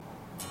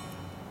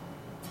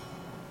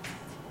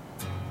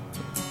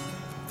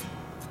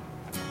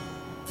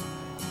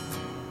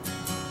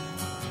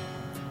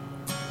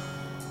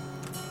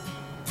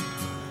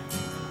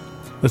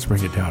Let's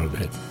bring it down a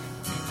bit.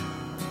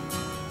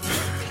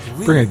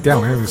 Bring it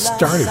down. We haven't even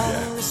started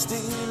yet.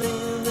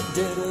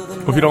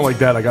 Well, if you don't like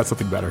that, I got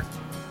something better.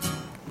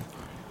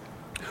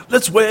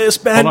 Let's wear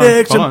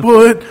spandex and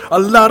put a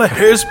lot of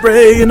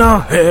hairspray in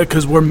our hair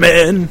because we're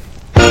men.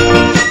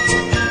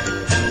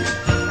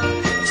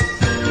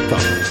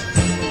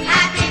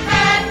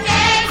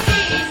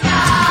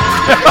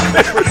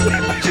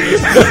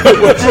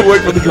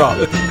 Wait for the drop.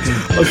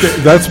 Okay,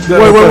 that's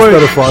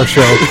better for our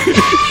show.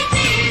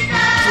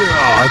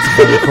 That's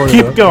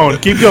better.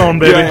 Keep going,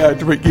 baby. Yeah,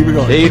 keep it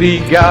going. Lady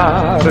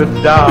got a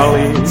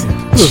dolly.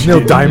 This is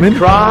Neil Diamond.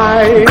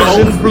 Cries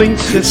and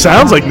blinks.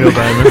 Sounds like Neil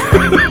Diamond.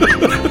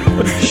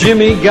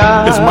 Jimmy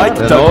got It's Mike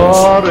an Douglas.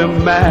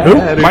 automatic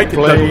Who? Mike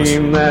Douglas.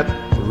 flame that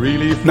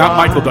really Not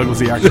Michael Douglas,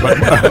 the actor,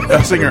 but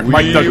a singer.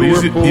 Mike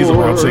Douglas. He's a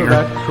loud singer.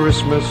 At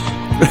Christmas.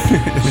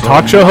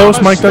 Talk show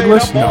host Mike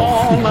Douglas? No.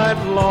 All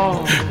night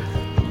long.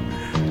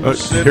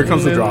 Here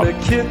comes the drop. In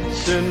the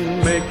kitchen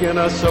making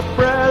us a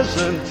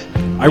present.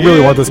 I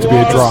really want this to be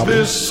a drop.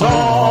 This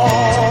song.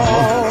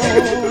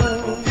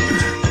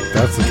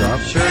 That's the drop.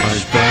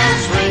 Church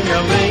bells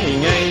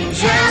ring-a-ling,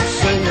 angels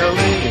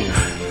sing-a-ling.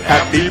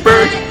 Happy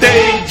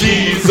birthday,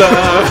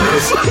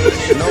 Jesus.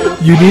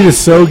 You need to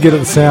so get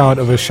the sound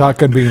of a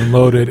shotgun being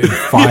loaded and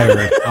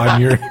fired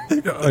on your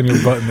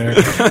button there.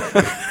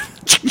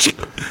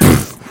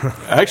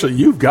 Actually,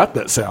 you've got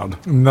that sound.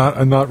 I'm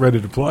not ready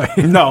to play.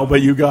 No,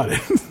 but you got it.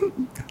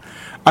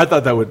 I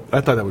thought that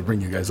would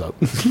bring you guys up.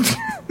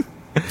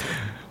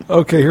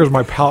 Okay, here's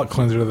my palate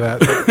cleanser to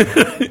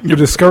that. You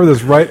discovered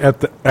this right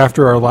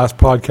after our last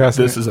podcast.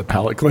 This is a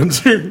palate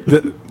cleanser.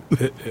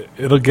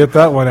 It'll get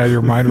that one out of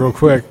your mind real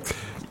quick.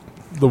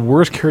 The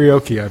worst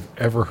karaoke I've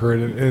ever heard.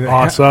 And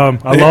Awesome.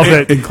 I love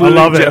it. I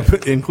love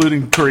it.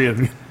 Including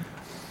Korean.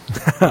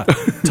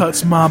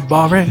 Touch my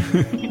body.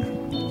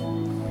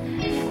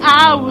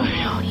 I would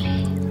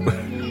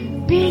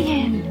only be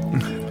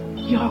in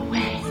your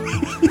way.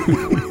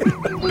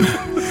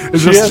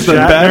 Is She this has the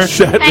best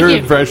Thank Shatner you.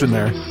 impression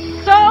there?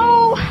 So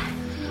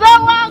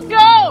I'll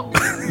go.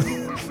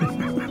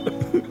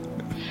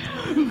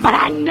 But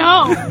I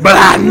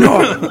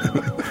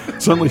know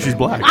Suddenly she's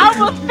black. I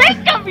will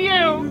think of you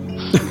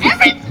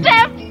every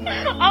step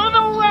of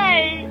the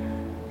way.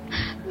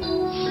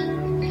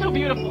 So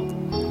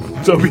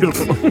beautiful. So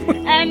beautiful.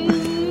 And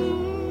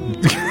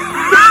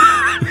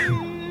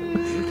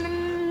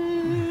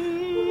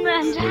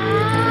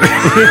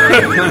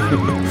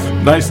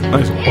Nice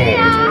hold.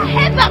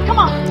 hands up, come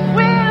on.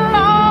 We'll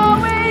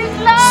always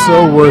love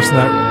so worse than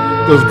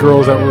that. Those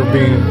girls that were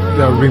being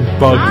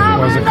bugged when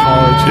I was in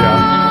college.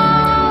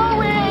 Yeah.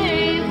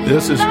 always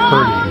This is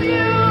hurting.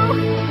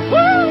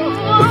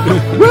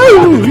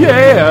 Woo!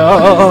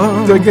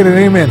 Yeah! Do I get an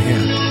amen here?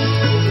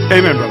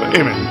 Amen, brother.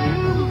 Amen.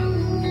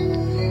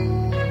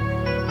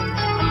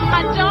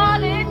 My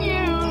darling,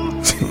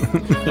 you.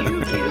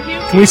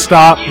 Can we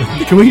stop?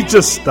 Can we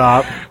just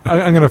stop?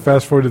 I'm going to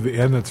fast forward to the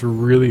end. That's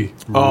really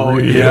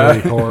yeah.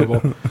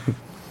 horrible.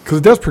 Because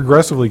it does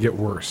progressively get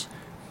worse.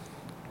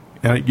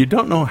 Now, you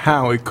don't know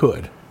how it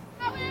could.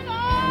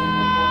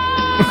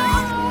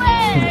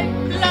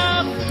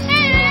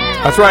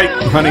 That's right,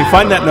 honey.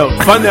 Find that note.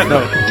 Find that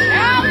note.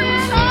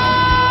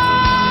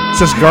 Is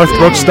this Garth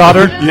Brooks'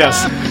 daughter?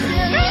 Yes.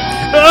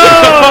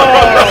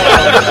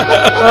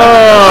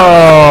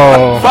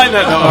 Oh! Find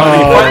that note,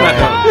 honey. Find that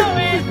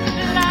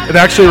note. It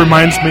actually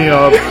reminds me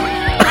of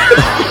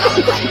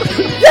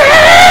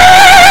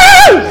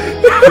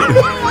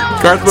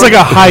it's like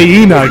a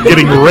hyena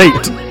getting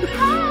raped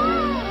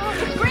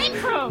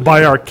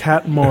by our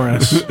cat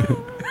Morris.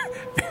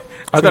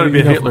 I thought it'd be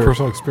a Hitler.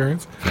 Personal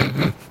experience.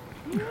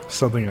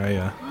 Something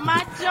I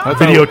My darling.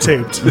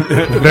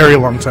 videotaped a very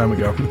long time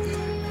ago.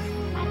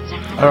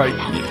 All right.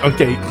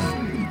 Okay.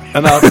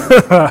 Enough.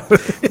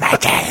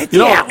 You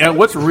know, and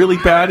what's really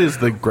bad is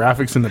the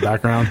graphics in the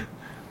background.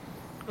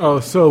 Oh,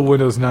 so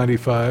Windows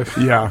 95.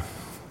 Yeah,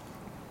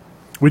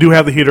 We do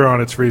have the heater on.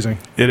 It's freezing.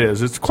 it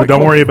is. It's So quite don't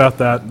cold. worry about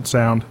that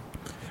sound.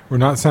 We're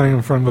not sounding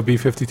in front of a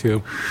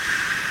B-52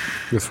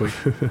 this week.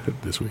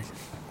 this week.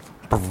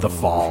 The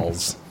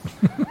Falls.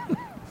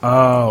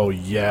 Oh,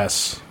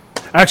 yes.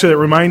 Actually, it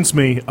reminds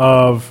me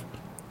of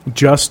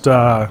just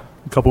a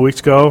couple weeks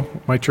ago,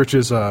 my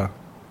church's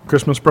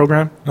Christmas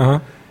program. Uh-huh.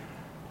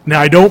 Now,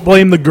 I don't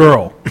blame the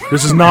girl.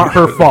 This is not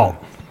her fault.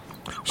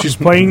 She's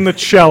playing the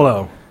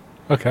cello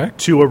Okay.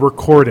 to a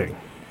recording.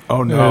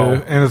 Oh no,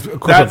 And it's, of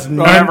course, that's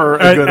never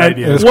a good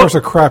idea. and it's, of course,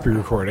 a crappy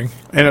recording.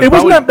 And It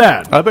wasn't that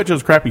bad. I bet you it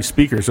was crappy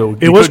speaker. So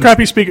It was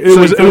crappy speaker. It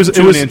was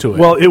into it.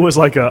 Well, it was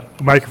like a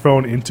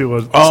microphone into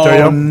a Oh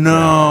stereo.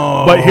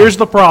 no! But here's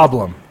the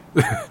problem.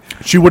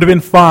 She would have been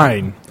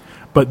fine,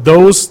 but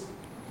those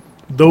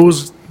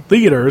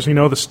theaters,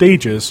 the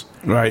stages,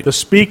 Right. the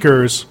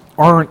speakers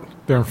aren't.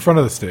 They're in front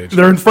of the stage.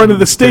 They're in front of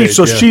the stage,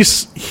 so yeah.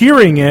 she's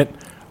hearing it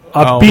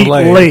a Oh, beat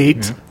delayed.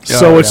 late. Yeah.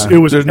 So Yeah. it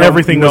was There's no-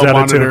 everything was no out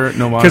monitor, of tune.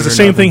 no Because monitor, the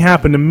same thing nothing.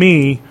 happened to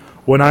me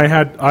when I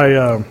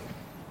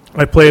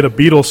played a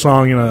Beatles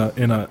song in a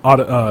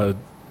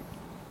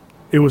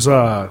it was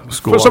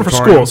School something for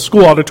auditorium?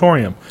 school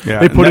auditorium. Yeah,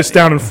 They and put that- us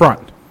down in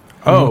front.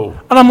 Oh.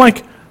 And I'm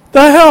like,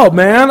 the hell,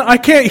 man? I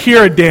can't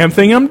hear a damn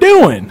thing I'm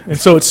doing. And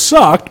so it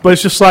sucked, but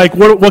it's just like,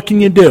 what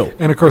can you do?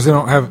 And of course, they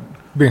don't have,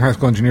 being high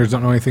school engineers,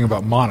 don't know anything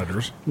about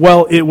monitors.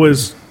 Well, it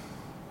was,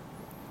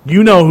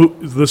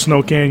 the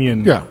Snow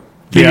Canyon Yeah.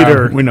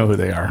 theater. Yeah, we know who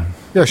they are.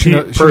 Yeah,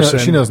 person.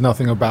 she knows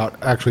nothing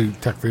about actually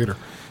tech theater.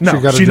 No,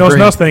 got a she knows degree-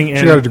 nothing, She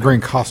and- got a degree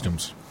in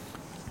costumes.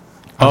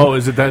 Oh,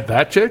 is it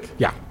that chick?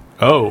 Yeah.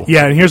 Oh.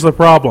 Yeah, and here's the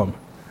problem.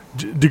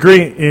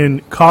 Degree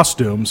in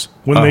costumes.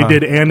 When they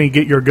did Annie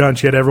Get Your Gun,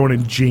 she had everyone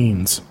in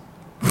jeans.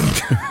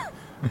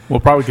 Well,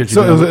 probably because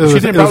So it was she a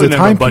didn't probably have a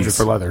timepiece. budget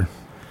for leather.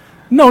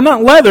 No,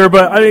 not leather,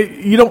 but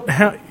you don't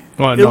have.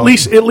 Well, at no.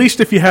 least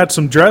if you had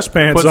some dress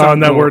pants Put some on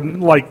that more- were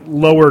like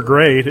lower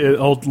grade,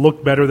 it'll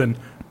look better than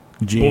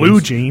Jeans. blue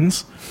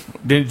jeans.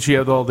 Didn't she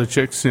have all the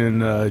chicks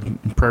in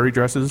prairie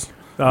dresses?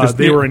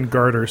 They were in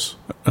garters.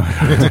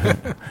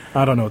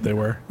 I don't know what they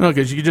were. No,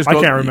 because you could just I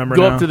go, can't remember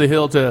go now. up to the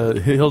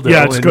Hilldale.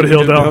 Yeah, just go to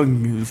Hilldale.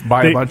 And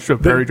buy They- a bunch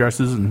of prairie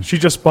dresses. And She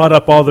just bought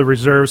up all the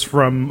reserves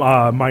from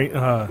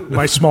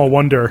my Small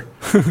Wonder.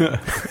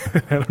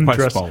 my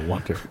dress. small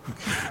wonder.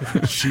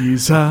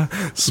 She's a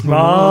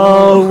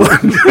small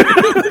wonder.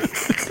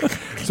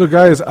 So,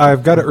 guys,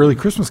 I've got an early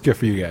Christmas gift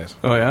for you guys.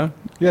 Oh, yeah?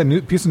 Yeah,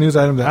 piece of news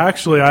item that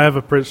Actually, I have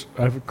a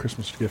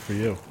Christmas gift for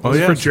you. Oh, This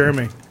is yeah? for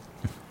Jeremy.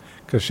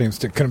 because Shane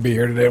Stick couldn't be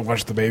here today to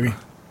watch the baby.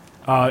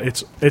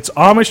 It's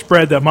Amish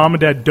bread that Mom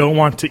and Dad don't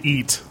want to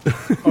eat.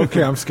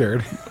 Okay, I'm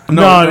scared.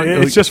 No,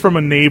 it's just from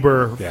a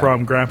neighbor Yeah.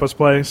 from Grandpa's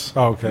place.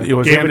 Oh, okay. It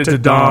was Gave it handed to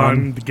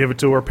Dawn, to give it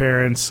to her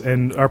parents,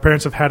 and our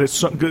parents have had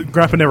it.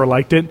 Grandpa never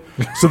liked it,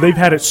 so they've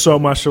had it so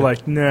much they're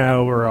like,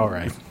 "No, we're all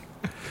right."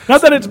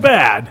 Not that it's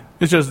bad.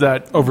 It's just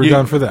that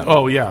Overdone for them.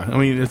 Oh yeah, I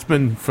mean it's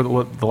been for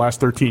the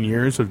last 13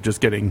 years of just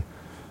getting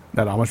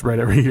that Amish bread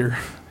every year.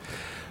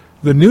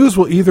 The news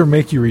will either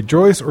make you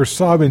rejoice or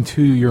sob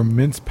into your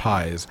mince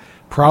pies.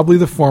 Probably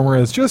the former,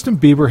 as Justin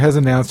Bieber has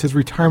announced his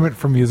retirement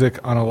from music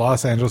on a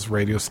Los Angeles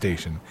radio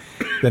station.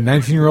 The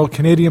 19-year-old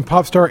Canadian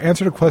pop star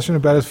answered a question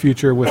about his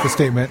future with the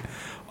statement,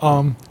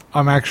 I'm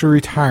actually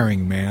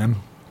retiring, man.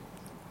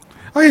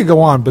 I could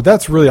go on, but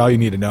that's really all you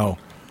need to know.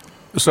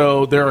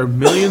 So there are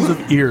millions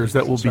of ears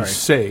that will be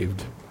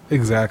saved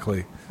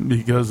Exactly.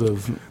 because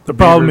of The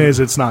problem Bieber. is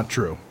it's not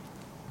true.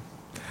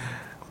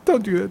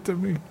 Don't do that to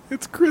me.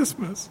 It's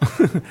Christmas.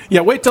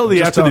 Yeah, wait till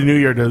Just after tell- the new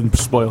year to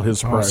spoil his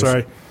Oh, surprise.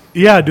 sorry.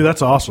 Yeah, dude,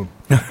 that's awesome.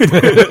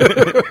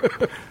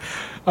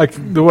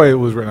 The way it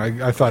was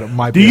written, I thought it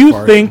might Do be.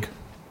 you think?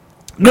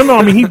 No.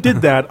 I mean, he did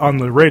that on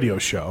the radio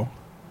show,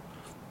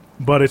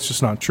 but it's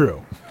just not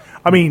true.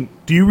 I mean,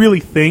 do you really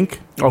think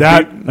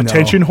that no.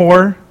 attention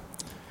whore?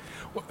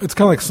 It's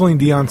kind of like Celine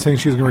Dion saying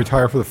she's going to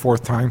retire for the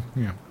fourth time.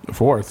 Yeah.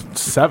 Fourth,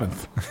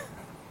 seventh.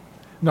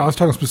 No, I was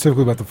talking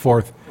specifically about the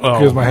fourth Oh.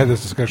 because I had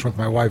this discussion with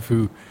my wife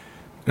who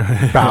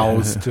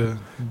bows to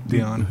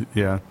Dion.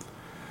 Yeah.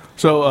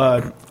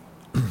 So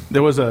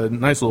there was a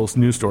nice little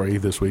news story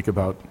this week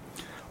about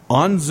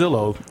on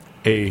Zillow,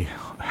 a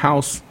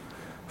house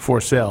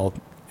for sale.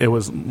 It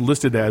was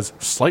listed as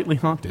slightly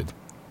haunted.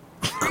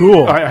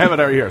 Cool. I have it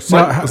right here.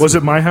 Was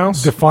it my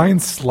house? Define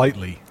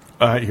slightly.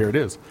 Here it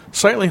is.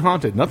 Slightly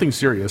haunted. Nothing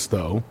serious,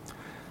 though.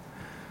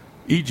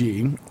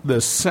 E.g., the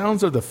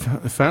sounds of the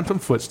phantom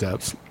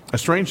footsteps, a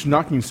strange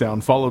knocking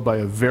sound followed by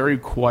a very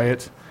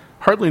quiet,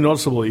 hardly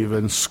noticeable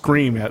even,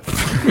 scream at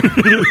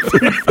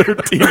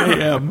 3:13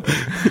 a.m.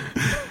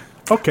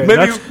 Okay, Maybe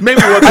that's,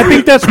 once a I week,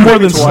 think that's more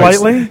than twice,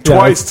 slightly.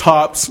 Twice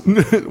tops.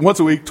 Once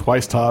a week,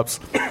 twice tops.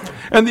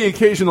 And the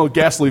occasional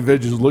ghastly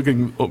vigil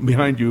looking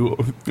behind you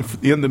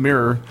in the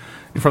mirror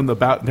from the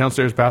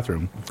downstairs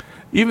bathroom.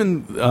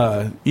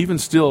 Even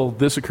still,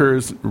 this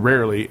occurs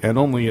rarely and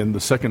only in the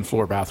second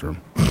floor bathroom.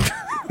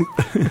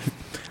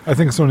 I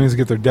think someone needs to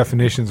get their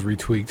definitions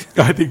retweaked.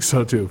 I think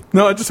so too.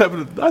 No, I just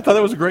happened. I thought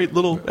that was a great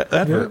little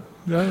advert.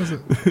 That was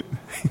it.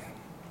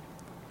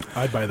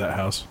 I'd buy that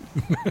house.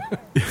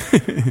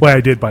 Well,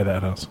 I did buy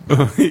that house.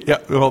 Yeah.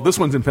 Well, this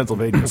one's in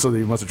Pennsylvania, so they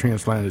must have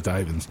transplanted it to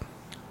Ivans.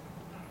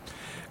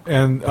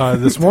 And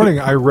this morning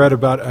I read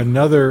about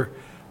another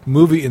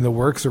movie in the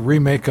works, a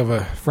remake of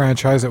a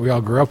franchise that we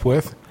all grew up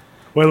with.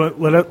 Well,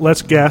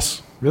 let's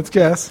guess. Let's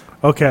guess.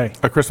 Okay,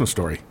 A Christmas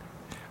Story.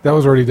 That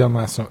was already done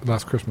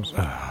last Christmas.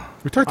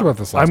 We talked about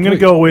this last I'm going to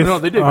week. go with. No,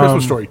 they did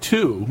Christmas Story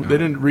 2. They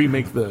didn't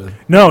remake the.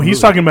 No, he's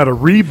talking about a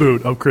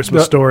reboot of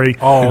Christmas Story,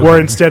 Oh. where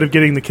instead of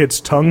getting the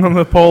kid's tongue on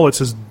the pole, it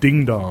says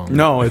ding dong.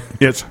 No,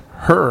 it's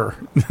her.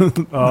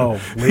 Oh,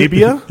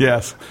 labia?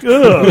 Yes.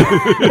 Ugh,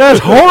 that's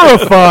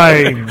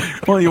horrifying.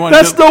 Well, you want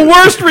That's the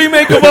worst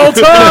remake of all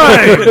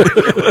time.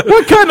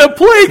 What kind of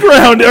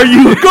playground are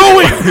you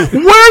going?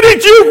 Where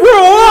did you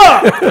grow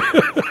up?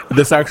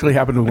 This actually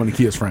happened with one of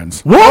Kia's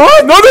friends.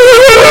 What?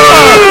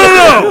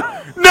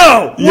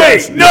 No!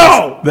 Yes, Wait,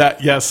 no!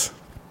 That yes.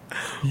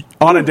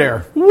 On a dare.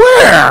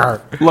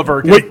 Where?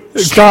 Laverkin. Wait,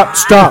 stop.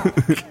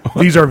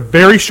 These are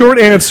very short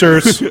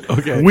answers.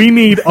 Okay. We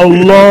need a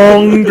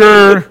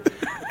longer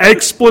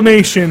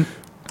explanation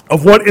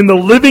of what in the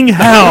living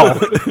hell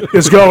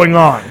is going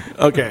on.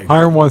 Okay.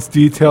 Hiram wants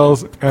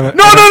details and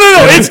No,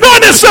 it's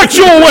not in a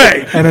sexual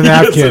way. and a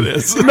napkin.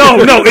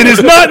 No, it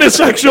is not in a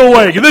sexual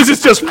way. This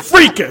is just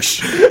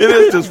freakish. It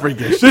is just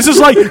freakish. This is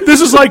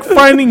like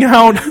finding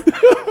out.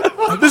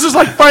 This is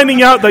like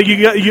finding out that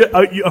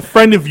a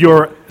friend of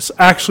yours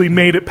actually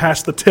made it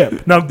past the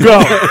tip. Now go.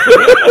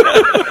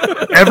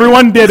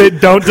 Everyone did it.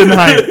 Don't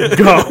deny it.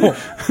 Go.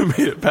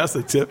 Made it past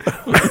the tip.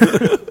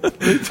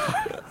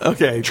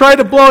 Okay. Try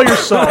to blow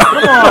yourself.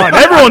 Come on.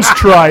 Everyone's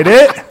tried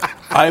it.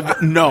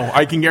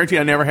 I can guarantee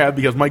I never have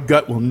because my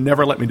gut will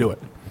never let me do it.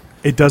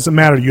 It doesn't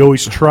matter. You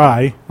always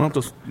try. Well,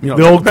 just,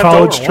 The old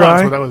college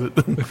try? Once, but that was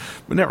it.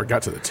 But never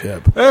got to the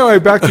tip. Anyway,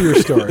 back to your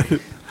story.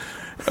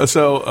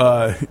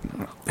 So,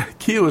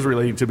 Kia was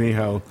relating to me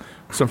how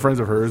some friends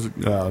of hers,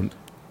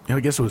 I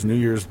guess it was New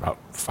Year's about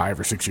 5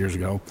 or 6 years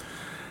ago,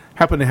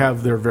 happened to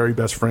have their very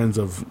best friends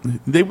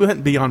they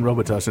went beyond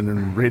Robitussin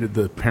and raided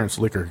the parents'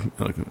 liquor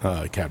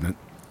cabinet.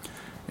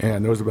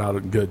 And there was about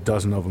a good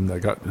dozen of them that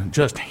got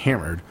just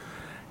hammered.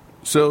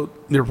 So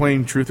they were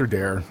playing Truth or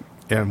Dare,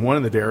 and one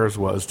of the dares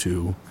was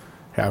to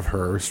have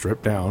her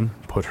strip down,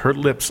 put her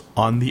lips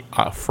on the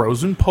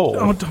frozen pole.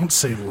 Oh, don't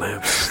say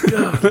lips.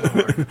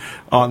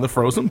 On the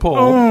frozen pole.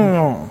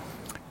 Oh.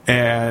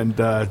 And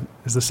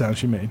Is the sound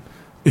she made.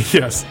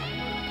 yes.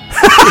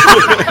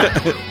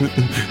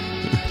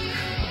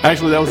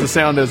 Actually, that was the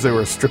sound as they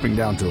were stripping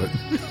down to it.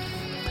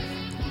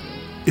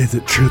 Is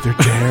it truth or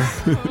dare?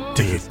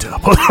 Do you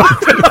double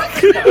talk?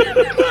 Do you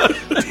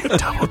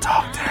double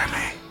talk, dare me?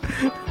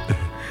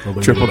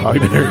 Triple dog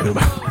dare.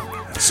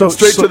 So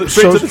Straight to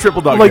the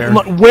triple dog dare.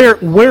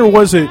 Where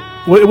was it?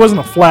 Well, it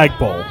wasn't a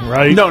flagpole,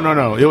 right?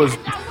 No. It was.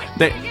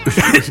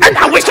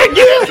 I wish I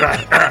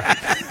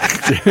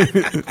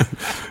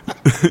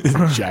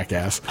knew.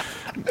 Jackass.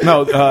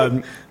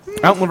 No,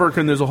 out in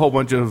Robertson, there's a whole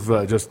bunch of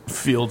just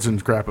fields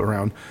and crap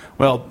around.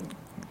 Well,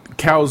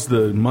 cows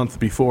the month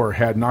before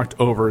had knocked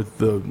over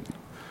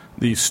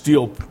the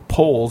steel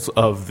poles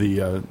of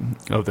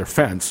their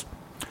fence,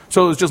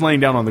 so it was just laying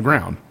down on the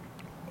ground.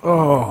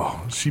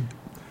 Oh, she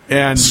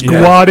And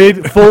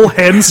squatted, full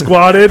hen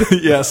squatted.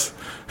 yes,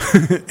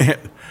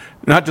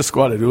 not just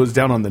squatted. It was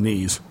down on the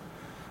knees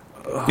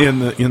in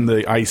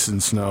the ice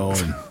and snow,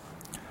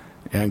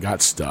 and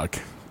got stuck.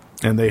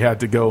 And they had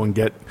to go and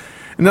get.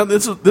 Now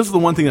this is the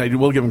one thing I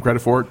will give them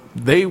credit for.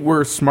 They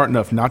were smart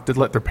enough not to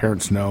let their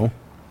parents know.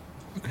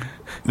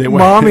 They went,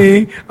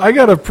 Mommy, I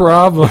got a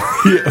problem.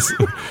 yes.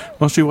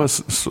 Well, she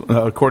was,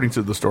 according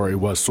to the story,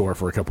 was sore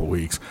for a couple of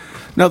weeks.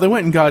 No, they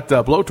went and got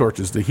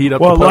blowtorches to heat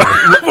up the pole.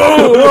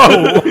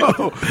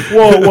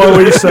 Whoa,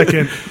 wait a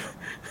second.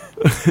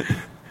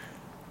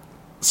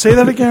 Say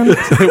that again.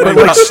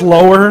 Like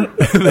slower.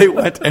 They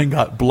went and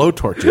got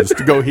blowtorches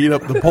to go heat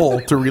up the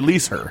pole to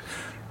release her.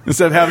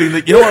 Instead of having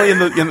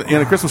in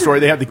a Christmas story,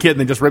 they had the kid and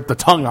they just ripped the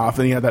tongue off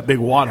and he had that big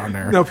wad on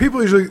there. No,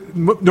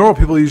 normal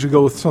people usually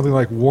go with something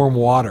like warm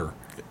water.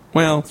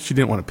 Well, she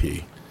didn't want to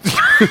pee.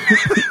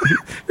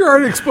 You're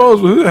already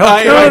exposed. Who the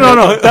hell?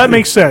 No. That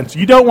makes sense.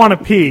 You don't want to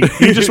pee.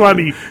 You just want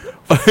to be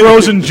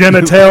frozen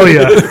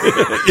genitalia.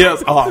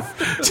 Yes, off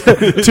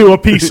to a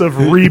piece of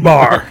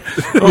rebar.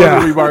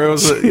 Yeah, rebar.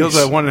 It was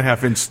a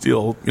 1.5 inch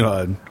steel.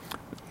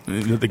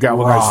 The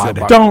galvanized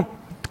steel. Don't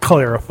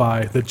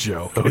clarify the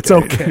joke. Okay. It's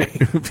okay.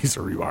 Piece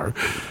of rebar.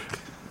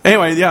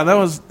 Anyway, yeah, that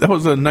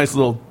was a nice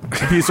little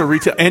piece of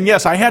retail. And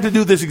yes, I had to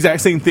do this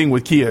exact same thing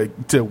with Kia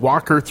to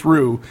walk her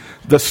through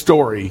the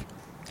story.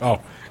 Oh.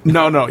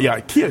 No, yeah,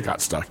 Kia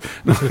got stuck.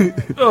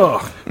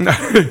 Ugh.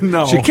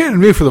 No. She came to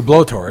me for the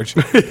blowtorch.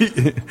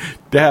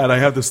 Dad, I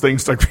have this thing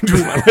stuck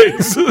between my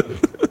legs.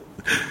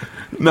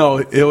 No,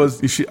 it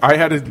was, I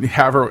had to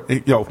have her,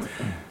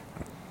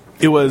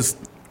 it was,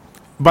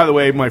 by the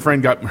way, my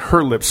friend got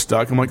her lips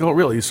stuck. I'm like, oh,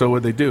 really? So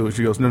what'd they do?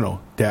 She goes,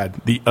 no,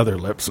 Dad, the other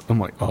lips. I'm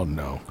like, oh,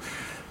 no.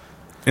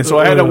 And so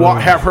I had to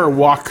have her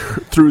walk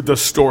through the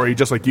story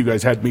just like you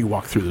guys had me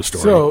walk through the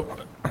story. So,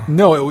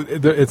 no,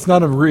 it's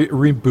not a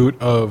reboot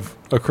of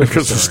A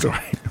Christmas Story.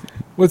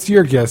 What's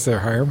your guess there,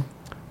 Hiram?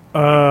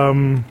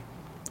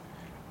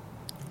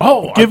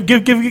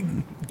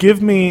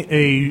 Give me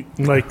a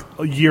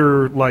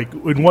year. Like,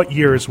 in what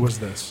years was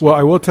this? Well,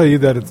 I will tell you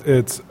that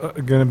it's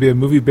going to be a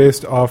movie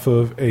based off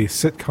of a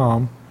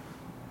sitcom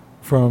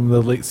from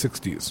the late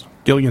 60s.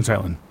 Gillian's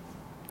Island.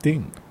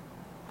 Ding.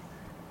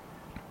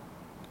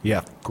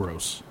 Yeah,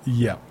 gross.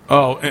 Yeah.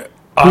 Oh,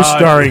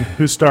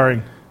 Who's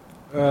starring?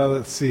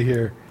 Let's see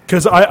here.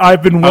 Because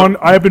I've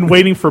been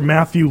waiting for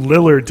Matthew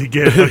Lillard to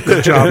get a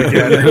good job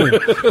again.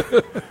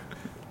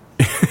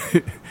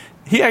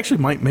 He actually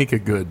might make a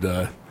good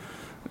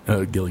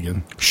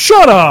Gillian.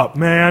 Shut up,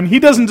 man. He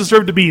doesn't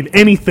deserve to be in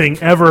anything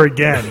ever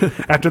again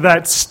after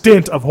that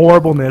stint of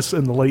horribleness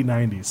in the late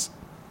 90s.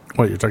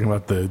 What, you're talking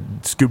about the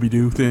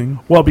Scooby-Doo thing?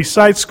 Well,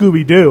 besides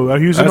Scooby-Doo,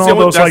 he was in all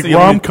those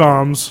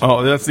rom-coms.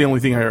 Oh, that's the only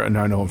thing I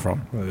know him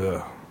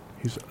from.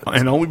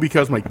 And only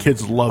because my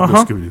kids love the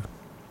Scooby-Doo.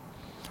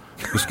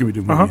 The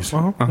Scooby-Doo movies.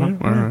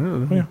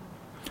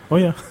 Oh,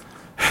 yeah.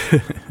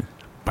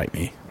 Bite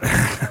me.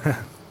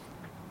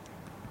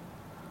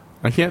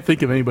 I can't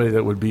think of anybody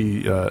that would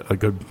be a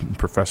good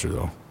professor,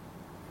 though.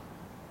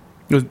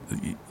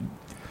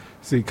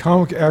 See,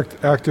 comic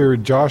actor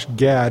Josh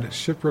Gad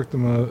shipwrecked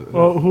him.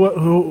 Well,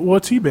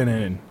 what's he been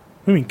in?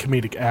 I mean,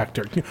 comedic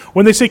actor.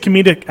 When they say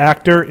comedic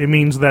actor, it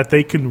means that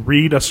they can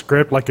read a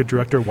script like a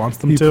director wants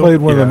them He to.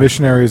 played one of the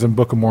missionaries in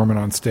Book of Mormon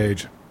on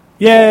stage.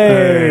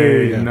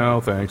 Yay! Hey,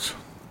 no, thanks.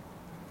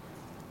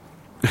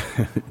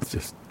 It's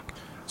just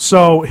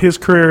So his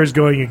career is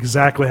going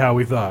exactly how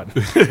we thought.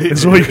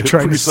 Is what you're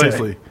trying to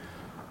precisely. say.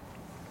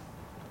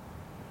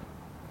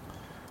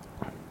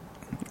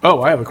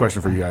 Oh, I have a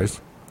question for you guys.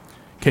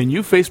 Can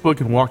you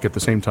Facebook and walk at the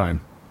same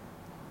time?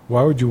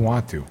 Why would you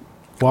want to?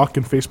 Walk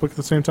and Facebook at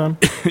the same time?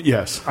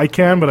 Yes. I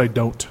can, but I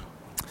don't.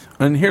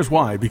 And here's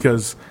why.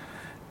 Because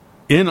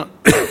in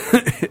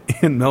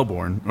in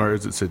Melbourne, or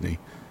is it Sydney?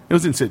 It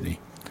was in Sydney.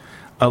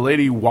 A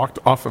lady walked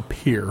off a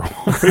pier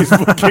while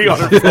Facebooking on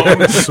her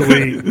phone.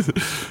 Sweet.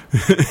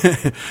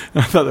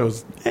 I thought that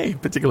was,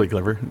 particularly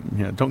clever.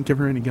 Yeah, don't give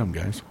her any gum,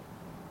 guys.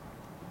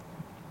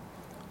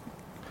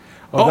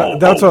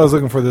 That's what I was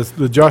looking for.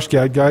 The Josh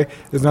Gad guy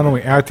is not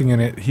only acting in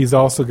it, he's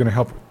also going to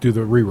help do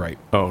the rewrite.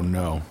 Oh,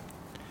 no.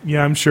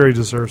 Yeah, I'm sure he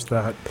deserves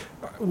that.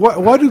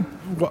 Why do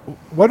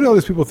all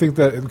these people think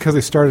that because they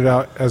started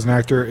out as an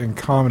actor in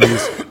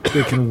comedies,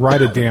 they can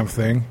write a damn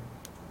thing?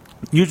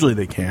 Usually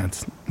they can't.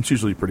 It's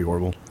usually pretty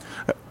horrible.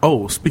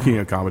 Speaking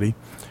of comedy,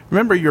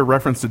 remember your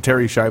reference to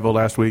Terri Schivo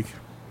last week?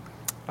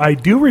 I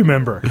do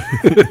remember.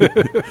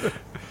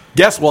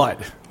 Guess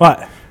what?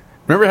 What?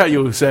 Remember how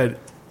you said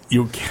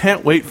you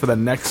can't wait for the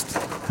next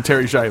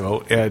Terri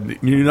Schivo, and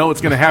you know it's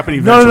going to happen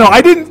eventually? No.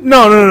 I didn't.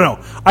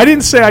 No. I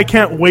didn't say I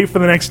can't wait for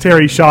the next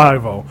Terri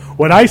Schivo.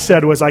 What I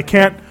said was I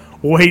can't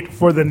wait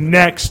for the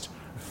next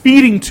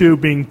feeding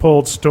tube being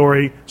pulled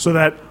story so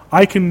that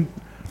I can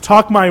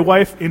talk my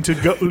wife into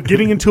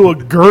getting into a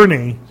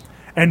gurney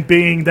and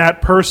being that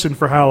person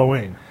for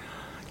Halloween.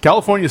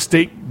 California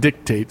state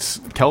dictates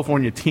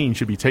California teen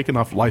should be taken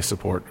off life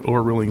support,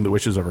 overruling the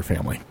wishes of her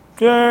family.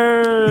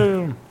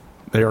 Yay!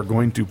 They are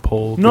going to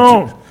pull...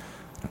 No.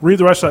 Read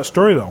the rest of that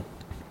story, though.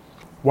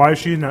 Why is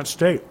she in that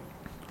state?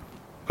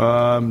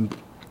 It's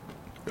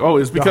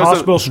because... The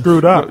hospital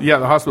screwed up. Yeah,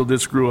 the hospital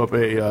did screw up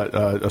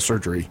a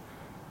surgery.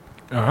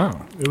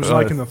 It was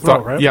like in the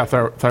throat, right? Yeah,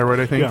 thyroid,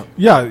 I think.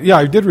 Yeah. Yeah,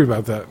 I did read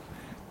about that.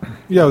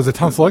 Yeah, it was a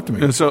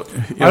tonsillectomy. And so...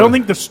 I don't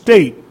think the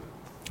state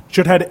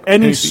should have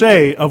any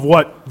say of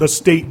what the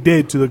state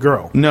did to the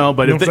girl. No,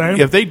 but You know what I'm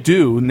saying? if they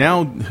do,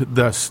 now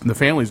the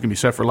family is going to be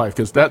set for life,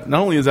 because that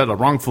not only is that a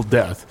wrongful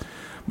death,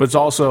 but it's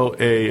also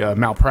a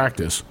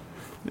malpractice.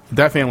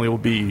 That family will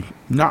be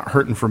not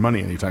hurting for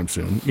money anytime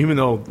soon, even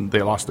though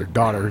they lost their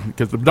daughter,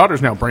 because the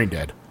daughter's now brain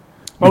dead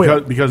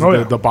because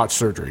of the botched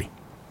surgery.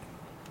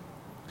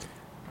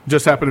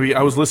 Just happened to be,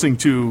 I was listening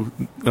to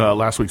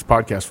last week's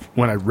podcast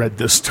when I read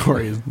this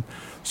story.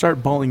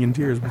 Start bawling in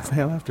tears. What the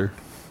hell after?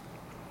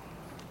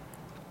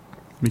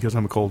 Because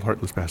I'm a cold,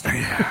 heartless bastard.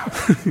 Yeah.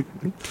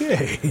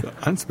 Okay.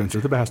 I'm Spencer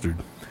the Bastard.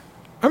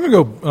 I'm going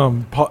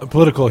to go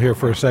political here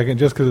for a second,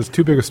 just because it's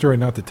too big a story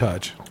not to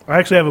touch. I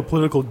actually have a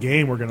political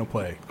game we're going to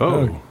play.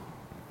 Oh.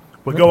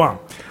 But go on.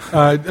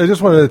 I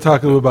just wanted to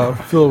talk a little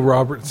about Phil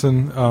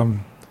Robertson,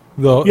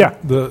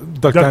 the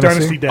Duck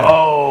Dynasty. Dead.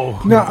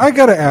 Oh. Now, I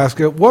got to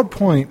ask, at what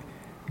point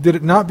did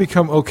it not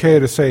become okay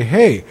to say,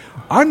 hey,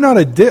 I'm not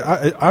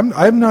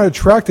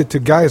attracted to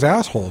guys'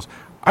 assholes.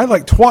 I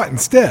like twat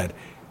instead.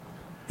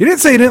 He didn't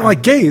say he didn't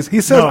like gays.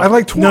 He said, I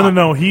like twat.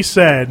 No. He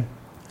said,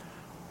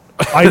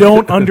 I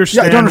don't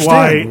understand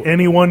why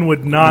anyone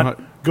would not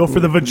go for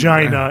the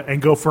vagina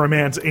and go for a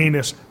man's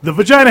anus. The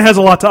vagina has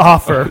a lot to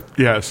offer.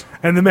 Yes.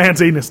 And the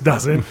man's anus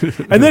doesn't.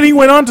 And then he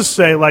went on to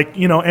say,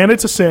 and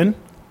it's a sin.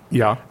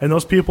 Yeah. And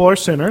those people are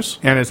sinners.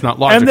 And it's not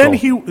logical. And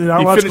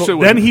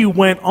then he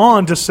went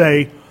on to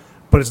say,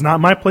 but it's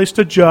not my place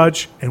to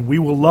judge, and we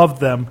will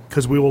love them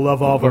because we will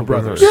love all of our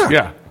brothers.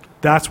 Yeah.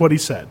 That's what he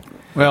said.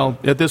 Well,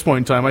 at this point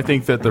in time, I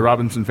think that the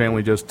Robinson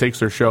family just takes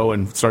their show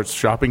and starts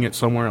shopping it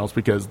somewhere else,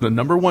 because the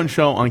number one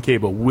show on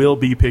cable will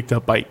be picked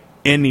up by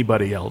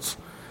anybody else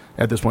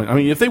at this point. I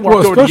mean, if they walk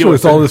over to especially you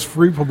with all this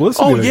free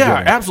publicity. oh they're yeah,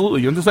 getting.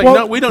 absolutely. I'm just like,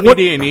 no, we don't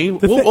need A&E.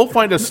 We'll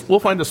find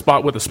a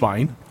spot with a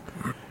spine.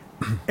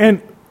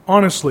 And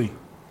honestly,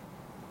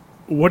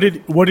 what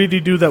did he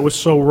do that was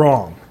so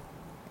wrong?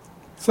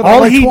 Said, I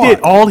like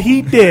twat. All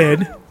he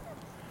did,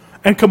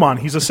 and come on,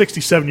 he's a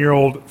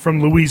 67-year-old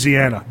from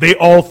Louisiana. They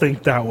all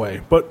think that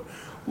way. But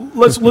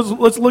let's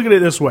look at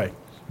it this way.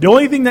 The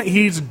only thing that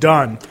he's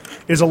done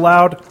is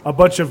allowed a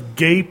bunch of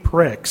gay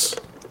pricks.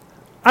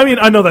 I mean,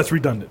 I know that's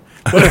redundant,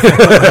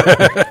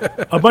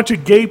 but a bunch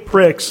of gay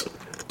pricks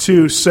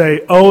to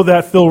say, "Oh,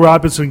 that Phil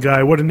Robertson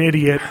guy, what an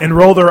idiot," and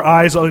roll their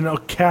eyes in a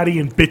catty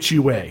and bitchy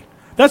way.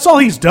 That's all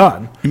he's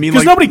done.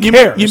 Because nobody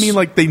cares. You mean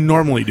like they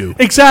normally do?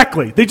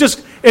 Exactly. They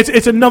just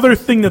it's another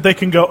thing that they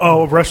can go,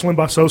 oh, wrestling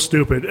by so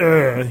stupid,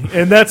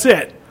 and that's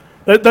it.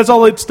 That's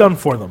all it's done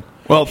for them.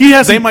 Well, he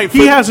hasn't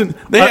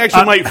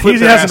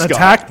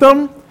attacked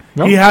them.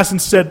 Nope. He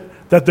hasn't said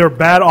that they're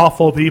bad,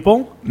 awful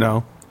people.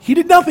 No. He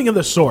did nothing of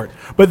the sort.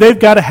 But they've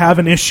got to have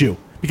an issue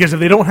Because if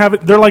they don't have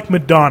it, they're like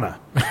Madonna,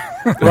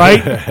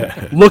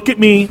 right? Look at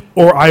me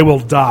or I will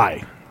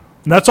die.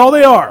 And that's all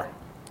they are.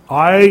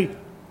 I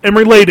am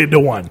related to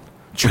one.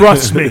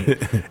 Trust me.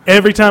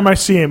 Every time I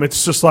see him,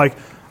 it's just like,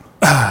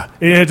 and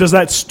it does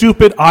that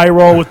stupid eye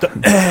roll with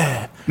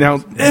the, Now,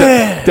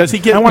 does he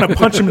get? I want to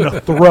punch him in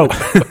the throat.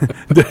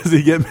 Does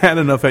he get mad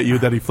enough at you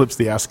that he flips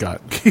the ascot?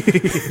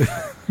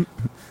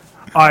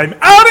 I'm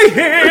out of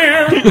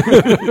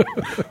here.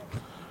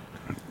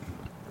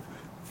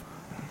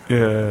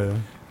 Yeah.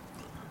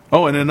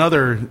 Oh, and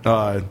another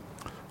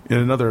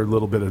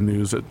little bit of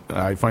news that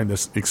I find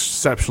this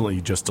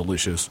exceptionally just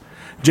delicious.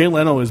 Jay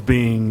Leno is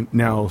being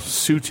now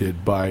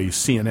suited by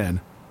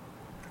CNN.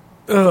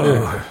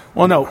 Ugh.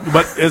 Well, no,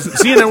 but as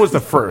CNN was the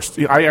first.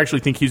 I actually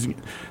think he's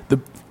the.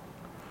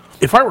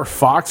 If I were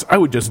Fox, I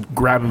would just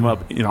grab him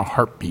up in a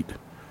heartbeat.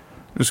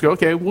 Just go,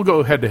 okay, we'll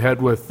go head to head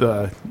with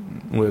the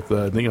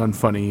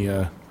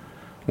unfunny,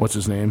 what's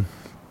his name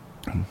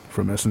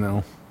from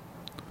SNL.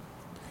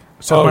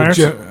 Seth Meyers?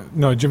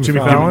 Jimmy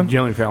Fallon.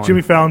 Jimmy Fallon.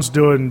 Jimmy Fallon's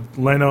doing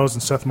Leno's,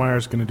 and Seth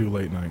Meyers is going to do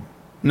late night.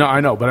 No,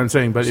 I know, but I'm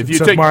saying, but if you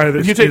Seth take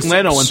Meyers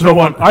Leno and so throw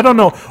on, I don't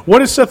know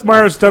what has Seth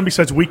Meyers done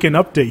besides Weekend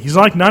Update. He's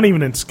like not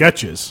even in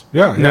sketches.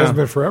 Yeah, he No. hasn't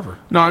been forever.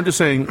 no, I'm just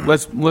saying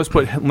let's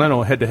put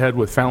Leno head to head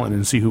with Fallon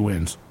and see who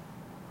wins.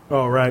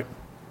 Oh right.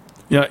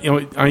 Yeah,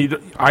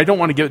 I don't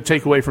want to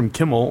take away from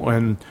Kimmel,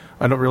 and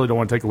I don't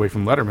want to take away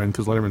from Letterman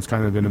because Letterman's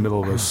kind of in the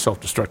middle of a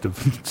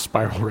self-destructive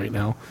spiral right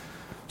now.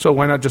 So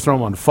why not just throw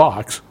him on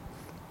Fox?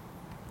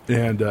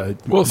 And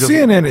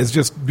CNN is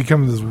just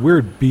becoming this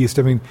weird beast.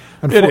 I mean,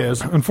 It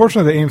is.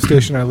 Unfortunately, the AIM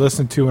station I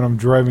listen to when I'm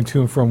driving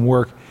to and from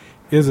work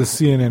is a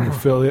CNN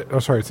affiliate. Oh,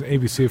 sorry, it's an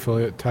ABC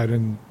affiliate tied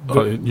in.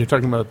 You're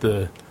talking about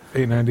the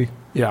 890.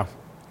 yeah.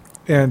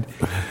 And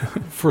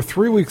for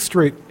 3 weeks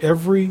straight,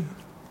 every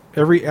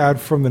ad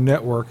from the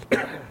network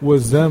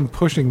was them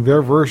pushing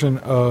their version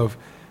of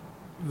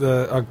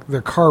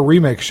the car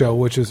remake show,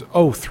 which is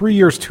 3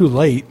 years too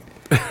late.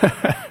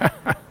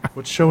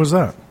 What show is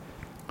that?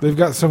 They've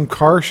got some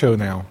car show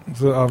now.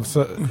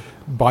 So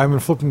buy them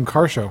and flip them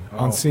car show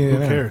on CNN.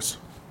 Who cares?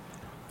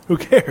 Who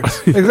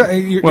cares?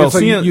 Exactly. Well, It's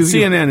like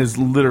CNN is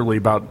literally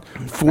about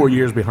 4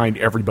 years behind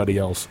everybody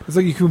else. It's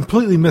like you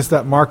completely miss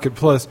that market.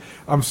 Plus,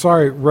 I'm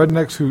sorry,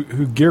 rednecks who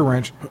gear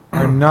wrench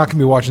are not going to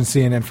be watching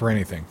CNN for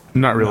anything.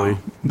 Not really.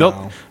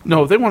 No,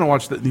 if they want to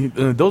watch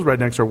those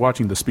rednecks are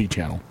watching the Speed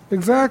Channel,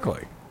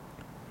 Exactly.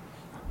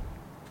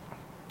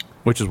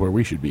 which is where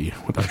we should be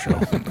with our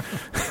show.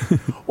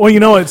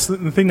 Well, it's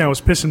the thing that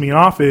was pissing me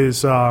off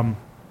is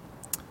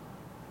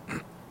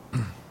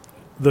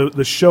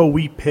the show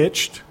we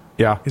pitched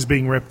Yeah. is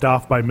being ripped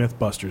off by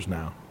Mythbusters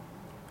now.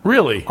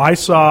 Really? I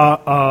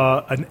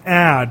saw an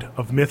ad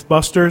of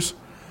Mythbusters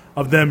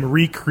of them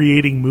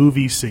recreating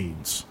movie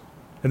scenes,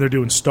 and they're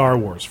doing Star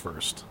Wars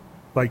first,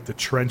 like the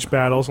trench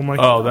battles. I'm like,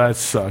 Oh, that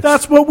sucks.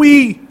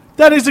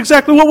 that is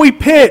exactly what we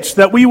pitched,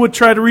 that we would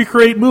try to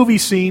recreate movie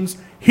scenes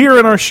here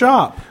in our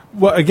shop.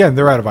 Well, again,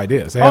 they're out of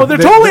ideas. They're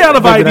totally out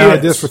of they've been out of ideas.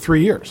 ideas for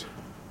 3 years.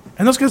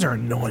 And those guys are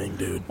annoying,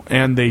 dude.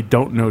 And they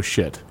don't know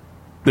shit.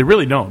 They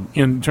really don't.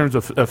 In terms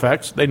of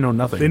effects, they know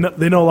nothing.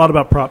 They know a lot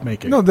about prop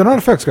making. No, they're not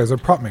effects guys. They're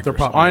prop makers. They're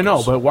prop I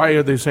know, but why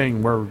are they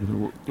saying we're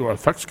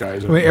effects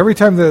guys? I mean, every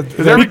time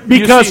Because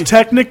you see-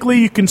 technically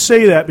you can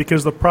say that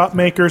because the prop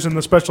makers and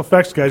the special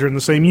effects guys are in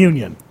the same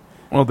union.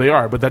 well, they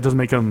are, but that doesn't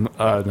make them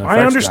an effects I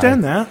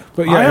understand guy. that.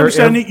 But yeah, I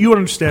understand every- that. You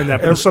understand that.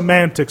 But the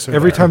semantics are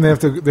every there. time they have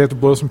to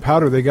blow some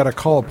powder, they got to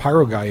call a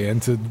pyro guy in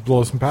to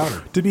blow some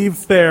powder. To be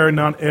fair,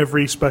 not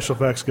every special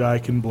effects guy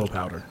can blow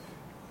powder.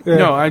 Yeah.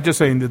 No, I'm just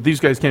saying that these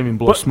guys can't even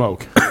blow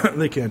smoke.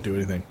 They can't do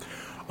anything.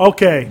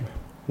 Okay,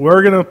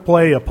 we're going to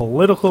play a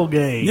political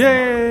game.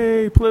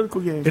 Yay, political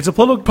game. It's a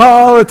political...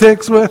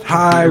 Politics with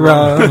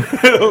Hiram.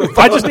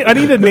 I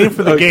need a name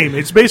for the game.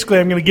 It's basically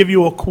I'm going to give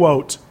you a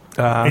quote,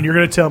 and you're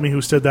going to tell me who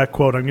said that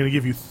quote. I'm going to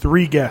give you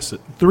three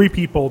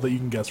people that you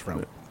can guess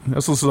from.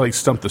 This looks like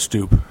Stump the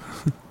Stoop.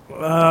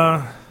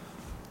 I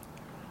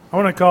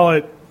want to call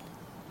it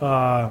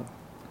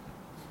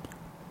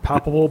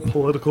palpable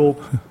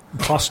political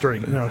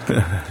posturing. No, okay.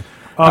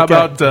 How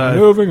about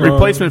Moving on.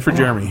 replacement for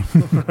Jeremy?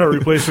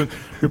 replacement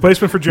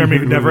for Jeremy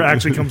who never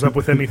actually comes up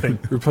with anything.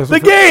 The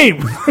Replacement game.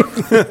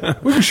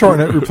 we can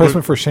shorten it.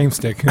 Replacement for shame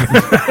stick.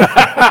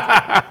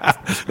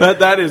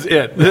 that is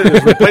it. It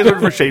is replacement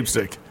for Shape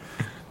Stick.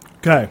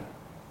 Okay,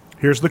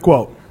 here's the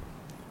quote.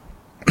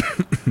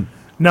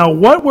 Now,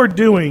 what we're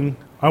doing,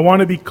 I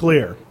want to be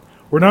clear.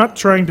 We're not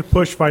trying to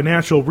push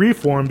financial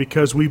reform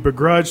because we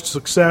begrudge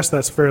success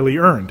that's fairly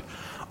earned.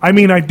 I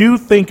mean, I do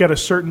think at a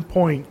certain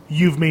point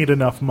you've made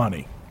enough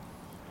money.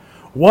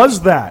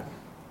 Was that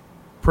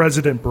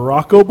President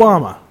Barack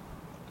Obama?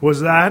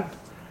 Was that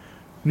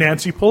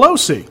Nancy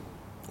Pelosi?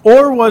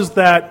 Or was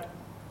that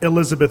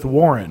Elizabeth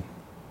Warren? Do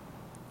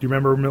you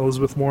remember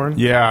Elizabeth Warren?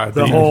 Yeah,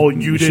 The whole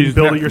you didn't she's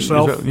build now- it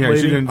yourself Yeah,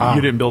 lady?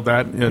 you didn't build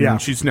that, and Yeah.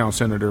 she's now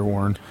Senator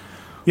Warren.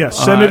 Yeah,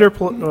 Senator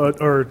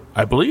or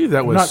I believe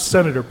that was not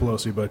Senator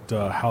Pelosi, but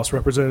House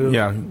Representative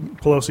Yeah.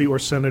 Pelosi or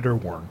Senator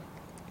Warren.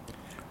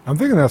 I'm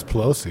thinking that's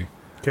Pelosi.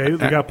 Okay, we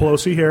got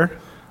Pelosi here.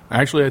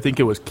 Actually, I think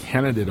it was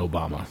candidate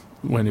Obama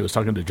when he was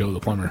talking to Joe the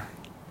plumber.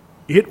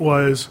 It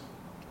was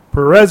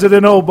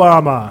President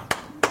Obama.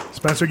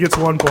 Spencer gets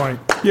 1 point.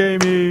 Yay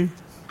me!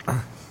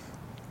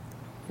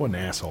 What an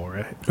asshole,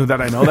 right?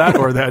 That I know that,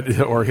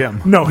 or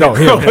him. No, No,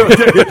 him.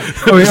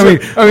 It's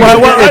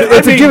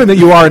mean- a given that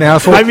you are an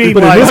asshole. I mean,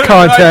 but like- in this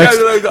context,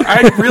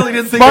 I really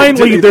didn't think.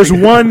 Finally, there's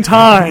one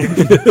time.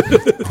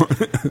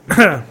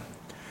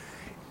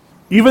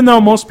 Even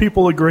though most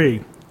people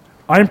agree,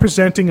 I'm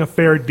presenting a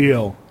fair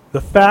deal.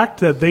 The fact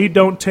that they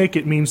don't take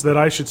it means that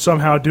I should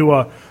somehow do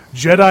a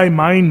Jedi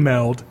mind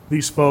meld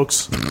these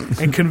folks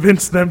and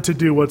convince them to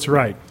do what's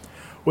right.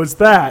 Was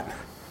that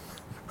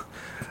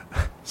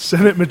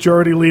Senate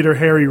Majority Leader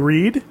Harry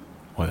Reid,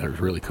 Well, that was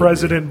really cool.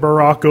 President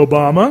Barack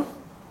Obama,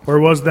 or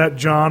was that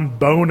John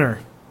Boner?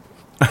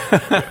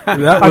 Boehner.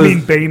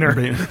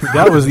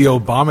 that was the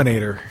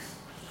Obaminator.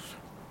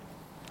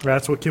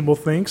 That's what Kimball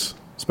thinks.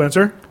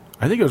 Spencer?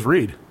 I think it was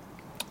Reed.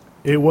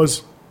 It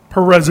was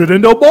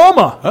President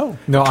Obama. Oh,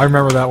 No, I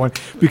remember that one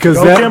because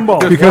Go Kimball.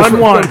 because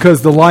 1-1.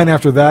 because the line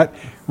after that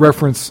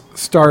referenced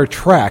Star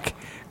Trek,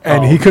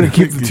 and he couldn't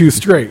keep the two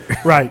straight.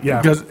 Right,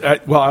 yeah. because I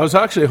was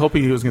actually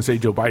hoping he was going to say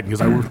Joe Biden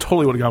because I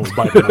totally would have gone with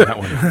Biden on that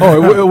one.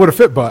 Oh, it would have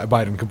fit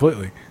Biden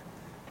completely.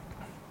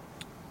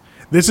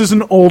 This is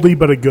an oldie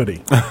but a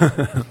goodie.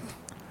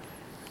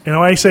 And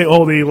when I say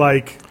oldie,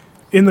 like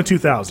in the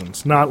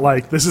 2000s, not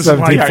like this is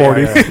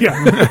 1740s.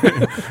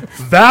 Yeah.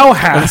 Thou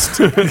hast.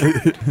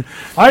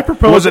 I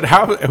propose.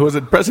 Was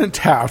it President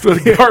Taft?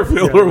 Was it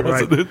Garfield or was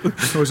right. it?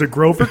 It was a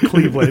Grover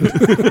Cleveland.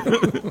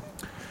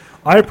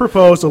 I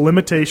propose a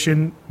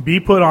limitation be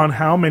put on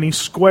how many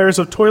squares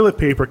of toilet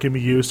paper can be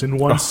used in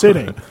one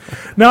sitting.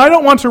 Now, I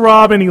don't want to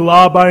rob any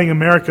law-abiding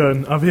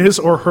American of his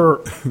or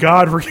her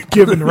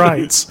God-given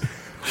rights,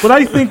 but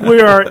I think we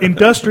are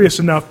industrious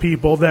enough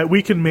people that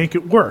we can make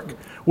it work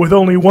with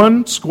only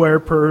 1 square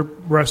per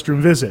restroom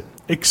visit,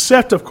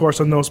 except, of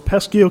course, on those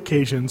pesky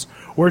occasions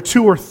where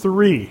 2 or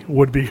 3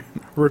 would be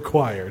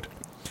required.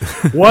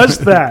 Was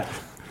that...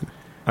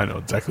 I know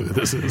exactly what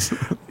this is.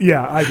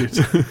 Yeah, I do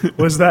too.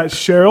 Was that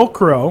Sheryl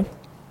Crow?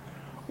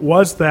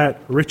 Was that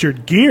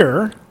Richard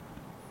Gere?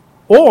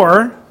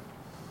 Or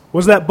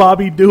was that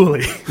Bobby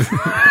Dooley?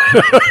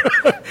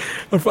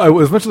 As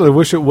much as I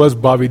wish it was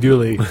Bobby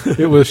Dooley,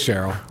 it was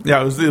Cheryl.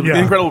 Yeah, it was the Yeah.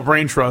 incredible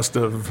brain trust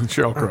of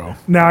Sheryl Crow.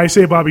 Now, I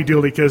say Bobby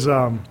Dooley because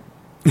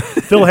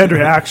Phil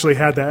Hendry actually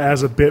had that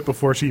as a bit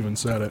before she even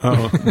said it.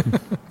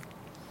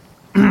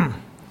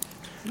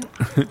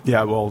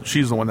 Yeah, well,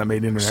 she's the one that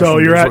made international. So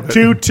you're news at with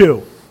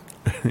it.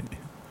 2-2.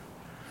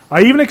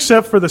 I even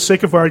accept for the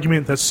sake of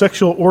argument that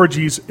sexual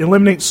orgies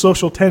eliminate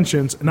social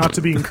tensions and not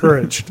to be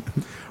encouraged.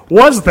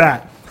 Was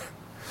that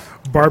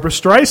Barbara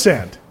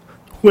Streisand?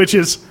 Which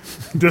is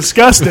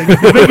disgusting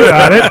if you think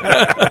about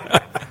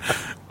it.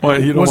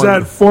 Well, you don't Was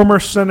want- that former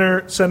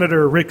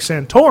Senator Rick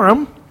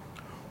Santorum?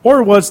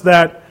 Or was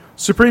that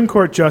Supreme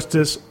Court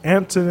Justice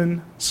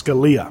Antonin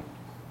Scalia?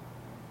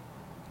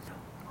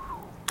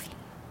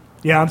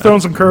 Yeah, I'm throwing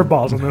some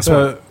curveballs on this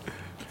one.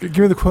 Give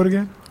me the quote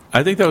again.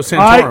 I think that was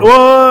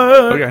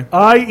Santorum. Okay.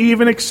 I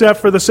even accept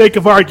for the sake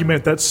of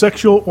argument that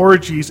sexual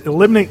orgies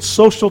eliminate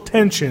social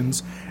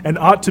tensions and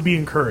ought to be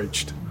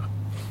encouraged.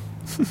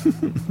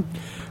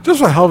 Just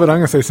for the hell of it, I'm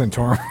going to say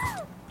Santorum.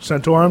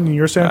 Santorum,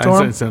 you're I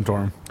Santorum? said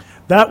Santorum.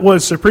 That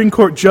was Supreme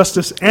Court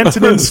Justice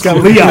Antonin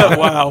Scalia.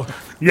 Wow.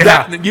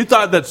 Yeah. You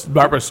thought that's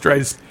Barbara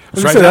Streisand. I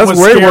was gonna say, that's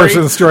way worse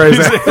than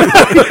Streisand.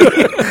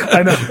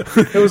 I know.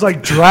 It was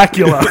like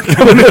Dracula.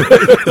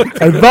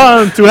 I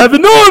want to have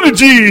an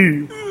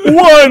orgy.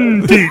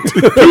 1 teat,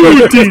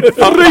 2 teat,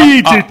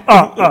 3 teat.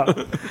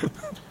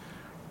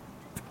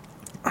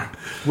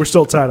 We're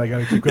still tied. I got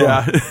to keep going.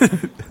 Yeah.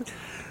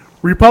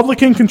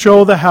 Republican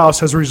control of the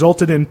House has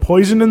resulted in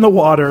poison in the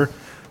water,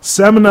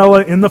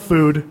 salmonella in the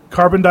food,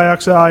 carbon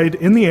dioxide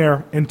in the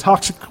air, and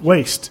toxic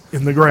waste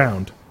in the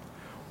ground.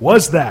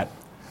 Was that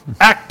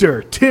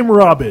actor Tim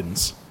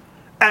Robbins,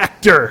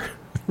 actor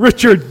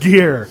Richard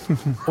Gere,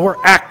 or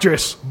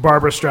actress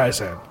Barbara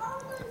Streisand?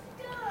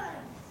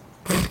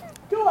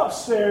 Go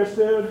upstairs,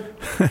 dude.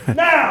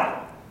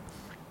 Now!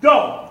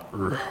 Go!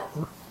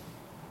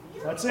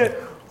 That's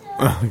it.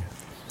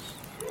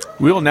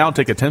 We will now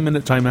take a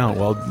 10-minute timeout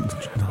while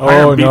Oh,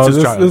 Iron beats no, his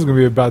this child. is going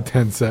to be about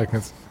 10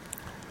 seconds.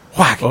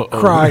 Whack, Uh-oh.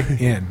 cry,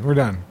 in. We're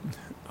done.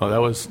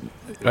 Oh, I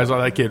saw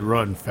that kid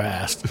run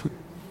fast.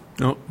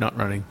 Nope, not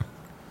running.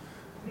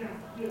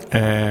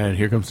 And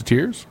here comes the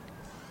tears.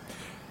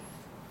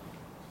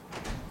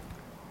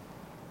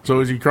 So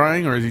is he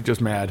crying or is he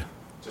just mad?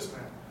 Just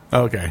mad.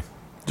 Okay.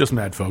 Just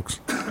mad, folks.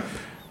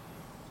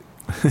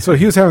 So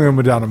he was having a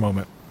Madonna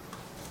moment.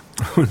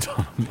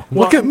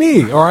 Look at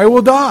me, or I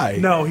will die.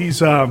 No,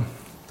 he's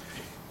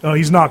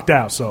knocked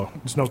out, so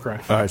there's no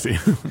crying. I see.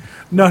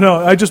 No,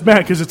 I just mad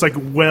because it's like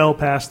well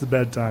past the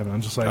bedtime.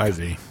 I'm just like, I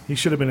see. He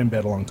should have been in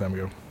bed a long time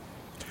ago.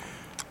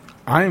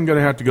 I am going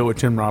to have to go with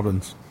Tim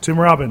Robbins. Tim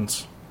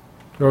Robbins,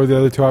 What were the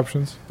other two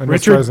options? I know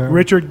Streisand.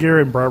 Richard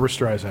Gere, and Barbara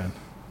Streisand.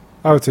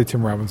 I would say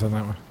Tim Robbins on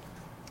that one.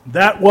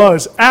 That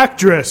was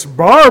actress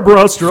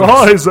Barbara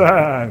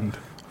Streisand.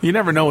 You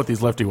never know with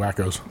these lefty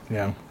wackos.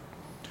 Yeah.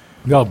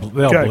 They'll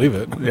Okay. believe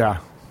it. Yeah.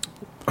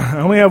 I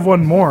only have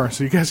one more,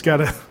 so you guys got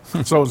to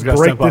Someone's got to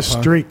break step up, this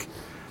huh? streak.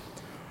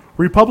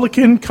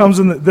 Republican comes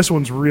in this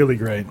one's really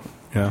great.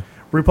 Yeah.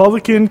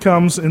 Republican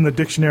comes in the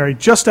dictionary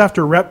just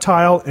after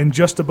reptile and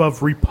just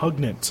above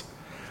repugnant.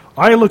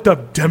 I looked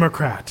up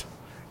Democrat.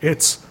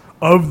 It's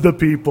of the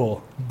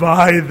people,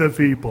 by the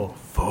people,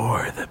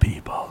 for the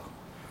people.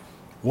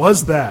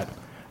 Was that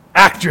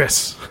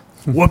actress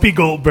Whoopi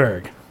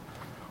Goldberg?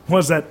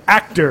 Was that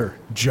actor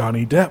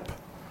Johnny Depp?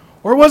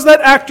 Or was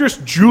that actress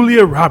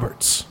Julia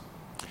Roberts?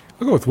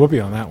 I'll go with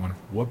Whoopi on that one.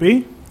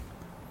 Whoopi?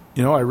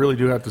 You know, I really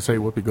do have to say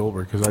Whoopi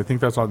Goldberg because I think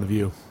that's on The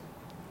View.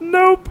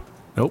 Nope.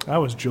 Nope. That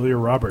was Julia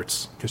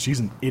Roberts because she's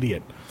an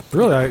idiot.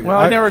 Really?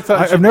 I never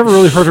thought I've never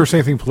really heard her say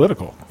anything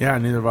political. Yeah,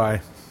 neither have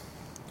I.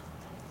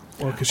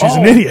 Well, because she's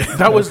an idiot.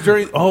 That was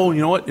during. Oh,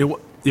 you know what?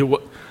 It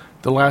was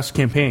the last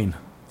campaign.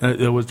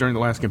 It was during the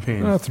last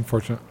campaign. Oh, that's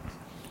unfortunate.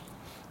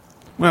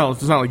 Well,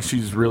 it's not like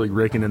she's really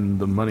raking in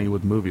the money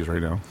with movies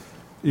right now.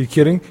 Are you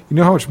kidding? You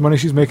know how much money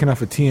she's making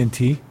off of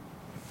TNT?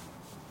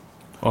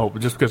 Oh,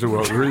 but just because they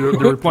were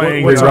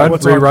playing. What's Rerun, on-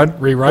 what's on-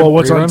 rerun. Well,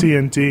 what's on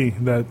rerun?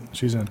 TNT that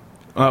she's in?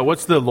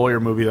 What's the lawyer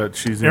movie that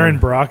she's in? Erin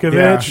Brockovich?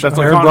 Yeah, that's like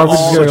Aaron on Brockovich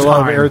all is getting the a lot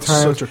of time.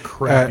 airtime Such a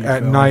crappy at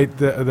film.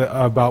 night,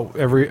 about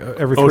every 3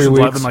 Ocean's weeks.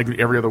 11, like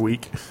every other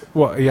week.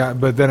 Well, yeah,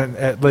 but then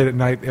late at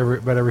night,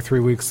 every 3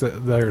 weeks,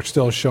 they're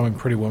still showing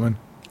Pretty Woman.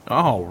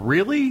 Oh,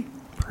 really?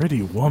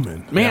 Pretty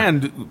Woman.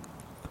 Man,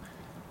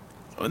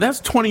 that's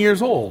 20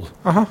 years old.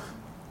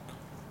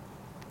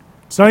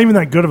 It's not even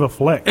that good of a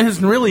flick. It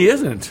really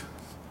isn't.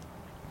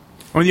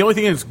 I mean, the only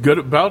thing that's good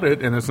about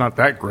it, and it's not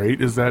that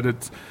great, is that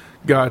it's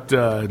got...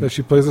 That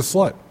she plays a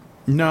slut.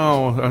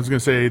 no, I was going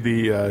to say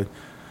the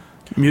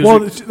music... Well,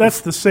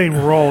 that's the same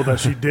role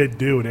that she did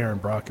do in Erin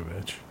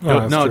Brockovich. Oh,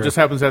 that's no, true. it just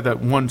happens to have that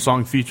one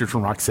song featured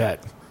from Roxette.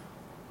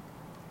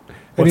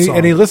 What song?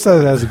 And he lists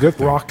that as a good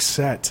thing.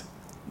 Roxette.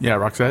 Yeah,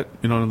 Roxette.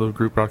 You know the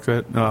group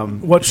Roxette?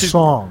 What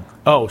song?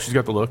 Oh, she's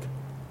got the look.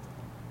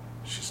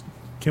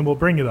 Kimball,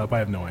 bring it up. I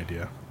have no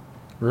idea.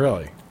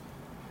 Really?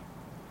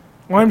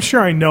 Well, I'm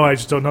sure I know. I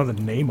just don't know the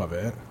name of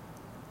it.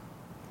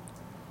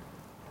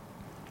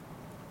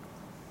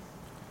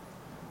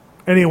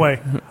 Anyway,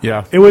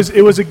 Yeah. it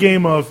was a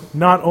game of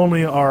not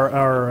only are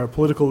our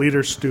political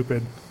leaders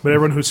stupid, but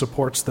everyone who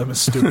supports them is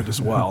stupid as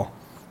well.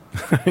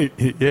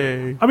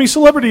 Yay. I mean,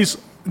 celebrities,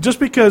 just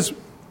because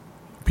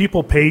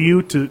people pay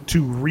you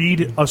to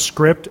read a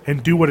script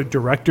and do what a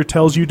director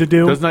tells you to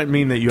do, Does not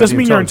mean that you doesn't have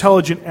the mean you're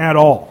intelligence. intelligent at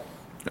all.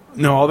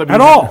 No, all that means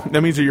At all.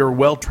 That means that you're a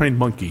well-trained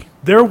monkey.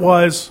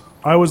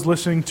 I was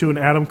listening to an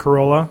Adam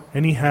Carolla,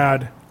 and he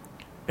had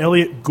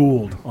Elliot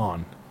Gould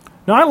on.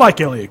 Now, I like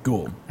Elliot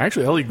Gould.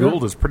 Actually, Ellie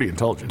Gould is pretty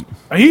intelligent.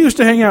 He used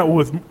to hang out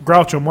with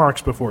Groucho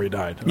Marx before he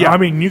died. Yeah. I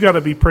mean, you got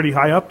to be pretty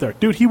high up there.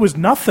 Dude, he was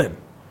nothing.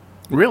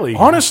 Really?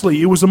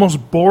 Honestly, it was the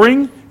most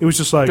boring. It was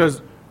just like,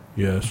 Because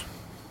yes.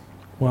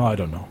 Well, I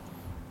don't know.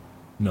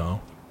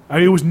 No. I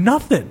mean, it was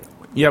nothing.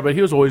 yeah, but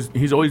he's always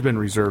been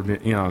reserved,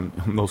 in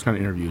those kind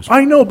of interviews.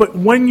 I know, but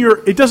when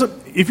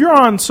if you're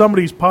on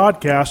somebody's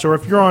podcast or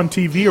if you're on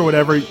TV or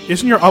whatever,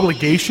 isn't your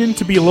obligation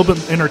to be a little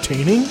bit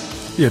entertaining?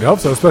 You'd hope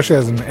so, especially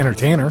as an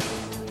entertainer.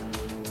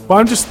 Well,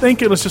 I'm just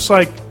thinking, it's just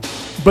like,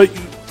 but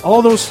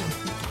all those,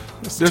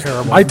 it's Just-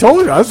 terrible. I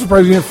told you. I was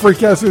surprised you didn't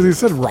freak out as soon as he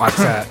said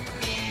Roxette.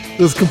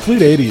 It was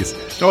complete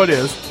 80s. Oh, it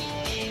is.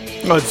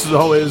 Oh, it's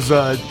always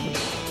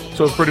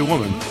so it's Pretty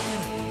Woman.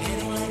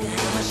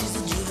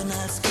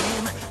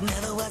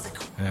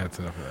 Yeah, that's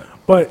enough of that.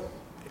 But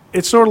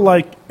it's sort of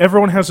like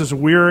everyone has this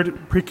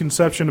weird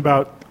preconception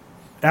about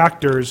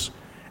actors,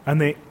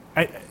 and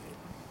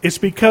it's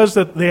because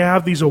that they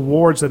have these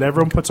awards that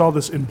everyone puts all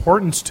this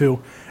importance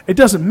to. It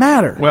doesn't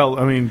matter. Well,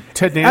 I mean,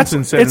 Ted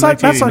Danson said in it's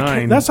like,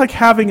 1989. that's like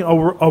having a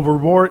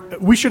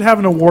reward. We should have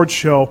an award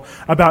show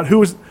about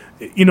who is,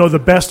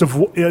 the best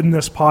in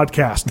this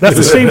podcast. That's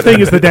the same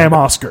thing as the damn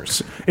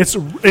Oscars.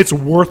 It's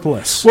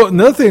worthless. Well,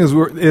 another thing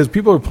is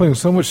people are putting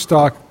so much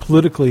stock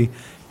politically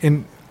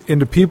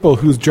into people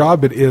whose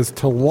job it is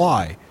to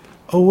lie.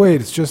 Oh,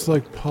 wait, it's just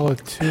like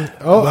politics.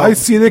 Oh, I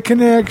see the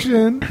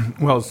connection.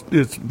 Well,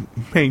 it's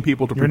paying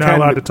people to You're pretend.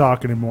 not allowed to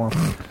talk anymore.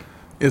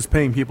 It's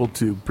paying people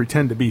to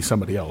pretend to be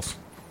somebody else.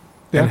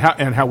 Yeah.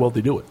 And how well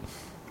they do it.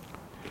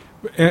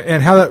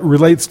 And how that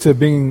relates to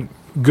being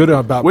good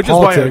about Which is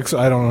why politics,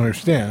 I don't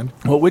understand.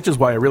 Well, which is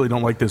why I really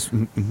don't like this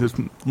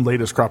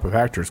latest crop of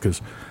actors,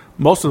 because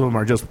most of them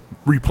are just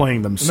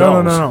replaying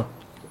themselves. No.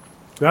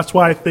 That's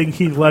why I think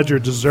Heath Ledger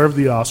deserved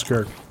the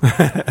Oscar.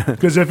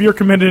 Because if you're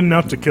committed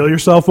enough to kill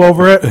yourself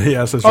over it,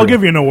 Yes, that's I'll true.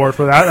 give you an award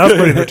for that. That's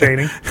pretty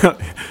entertaining.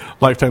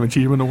 Lifetime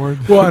Achievement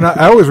Award. Well, and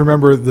I always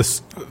remember the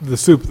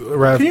soup.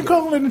 Can you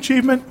call it an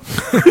achievement?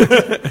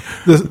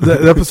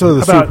 The episode of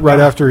the About- soup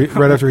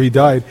right after he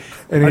died,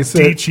 and he A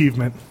said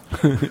achievement.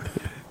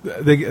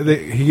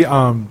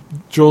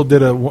 Joel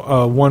did a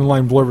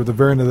one-line blurb at the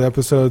very end of the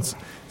episodes.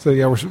 So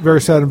yeah, we're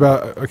very sad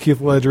about Keith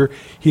Ledger.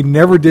 He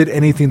never did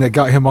anything that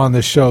got him on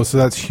this show, so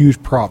that's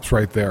huge props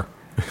right there.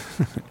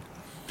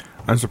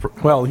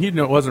 Well, he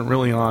wasn't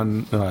really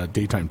on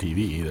daytime TV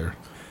either.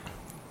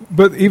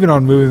 But even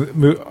on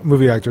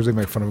movie actors, they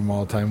make fun of them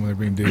all the time when they're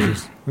being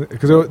douches.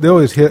 Because they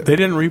always hit. They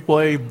didn't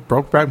replay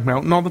Brokeback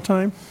Mountain all the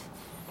time?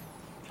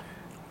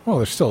 Well,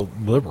 they're still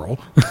liberal.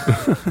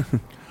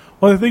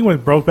 Well, the thing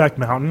with Brokeback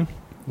Mountain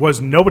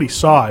was nobody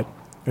saw it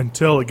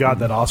until it got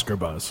that Oscar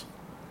buzz.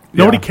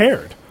 Nobody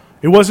cared.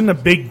 It wasn't a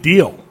big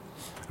deal.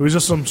 It was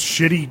just some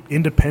shitty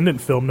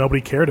independent film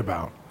nobody cared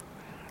about.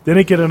 Then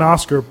it get an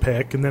Oscar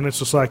pick, and then it's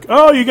just like,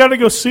 oh, you got to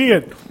go see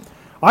it.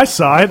 I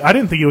saw it. I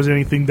didn't think it was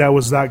anything that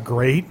was that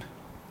great.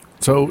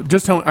 So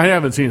just tell me, I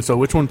haven't seen it, so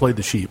which one played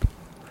the sheep?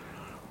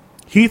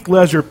 Heath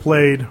Ledger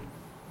played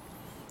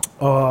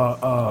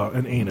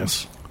an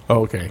anus.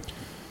 Oh, okay.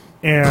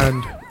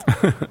 And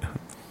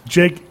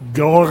Jake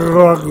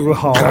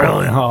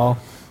Gyllenhaal,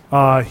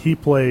 he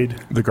played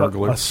The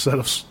Gargler. a set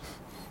of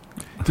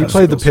He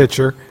played the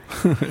pitcher.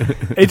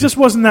 It just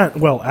wasn't that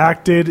well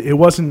acted. It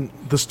wasn't.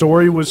 The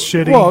story was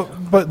shitty. Well,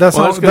 but that's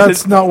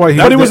not why he.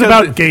 But it was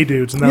about gay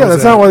dudes. And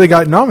that's not why they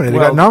got nominated. They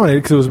got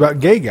nominated because it was about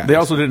gay guys. They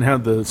also didn't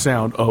have the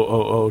sound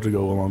to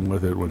go along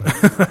with it.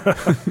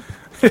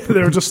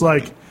 They were just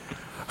like,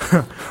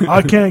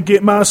 I can't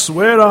get my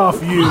sweat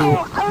off you.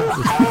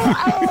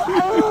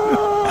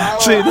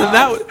 See,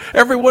 then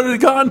everyone had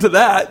gone to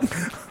that.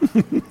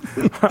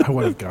 I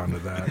would have gone to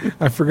that.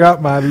 I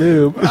forgot my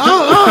lube.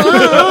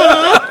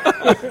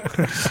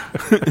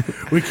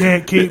 We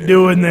can't keep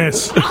doing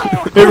this.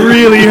 It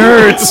really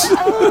hurts.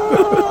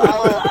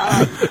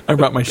 I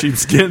brought my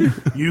sheepskin.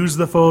 Use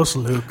the force,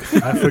 Luke.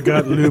 I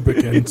forgot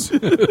lubricants.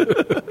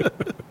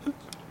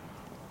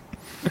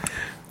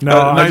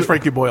 No, nice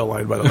Frankie Boyle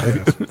line, by the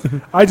way.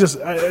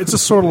 it's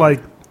just sort of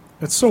like,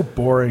 it's so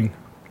boring.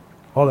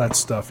 All that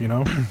stuff, you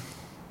know?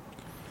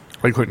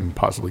 I couldn't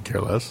possibly care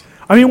less.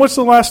 I mean, what's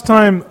the last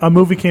time a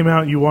movie came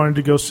out you wanted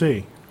to go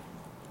see?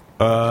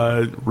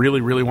 Really,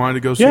 really wanted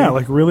to go see? Yeah,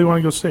 like really want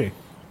to go see.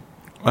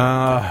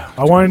 I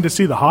wanted to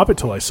see The Hobbit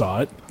till I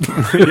saw it.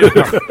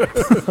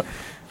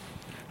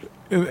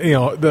 You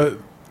know, the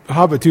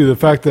Hobbit too. The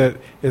fact that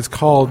it's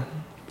called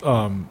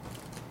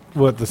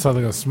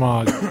something of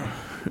smog,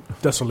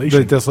 Desolation.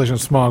 the Desolation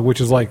of Smog, which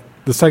is like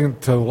the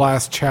second to the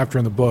last chapter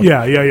in the book.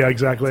 Yeah,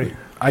 exactly.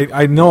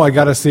 I know I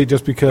got to see it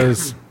just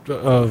because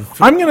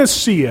of. I'm going to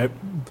see it.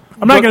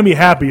 I'm not going to be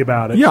happy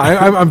about it. Yeah,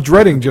 I'm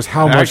dreading just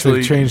how much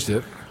they've changed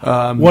it.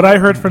 What I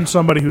heard from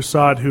somebody who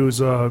saw it,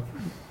 who's a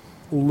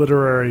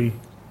literary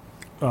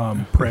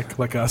prick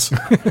like us,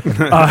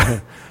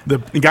 the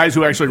guys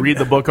who actually read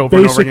the book over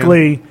and over again.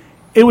 Basically,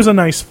 it was a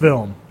nice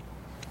film.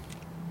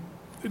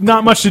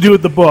 Not much to do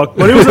with the book,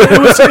 but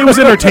it was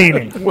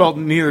entertaining. Well,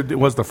 neither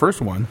was the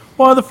first one.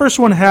 Well, the first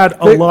one had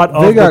a lot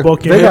of the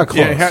book in it. They got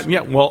close.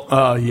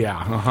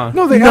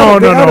 No, they no.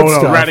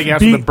 Ratting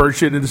after the bird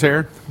shit in his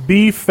hair.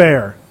 Be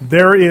fair.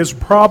 There is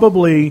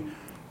probably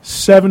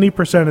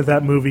 70% of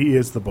that movie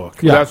is the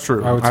book. Yeah, that's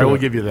true. I will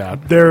give you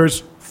that.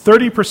 There's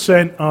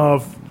 30%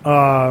 of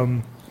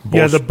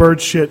the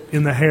bird shit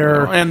in the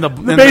hair,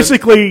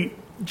 basically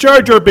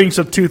Jar Jar Binks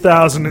of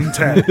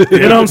 2010. You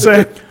know what I'm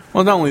saying?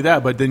 Well, not only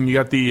that, but then you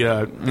got the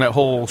that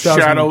whole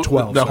shadow,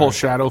 whole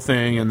shadow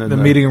thing, and then the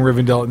meeting in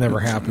Rivendell. It never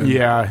happened.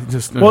 Yeah,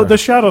 just the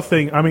shadow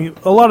thing. I mean,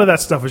 a lot of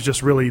that stuff is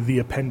just really the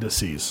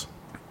appendices.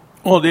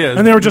 Well, it is,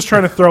 and they were just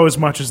trying to throw as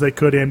much as they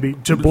could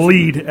in to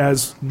bleed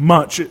as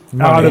much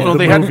out of the movie.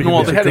 They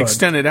had to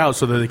extend it out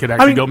so that they could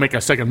actually go make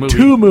a second movie.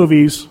 2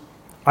 movies,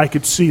 I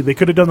could see they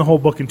could have done the whole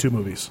book in 2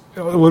 movies.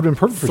 It would have been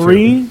perfect for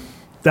 3.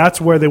 That's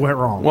where they went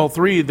wrong. Well,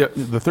 3.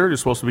 The third is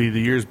supposed to be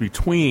the years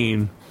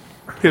between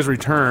his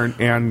return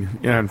and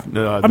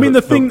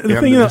the thing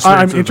that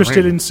I'm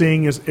interested in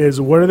seeing is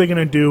what are they going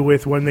to do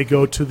with when they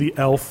go to the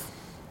elf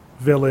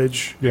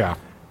village? Yeah.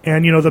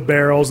 And the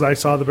barrels. I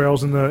saw the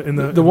barrels in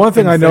the one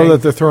thing I know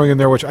that they're throwing in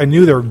there, which I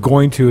knew they were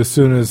going to as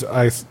soon as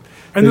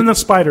then the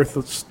spider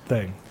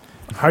thing.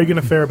 How are you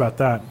going to fare about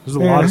that? There's a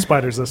lot of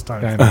spiders this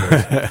time.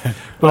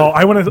 Well,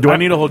 I want to. Do I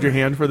need to hold your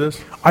hand for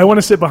this? I want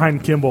to sit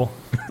behind Kimball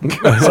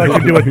so I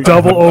can do a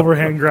double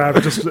overhand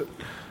grab just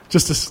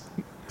to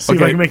see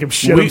if I can make him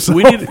shit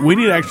himself. We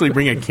need to actually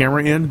bring a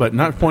camera in, but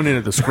not pointed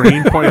at the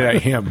screen, pointed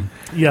at him.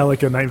 Yeah,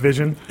 like a night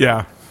vision.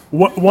 Yeah.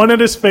 One at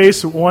his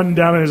face, one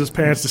down in his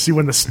pants to see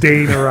when the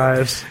stain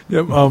arrives.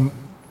 Yep. When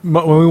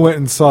we went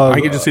and saw... I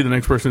can just see the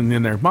next person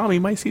in there. Mommy,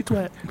 my seat's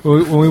wet.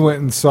 When we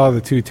went and saw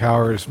the 2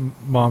 towers,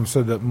 Mom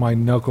said that my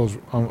knuckles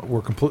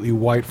were completely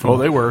white from,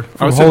 they were.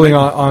 From holding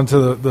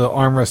onto the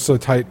armrest so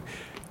tight.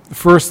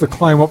 First, the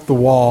climb up the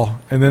wall,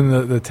 and then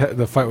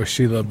the fight with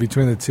Sheila.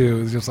 Between the 2,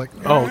 it was just like...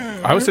 Oh,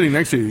 I was sitting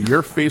next to you.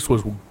 Your face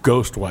was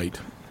ghost white.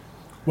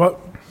 What?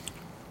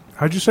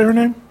 How'd you say her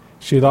name?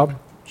 Sheila.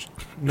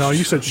 No,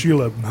 you said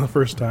Sheila the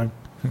first time.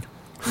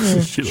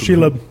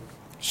 Sheila.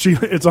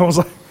 It's almost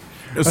like...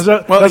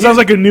 That sounds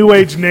like a new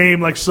age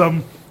name, like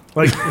some...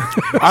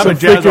 I'm a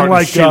jazz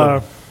artist,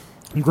 like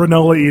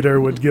granola eater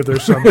would give their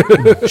son.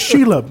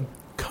 Sheila,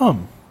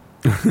 come.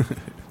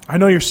 I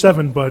know you're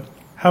 7, but...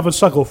 have a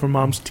suckle from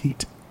Mom's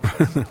teat.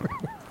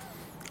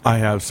 I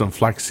have some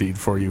flaxseed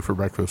for you for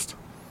breakfast.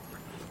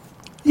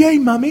 Yay,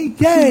 Mommy!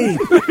 Yay!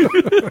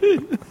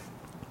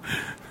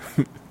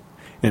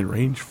 And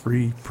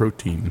range-free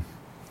protein.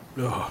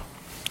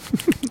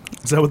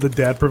 Is that what the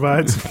dad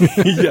provides?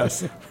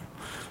 Yes.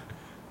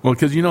 Well,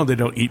 because they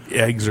don't eat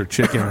eggs or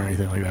chicken or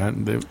anything like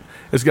that.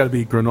 It's got to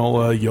be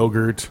granola,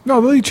 yogurt.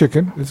 No, they'll eat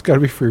chicken. It's got to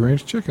be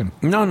free-range chicken.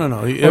 No.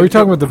 Are we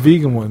talking about the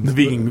vegan ones?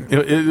 The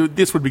vegan.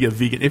 This would be a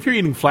vegan. If you're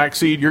eating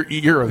flaxseed,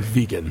 you're a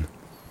vegan.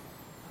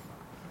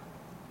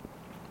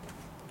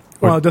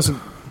 Well, it doesn't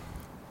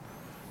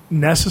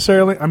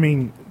necessarily. I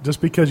mean,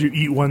 just because you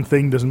eat one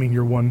thing doesn't mean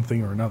you're one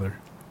thing or another.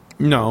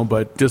 No,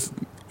 but just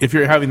if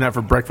you're having that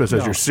for breakfast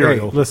as your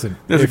cereal, Hey, listen,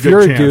 there's if a good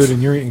you're chance. a dude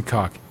and you're eating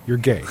cock, you're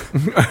gay.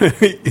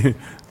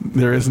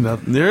 There is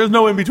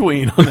no in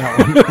between on that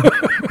one.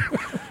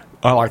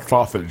 I like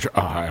sausage.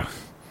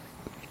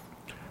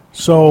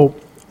 So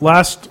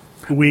last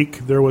week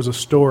there was a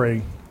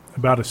story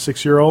about a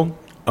 6-year-old.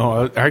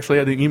 Oh, I actually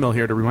had an email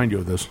here to remind you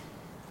of this.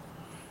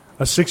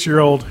 A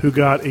 6-year-old who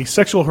got a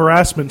sexual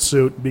harassment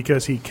suit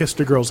because he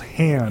kissed a girl's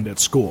hand at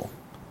school.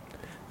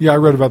 Yeah, I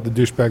read about the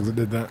douchebags that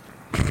did that.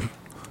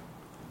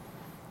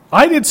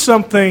 I did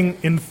something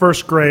in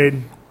first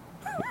grade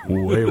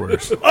Way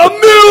worse. a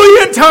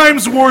million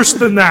times worse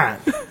than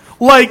that.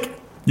 Like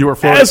You were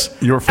floating,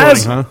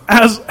 huh?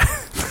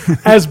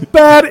 As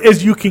bad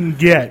as you can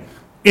get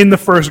in the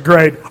first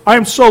grade.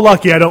 I'm so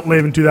lucky I don't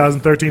live in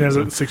 2013 as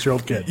a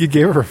 6-year-old kid. You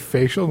gave her a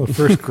facial in the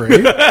first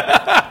grade?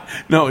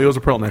 No, it was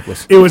a pearl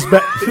necklace. It was.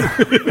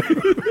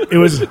 It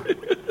was.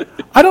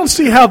 I don't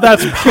see how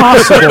that's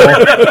possible.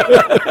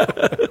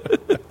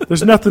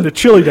 There's nothing to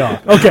chili dog.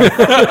 Okay.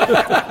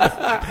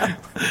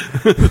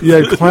 You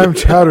had clam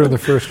chowder in the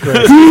first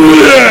grade.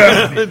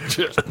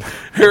 Just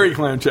hairy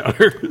clam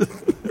chowder.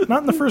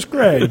 Not in the first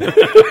grade.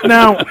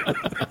 Now,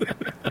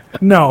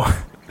 no.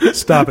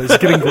 Stop it. It's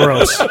getting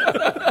gross.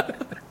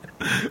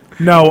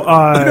 No.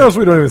 You notice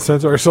we don't even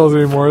censor ourselves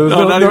anymore. There's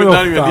Not even.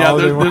 Yeah,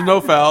 fouls anymore. there's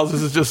no fouls.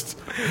 This is just.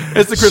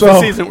 It's the Christmas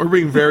season. We're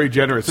being very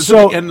generous. It's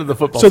at the end of the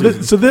football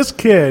season. So this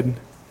kid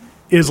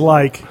is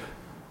like,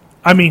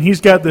 I mean,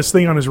 he's got this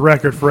thing on his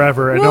record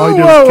forever, and all he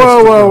does is kiss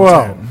the girl's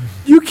hand.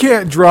 You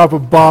can't drop a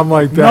bomb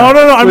like that.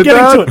 No. I'm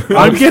getting to it.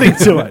 I'm getting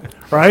to it.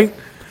 Right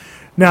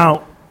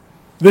now,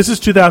 this is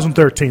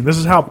 2013. This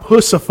is how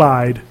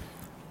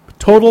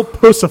total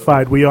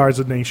pussified we are as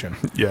a nation.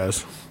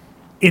 Yes.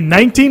 In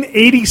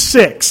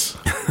 1986,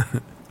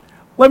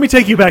 let me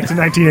take you back to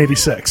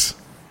 1986.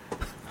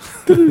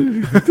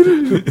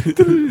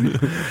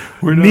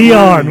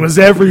 Neon was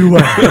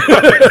everywhere.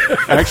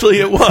 Actually,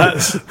 it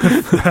was.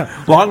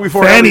 Long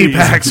before Fanny LEDs.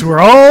 packs were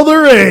all the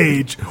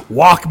rage.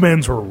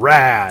 Walkmans were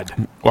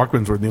rad.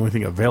 Walkmans were the only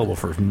thing available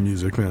for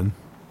music then.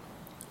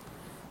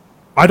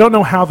 I don't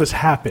know how this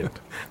happened.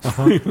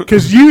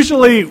 Because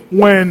usually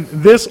when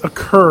this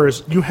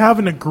occurs, you have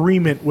an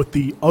agreement with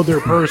the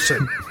other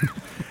person.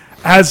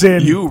 As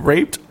in... You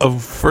raped a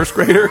first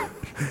grader?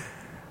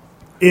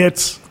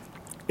 It's,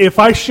 if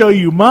I show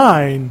you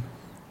mine,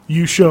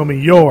 you show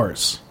me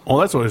yours. Well,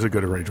 that's always a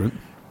good arrangement.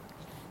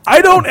 I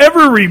don't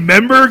ever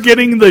remember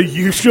getting the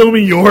you show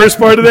me yours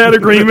part of that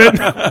agreement.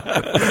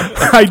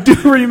 I do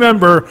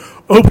remember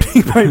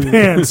opening my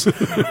pants for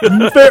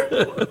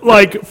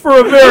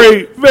a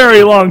very,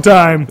 very long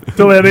time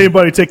to let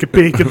anybody take a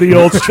peek at the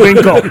old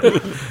twinkle.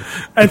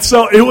 And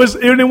so it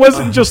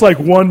wasn't just like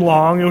one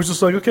long. It was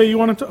just like, okay, you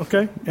want to,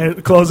 okay,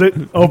 and close it,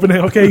 open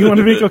it, okay, you want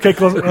to peek, okay,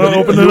 close it,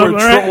 open it up. All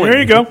right, here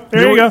you go,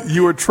 here you go.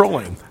 You were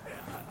trolling.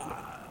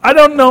 I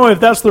don't know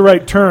if that's the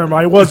right term.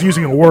 I was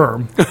using a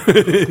worm.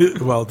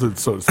 Well,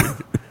 so to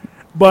speak.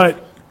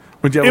 But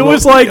it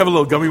was like, you have a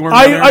little gummy worm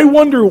I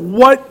wonder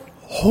what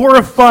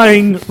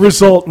horrifying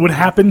result would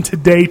happen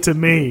today to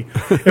me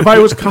if I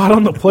was caught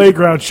on the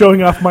playground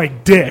showing off my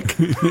dick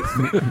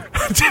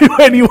to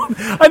anyone.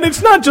 And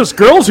it's not just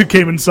girls who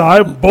came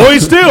inside.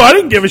 Boys, too. I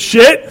didn't give a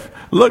shit.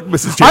 Look,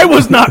 Mrs. Chandler. I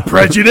was not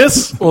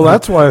prejudiced. Well,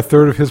 that's why a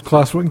third of his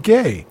class went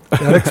gay.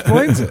 That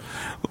explains it.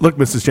 Look,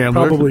 Mrs.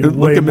 Chandler. Probably Look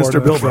way at more Mr.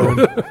 than Bilbo.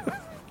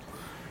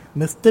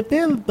 Mr.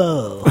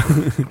 Bilbo.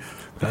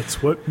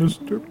 That's what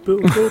Mr.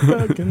 Bilbo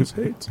Baggins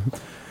hates.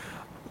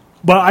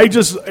 But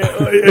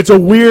it's a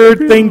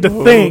weird thing to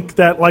think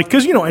that, like,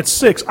 because, at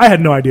 6, I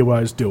had no idea what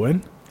I was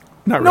doing.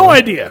 Not No really.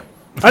 idea.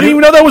 I didn't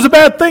even know that was a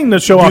bad thing to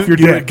show off your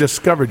You dick.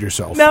 discovered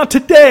yourself. Now,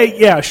 today,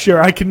 yeah,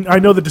 sure, I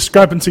know the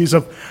discrepancies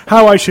of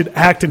how I should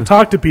act and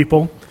talk to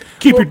people.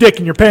 Keep your dick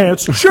in your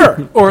pants.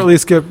 Sure. Or at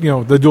least get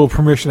the dual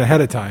permission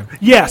ahead of time.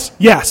 Yes.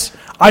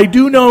 I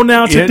do know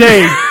now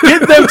today.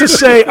 Get them to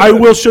say, I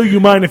will show you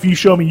mine if you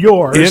show me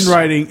yours. In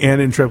writing and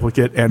in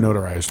triplicate and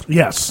notarized.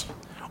 Yes.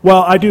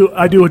 Well, I do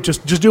it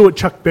just do what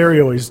Chuck Berry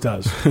always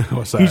does.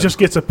 What's that? He just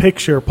gets a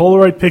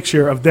Polaroid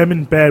picture of them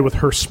in bed with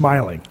her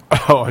smiling.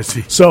 Oh, I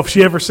see. So if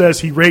she ever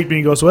says he raped me,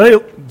 he goes, well,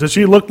 hey, does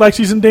she look like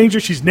she's in danger?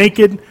 She's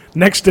naked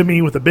next to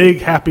me with a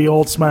big, happy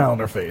old smile on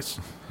her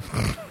face.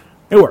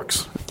 It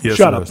works. Yes,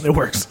 Shut it up. does. It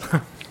works.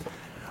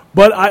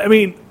 But, I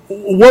mean,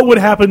 what would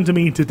happen to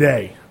me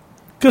today?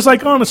 Because,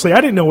 honestly,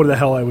 I didn't know what the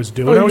hell I was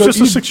doing. I was just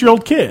a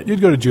 6-year-old kid.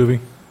 You'd go to juvie.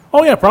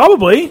 Oh yeah,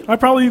 probably. I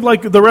probably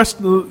like the rest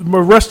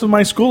of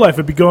my school life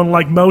would be going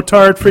like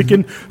Motard,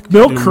 freaking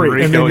Milk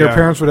Crate, And then your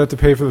parents would have to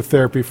pay for the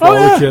therapy for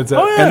all the kids.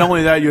 Oh, yeah. And not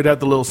only that, you'd have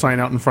the little sign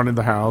out in front of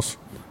the house.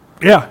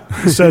 Yeah,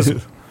 it says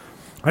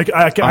I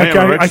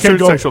am a can't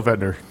go. sexual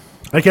offender.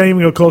 I can't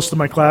even go close to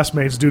my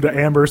classmates due to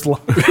Amber's law.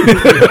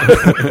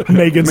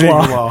 Megan's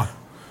law.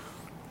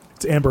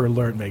 It's Amber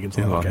Alert, Megan's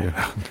law. Okay.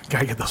 Yeah.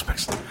 Gotta get those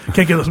mixed.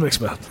 Can't get those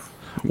mixed up.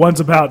 One's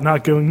about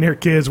not going near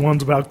kids.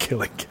 One's about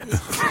killing kids.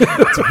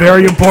 It's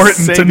very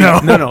important to know.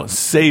 No,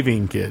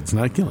 saving kids,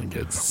 not killing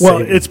kids. Well,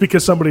 Saving. it's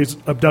because somebody's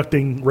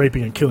abducting,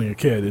 raping, and killing a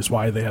kid is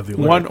why they have the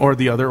alert. one or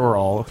the other or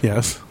all.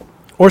 Yes.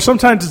 Or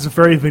sometimes it's a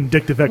very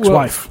vindictive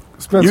ex-wife.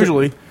 Spencer,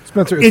 Usually.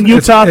 Spencer, In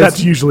Utah, that's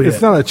usually it's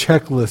it. not a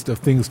checklist of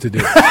things to do.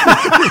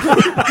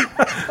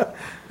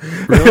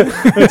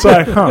 It's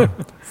like,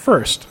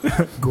 first,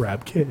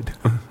 grab kid.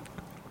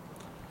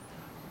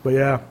 But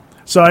yeah.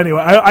 So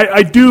anyway,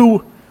 I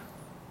do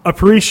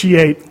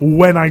appreciate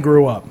when I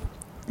grew up.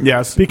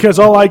 Yes. Because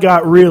all I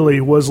got really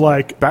was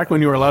like... Back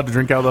when you were allowed to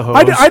drink out of the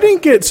hose. I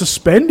didn't get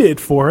suspended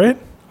for it.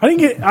 I didn't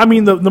get... I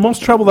mean, the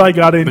most trouble that I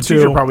got into... The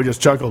teacher probably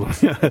just chuckled.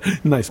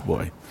 Nice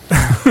boy.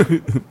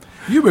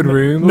 You've been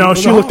reading. No,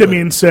 she looked at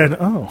me and said,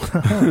 "Oh,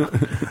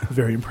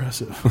 very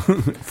impressive."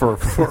 For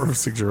 4 or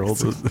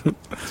 6-year-olds.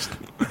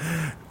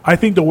 I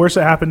think the worst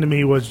that happened to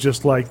me was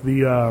just like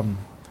the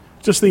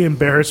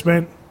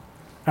embarrassment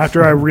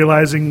after I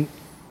realizing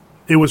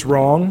it was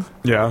wrong,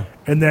 Yeah.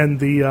 and then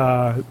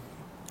the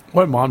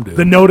What mom did.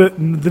 the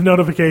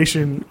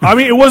notification. I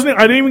mean, it wasn't.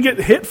 I didn't even get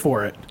hit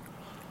for it.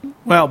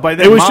 Well, by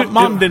then, was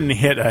mom didn't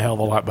hit a hell of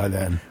a lot by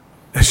then.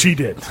 She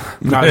did.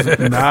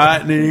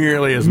 Not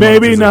nearly as much.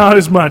 Maybe as not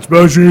as much,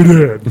 but she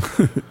did.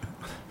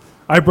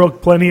 I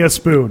broke plenty of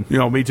spoon.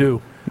 Me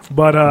too.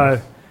 But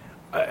I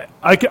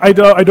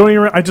don't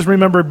even. I just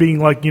remember being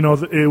like,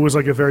 it was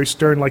like a very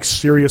stern, like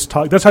serious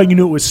talk. That's how you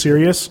knew it was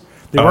serious.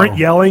 They weren't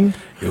yelling.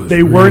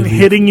 They weren't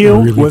hitting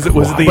you. Was it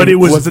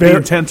the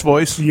intense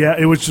voice? Yeah,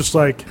 it was just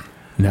like.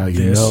 Now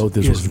you know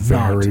this was is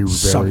not very, very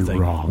something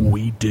wrong.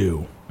 we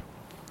do.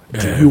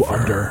 Do you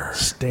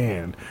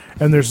understand?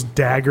 And there's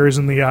daggers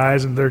in the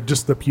eyes, and they're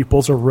just the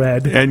pupils are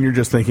red. And you're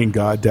just thinking,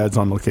 God, Dad's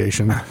on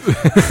location.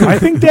 I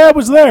think Dad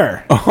was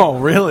there, Oh,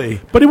 really?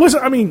 but it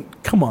wasn't. I mean,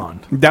 come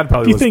on. Dad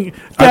probably Do you was.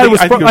 think Dad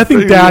was? I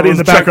think Dad in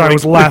the background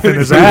was laughing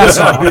his ass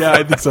off. Yeah,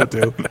 I think so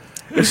too.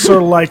 It's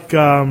sort of like,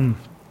 Well,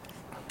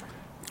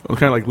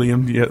 kind of like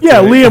Liam.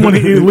 yeah, Liam when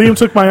Liam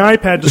took my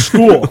iPad to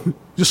school,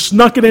 just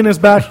snuck it in his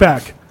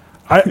backpack.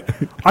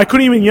 I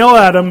couldn't even yell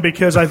at him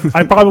because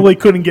I probably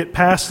couldn't get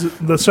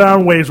past the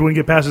sound waves. Wouldn't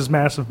get past his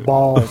massive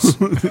balls.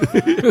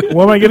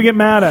 What am I going to get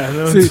mad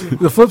at? See,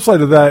 the flip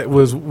side of that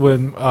was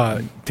when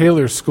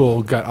Taylor's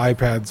school got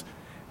iPads,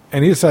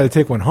 and he decided to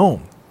take one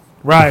home.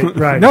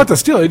 Right. Not to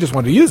steal it, he just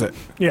wanted to use it.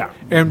 Yeah.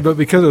 But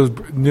because it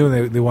was new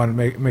and they wanted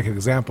to make an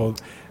example,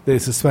 they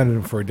suspended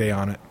him for a day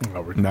on it.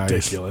 Oh,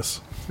 ridiculous.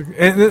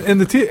 And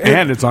And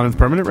it's on his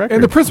permanent record.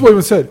 And the principal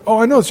even said, "Oh,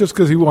 I know it's just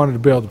because he wanted to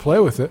be able to play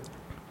with it."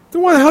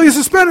 Then why the hell are you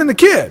suspending the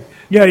kid?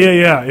 Yeah.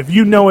 If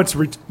you know it's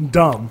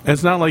dumb.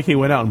 It's not like he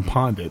went out and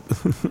pawned it.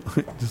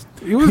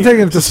 He wasn't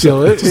taking it to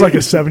steal it. It's like a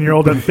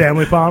 7-year-old at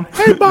Family Palm.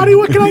 Hey, buddy,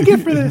 what can I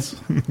get for this?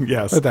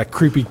 Yes. Like that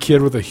creepy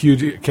kid with the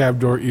huge cab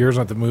door ears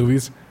at the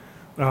movies.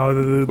 Oh,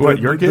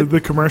 your kid?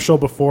 The commercial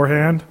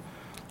beforehand.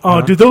 Oh,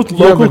 dude, those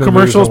local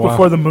commercials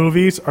before the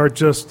movies are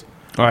just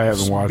I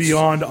haven't watched.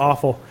 beyond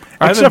awful.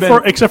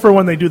 Except Except for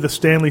when they do the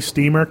Stanley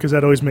Steamer, because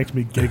that always makes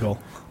me giggle.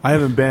 I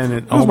haven't been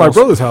in. This was my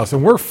brother's house,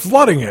 and we're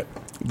flooding it.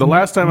 The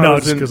last time No, I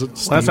was it's in. 'cause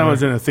it's Last time I steamer.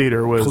 was in a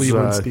theater was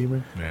Cleveland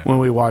Steamer. when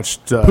we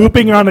watched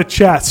Pooping on a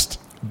chest.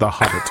 The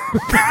Hobbit.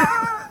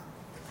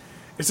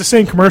 It's the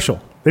same commercial.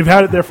 They've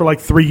had it there for like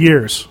 3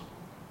 years.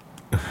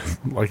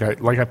 like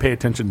I pay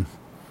attention.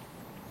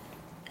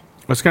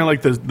 It's kind of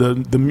like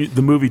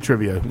the movie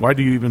trivia. Why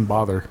do you even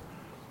bother?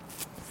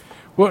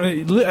 Well,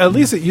 at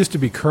least it used to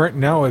be current.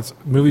 Now it's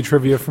movie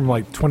trivia from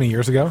like 20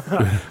 years ago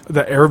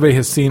that everybody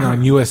has seen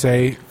on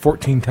USA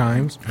 14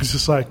 times. It's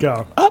just like,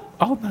 Up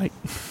all night.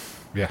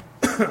 Yeah.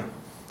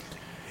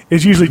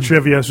 it's usually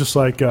trivia. It's just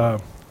like,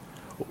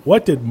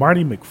 what did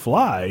Marty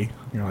McFly?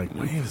 You're like,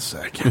 wait a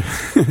second.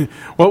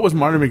 What was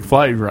Marty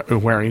McFly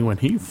wearing when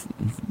he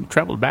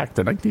traveled back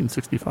to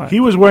 1965? He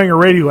was wearing a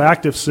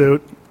radioactive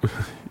suit.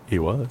 He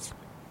was.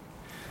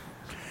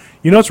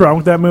 You know what's wrong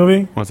with that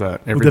movie? What's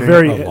that? The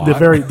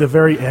Everything? the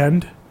very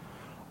end,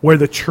 where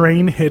the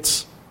train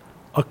hits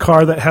a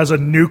car that has a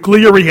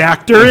nuclear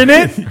reactor in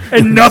it,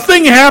 and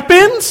nothing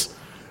happens.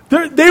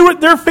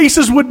 Their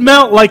faces would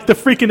melt like the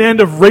freaking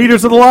end of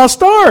Raiders of the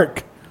Lost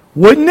Ark,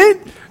 wouldn't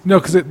it? No,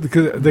 because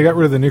they got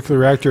rid of the nuclear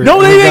reactor.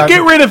 No, they didn't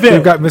get rid of it.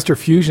 They've got Mr.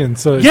 Fusion.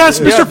 So Yes,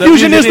 it's, Mr.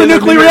 Fusion is the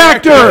nuclear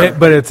reactor.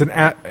 but it's an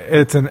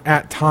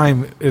at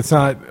time. It's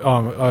not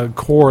a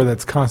core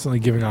that's constantly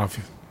giving off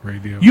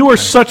radio. You are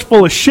such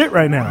full of shit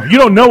right now. You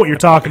don't know what you're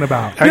talking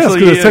about. Yes,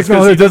 because the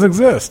technology doesn't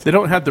exist. They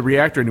don't have the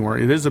reactor anymore.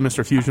 It is a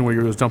Mr. Fusion where he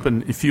was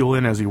dumping fuel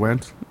in as he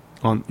went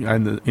in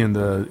the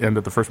end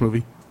of the first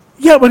movie.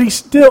 Yeah, but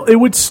it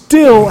would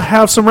still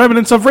have some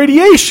remnants of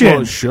radiation.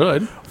 Well, it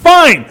should. Fuck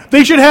fine.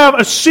 They should have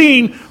a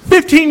scene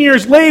 15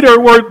 years later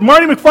where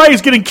Marty McFly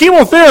is getting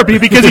chemotherapy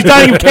because he's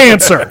dying of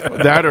cancer.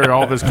 That or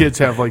all of his kids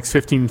have like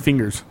 15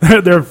 fingers.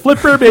 They're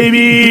flipper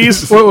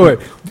babies. Wait.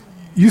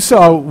 You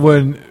saw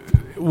when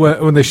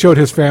they showed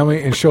his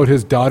family and showed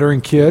his daughter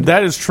and kid?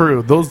 That is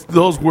true.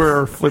 Those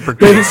were flipper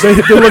They kids.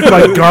 look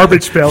like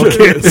garbage pail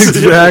kids.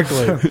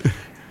 Exactly.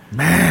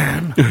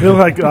 Man. They look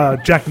like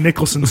Jack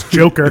Nicholson's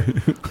Joker.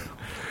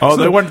 Oh,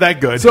 they weren't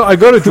that good. So I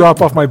go to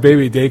drop off my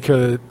baby at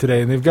daycare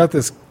today, and they've got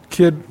this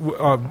kid,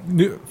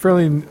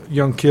 fairly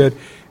young kid,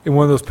 in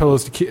one of those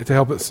pillows to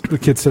help the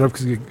kid sit up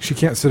because she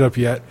can't sit up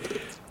yet.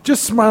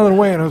 Just smiling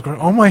away, and I was going,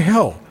 "Oh my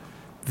hell!"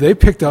 They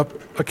picked up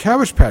a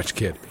Cabbage Patch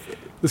Kid.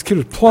 This kid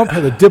was plump,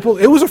 had a dimple.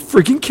 It was a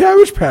freaking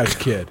Cabbage Patch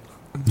Kid.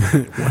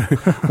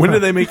 When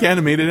did they make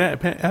animated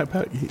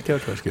Cabbage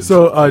Patch Kids?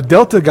 So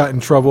Delta got in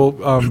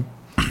trouble.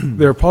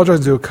 They're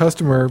apologizing to a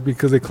customer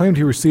because they claimed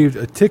he received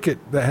a ticket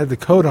that had the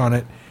code on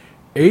it,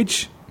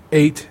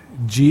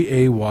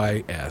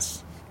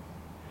 H8GAYS.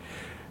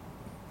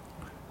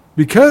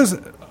 Because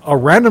a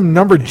random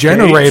number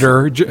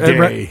generator,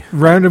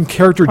 random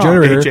character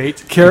generator,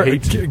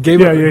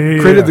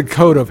 H8. created the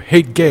code of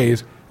hate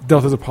gays,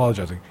 Delta's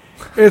apologizing.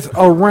 It's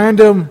a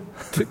random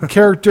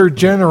character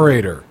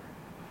generator.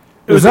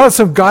 There's not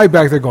some guy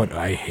back there going,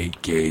 "I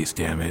hate gays,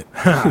 damn it."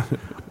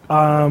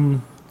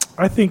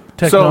 I think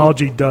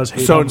technology does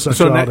hate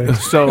homosexuality.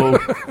 So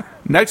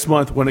next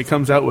month when it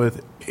comes out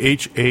with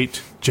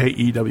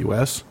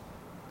H8JEWS.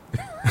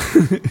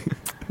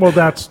 Well,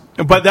 that's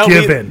that'll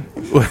given.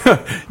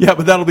 Yeah,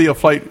 but that'll be a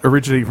flight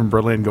originating from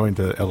Berlin going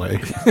to L.A.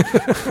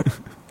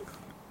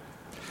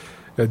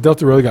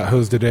 Delta really got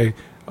hosed today.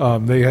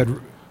 They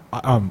had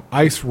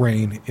ice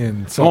rain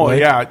in Salt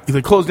Lake. Oh, yeah.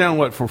 They closed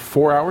down, for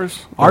 4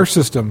 hours? Our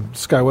system,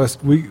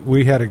 SkyWest,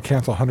 we had to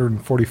cancel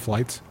 140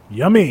 flights.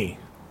 Yummy.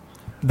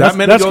 That's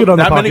good on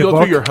the pocketbook.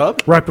 Go through your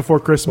hub? Right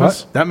before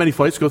Christmas? What? That many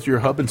flights go through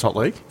your hub in Salt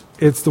Lake?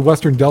 It's the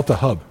Western Delta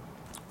hub.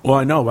 Well,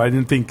 I know, but I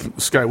didn't think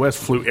SkyWest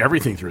flew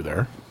everything through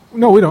there.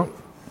 No, we don't.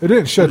 It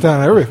didn't shut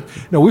down everything.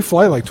 No, we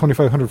fly like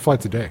 2,500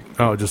 flights a day.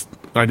 Oh,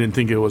 I didn't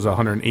think it was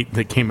 108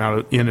 that came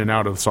in and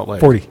out of Salt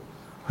Lake.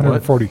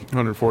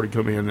 140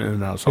 coming in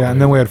and out of Salt Lake.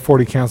 And then we had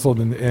 40 canceled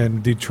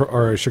in Detroit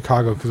or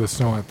Chicago because of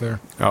snow out there.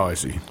 Oh, I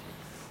see.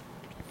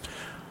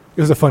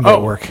 It was a fun day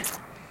at work.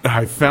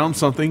 I found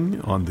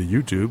something on the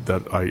YouTube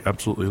that I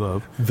absolutely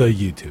love. The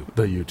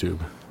YouTube.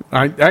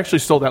 I actually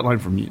stole that line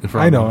from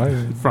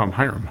from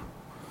Hiram.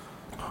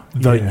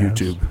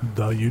 YouTube.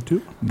 The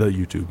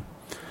YouTube.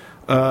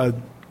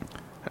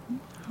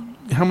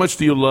 How much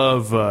do you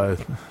love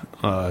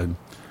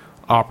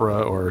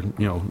opera or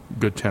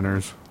good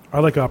tenors? I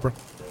like opera.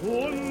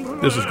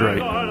 This is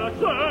great.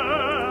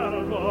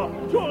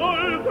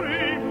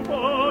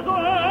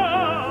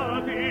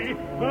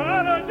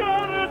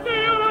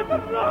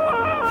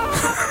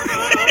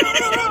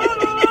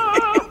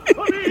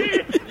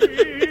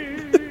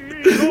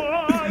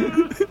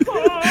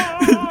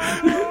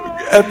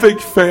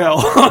 Epic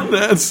fail on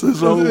this.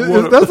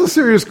 That's a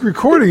serious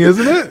recording,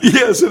 isn't it?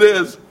 Yes, it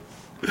is.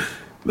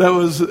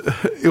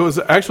 It was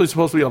actually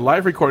supposed to be a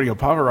live recording of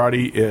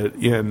Pavarotti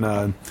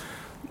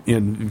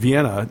in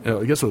Vienna.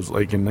 I guess it was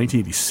like in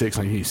 1986,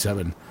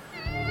 1987.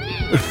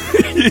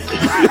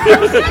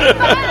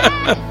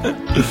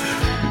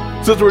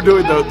 Since we're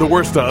doing the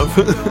worst of.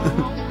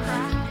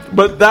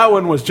 But that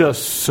one was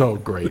just so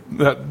great.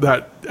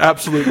 That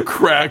absolute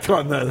crack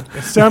on that.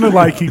 It sounded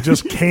like he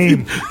just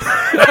came.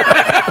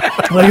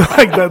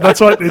 like that's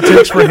what it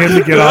takes for him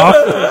to get off.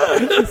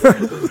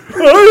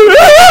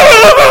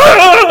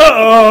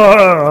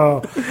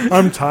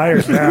 I'm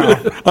tired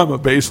now. I'm a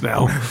bass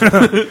now. I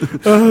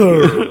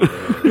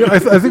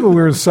think when we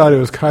were inside, it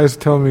was Kai's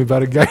telling me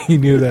about a guy he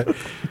knew that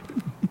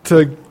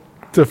to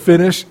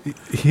finish,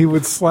 he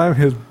would slam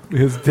his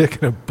dick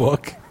in a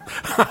book.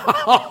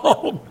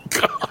 Oh,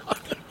 God.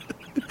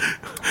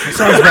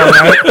 Sounds about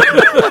right.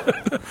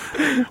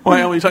 Why,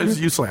 how many times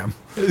do you slam?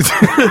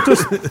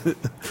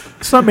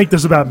 Let's not make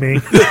this about me.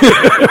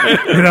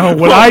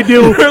 What I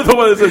do. You're the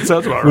one that said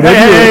sounds about right.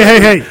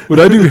 Hey. What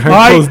I do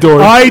behind closed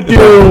doors. I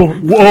do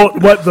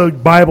what the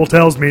Bible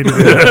tells me to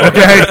do,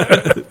 okay?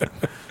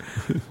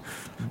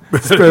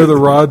 Spare the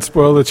rod,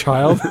 spoil the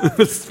child.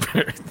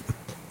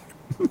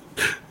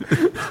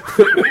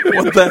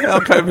 What the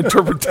hell kind of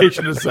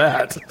interpretation is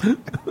that?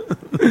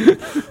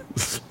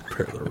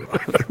 Spare the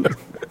rod.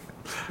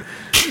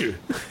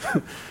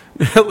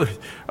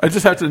 I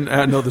just have to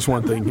know this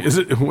one thing. Is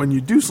it when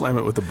you do slam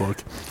it with the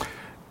book,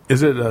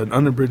 is it an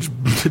unabridged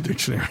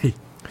dictionary?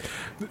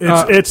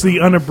 It's the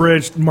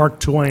unabridged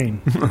Mark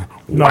Twain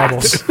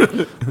novels.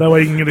 That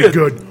way you can get a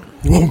good...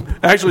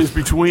 Actually, it's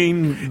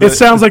between... It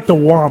sounds like the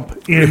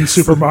Womp in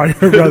Super Mario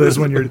Brothers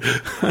when you're...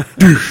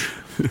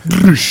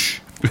 Douche.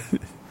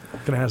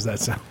 Kind of has that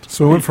sound.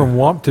 So it went from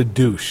womp to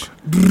douche.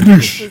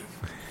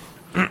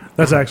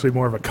 That's actually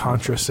more of a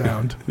Contra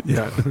sound.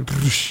 Yeah.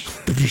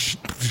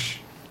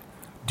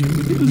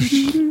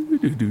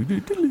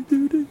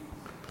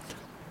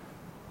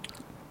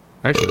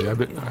 Actually, I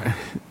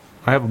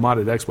have a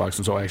modded Xbox,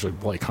 and so I actually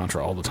play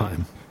Contra all the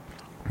time.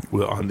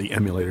 on the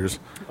emulators.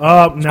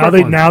 Now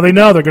they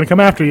know they're going to come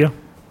after you.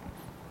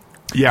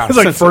 Yeah, It's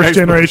like since first Xbox-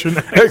 generation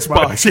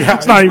Xbox. Yeah,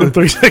 It's not even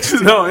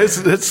 360. No, it's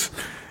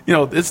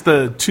it's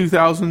the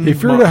 2000. He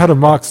figured out how to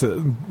mod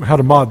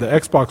the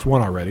Xbox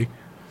One already.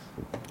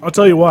 I'll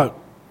tell you what.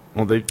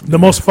 Well, The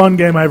most fun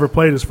game I ever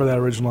played is for that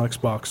original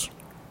Xbox.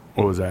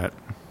 what was that?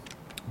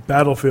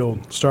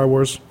 Battlefield, Star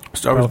Wars.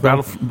 Star Wars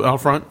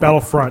Battlefront.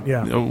 Battlefront,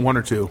 yeah. 1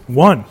 or 2.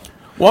 One.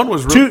 One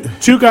was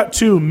Two got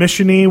too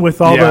mission-y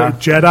with all Yeah. the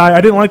Jedi. I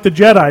didn't like the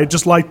Jedi. I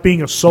just liked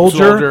being a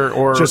soldier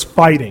or just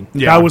fighting.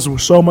 Yeah. That was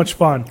so much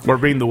fun. or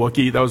being the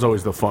Wookiee. That was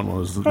always the fun one.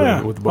 Was with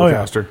the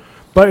bowcaster.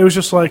 But it was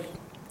just like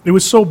it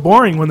was so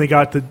boring when they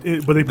got when they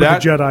put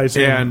That the Jedis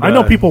in. and, I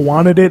know people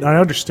wanted it. I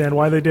understand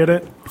why they did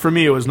it. For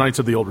me, it was Knights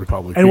of the Old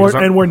Republic. And because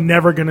we're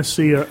never going to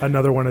see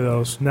another one of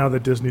those now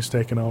that Disney's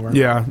taken over.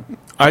 yeah,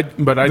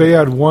 They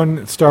had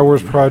one Star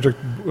Wars project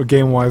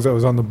game-wise that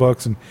was on the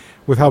books, and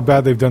with how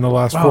bad they've done the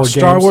last Wow, 4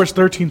 Star games, Wars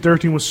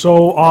 1313 was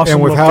so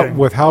awesome. and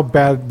with how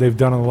bad they've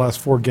done in the last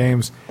 4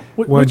 games,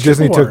 when Which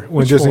Disney four? took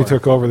Which Disney four?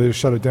 took over, they just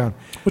shut it down.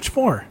 Which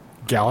four?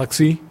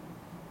 Galaxy.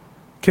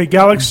 Okay,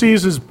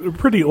 Galaxies is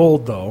pretty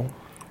old though.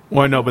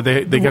 Well, no, but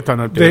they kept on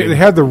updating. They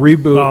had the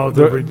reboot, Oh,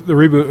 the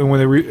reboot, and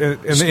when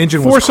and the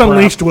engine Force was crap.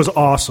 Unleashed was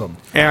awesome.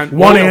 and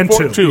One well, and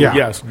four- two. Yeah,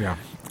 yes, yeah.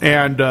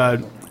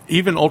 and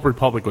even Old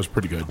Republic was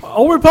pretty good.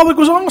 Old Republic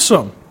was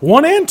awesome.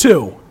 1 and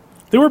 2.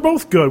 They were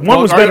both good. One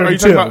was are, better are than you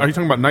 2. talking about, are you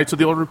talking about Knights of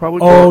the Old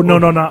Republic? Oh, or- no.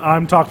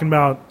 I'm talking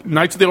about...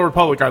 Knights of the Old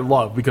Republic I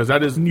love because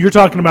that is You're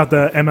talking about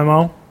the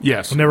MMO?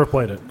 yes. I've never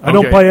played it. I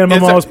don't Okay. play It's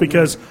MMOs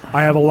because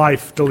I have a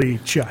life to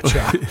lead.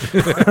 Cha-cha.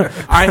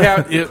 I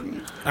have it.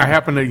 I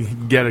happen to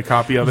get a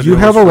copy of it. You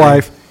and it have was a free.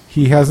 life.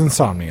 He has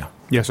insomnia.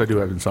 Yes, I do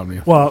have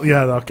insomnia. Well,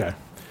 yeah, okay.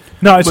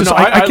 No, it's But just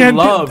no, I can't...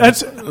 love.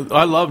 That's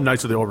I love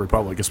Knights of the Old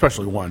Republic,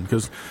 especially 1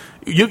 because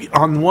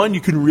on 1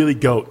 you can really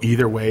go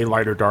either way,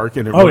 light or dark,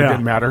 and it really yeah.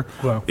 didn't matter.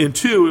 Well. In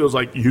 2, it was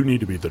like you need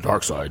to be the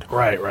dark side.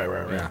 right.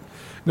 Yeah.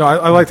 No,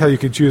 I liked how you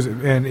could choose it,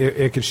 and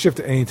it could shift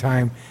at any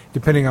time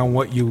depending on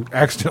what you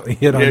accidentally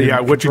hit on. Yeah, your yeah.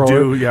 What you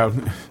controller. do, yeah.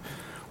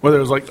 Whether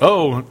it was like,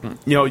 oh,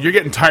 you're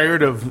getting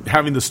tired of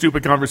having the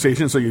stupid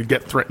conversation, so you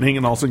get threatening,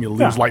 and all of a sudden you lose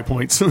Yeah. light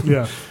points.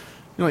 Yeah.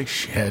 You're like,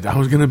 shit, I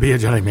was going to be a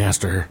Jedi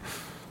Master.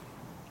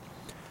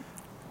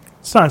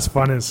 It's not as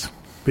fun as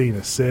being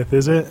a Sith,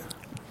 is it?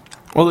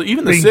 Well,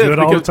 even the Being Sith, good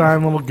all the because-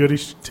 time, little goody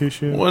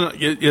two-shoes. Well,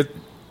 it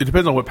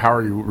depends on what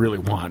power you really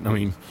want. I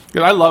mean,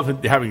 'cause I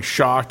love having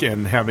shock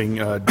and having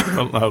a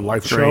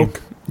life drain.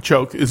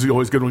 Choke is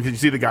always a good one because you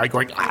see the guy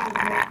going,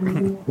 ah.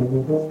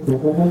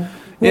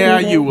 Yeah,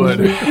 you would.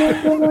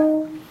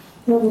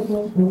 Those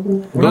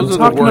are the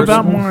Talking worst.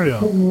 about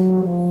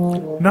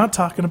Mario. Not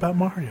talking about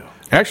Mario.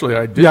 Actually,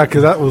 I did. Yeah,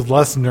 because that was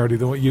less nerdy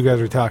than what you guys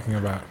are talking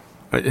about.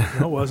 No,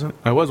 it wasn't.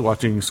 I was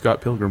watching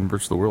Scott Pilgrim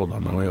vs. the World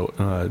on my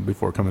way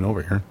before coming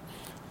over here.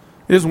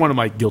 It is one of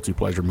my guilty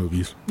pleasure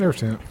movies. Never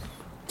seen it.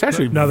 It's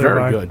actually Neither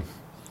very have I. good.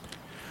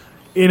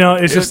 You know,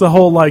 it's just the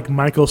whole like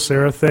Michael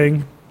Cera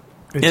thing.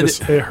 And It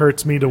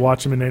hurts me to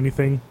watch him in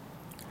anything.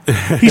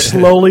 He's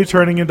slowly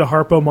turning into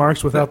Harpo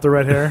Marx without the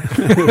red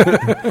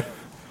hair.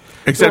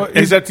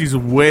 Except he's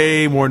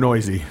way more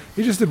noisy.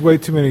 He just did way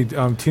too many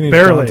teenage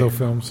Barely. Gonzo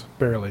films.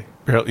 Barely.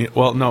 Barely-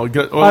 Well, no.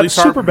 Well, at least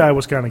Superbad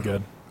was kind of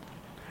good.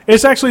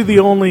 It's actually the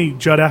only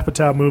Judd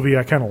Apatow movie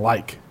I kind of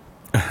like,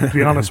 to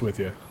be honest with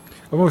you.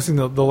 I've only seen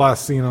the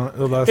last scene on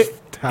the last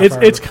half It's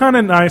hour. it's kind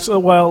of nice.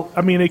 Well,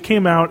 I mean, it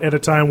came out at a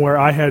time where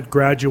I had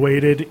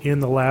graduated in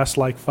the last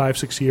like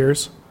 5-6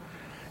 years,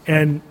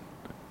 and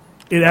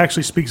it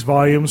actually speaks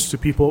volumes to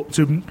people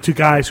to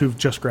guys who've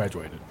just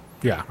graduated.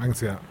 Yeah, I can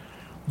see that.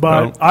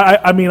 But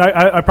I mean,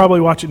 I probably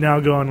watch it now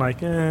going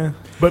like, eh.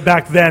 But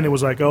back then it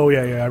was like, oh yeah,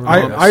 I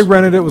remember this. I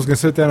rented it, was going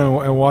to sit down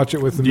and watch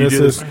it with the You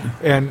do missus, this?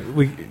 and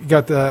we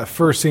got the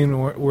first scene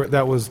where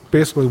that was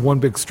basically one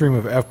big stream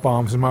of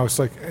F-bombs, and I was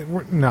like, I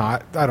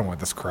don't want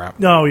this crap.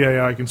 No,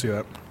 yeah, I can see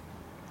that.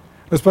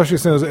 Especially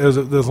since it was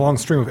this long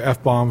stream of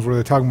F-bombs where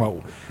they're talking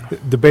about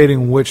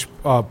debating which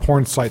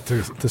porn site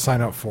to sign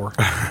up for.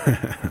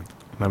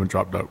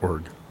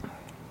 Lemondrop.org.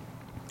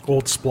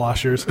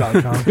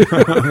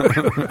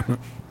 Oldsploshers.com.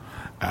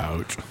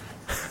 Ouch.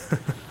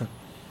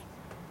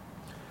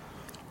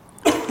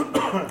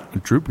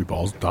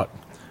 Droopyballs.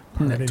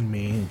 Pardon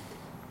me.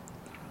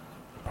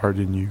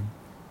 Pardon you.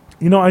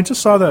 You know, I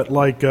just saw that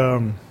like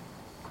the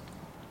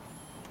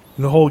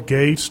whole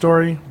gay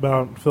story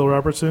about Phil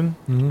Robertson.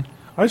 Mm-hmm.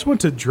 I just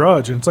went to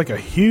Drudge, and it's like a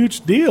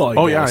huge deal. I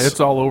Yeah, guess. it's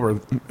all over.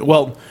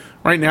 Well,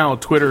 right now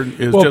Twitter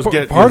is Well, just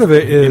getting part of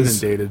it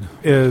is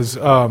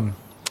inundated.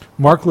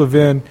 Mark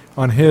Levin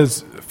on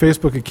his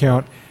Facebook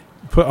account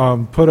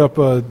put up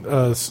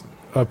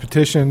a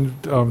petition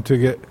to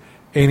get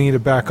A&E to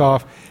back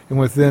off, and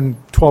within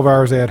 12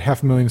 hours they had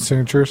 500,000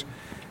 signatures.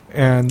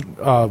 And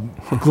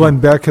Glenn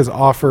Beck has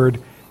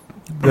offered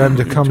them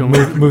to come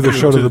move the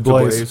show to the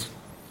Blaze.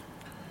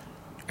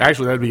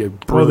 Actually, that'd be a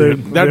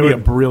brilliant. they That'd be a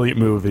would- brilliant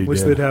move. They At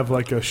least did. they'd have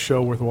like a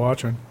show worth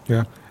watching.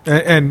 Yeah,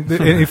 and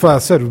he flat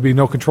out said it would be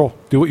no control.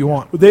 Do what you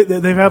want. They've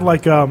had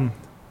like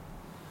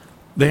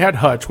They had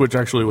Hutch, which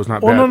actually was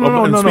not Well,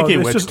 bad. no. Speaking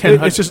of It's which, just, Ken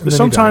Hutch, it's just and then he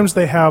sometimes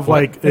died. they have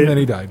like and then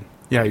he died.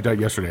 yeah, he died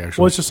yesterday.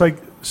 Actually, well, it's just like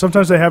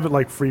sometimes they have it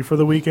like free for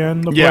the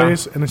weekend. The Yeah.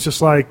 place, and it's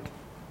just like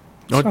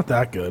it's No, not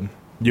that good.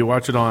 you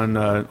watch it on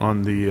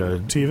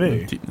the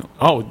TV.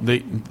 Oh,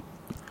 they.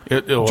 You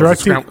have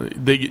Direct to,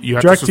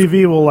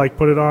 TV will like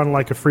put it on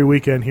like a free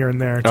weekend here and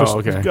there. Just,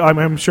 okay.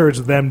 I'm sure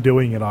it's them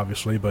doing it,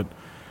 obviously, but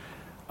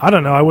I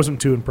don't know. I wasn't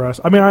too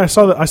impressed. I mean, I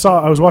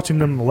was watching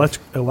them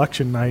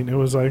election night. And it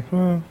was like,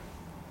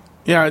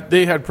 Yeah,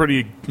 they had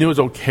pretty. It was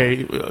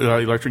okay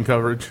election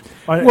coverage.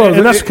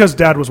 and that's because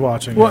Dad was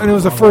watching. Well, and it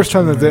was the first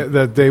time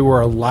that they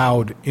were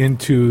allowed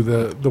into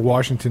the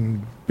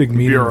Washington big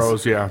meetings.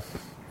 Bureaus, yeah.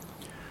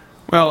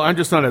 Well, I'm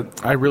just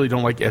not I really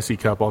don't like SE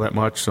Cup all that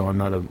much, so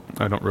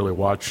I don't really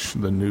watch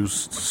the news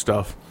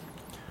stuff,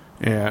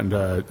 and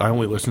I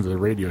only listen to the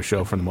radio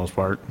show for the most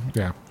part.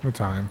 Yeah, no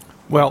time.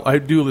 Well, I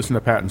do listen to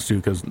Patents too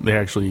because they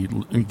actually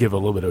give a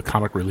little bit of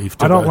comic relief.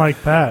 I don't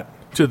like Pat.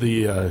 To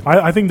the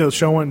I think the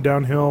show went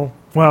downhill.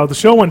 Well, the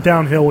show went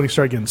downhill when he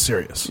started getting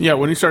serious. yeah,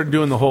 when he started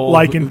doing the whole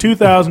Like in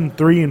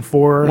 2003 and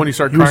 4, when he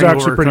started was crying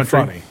actually over pretty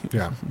country. funny,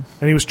 Yeah,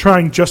 and he was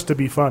trying just to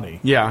be funny.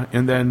 Yeah,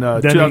 and then,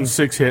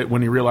 2006 hit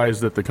when he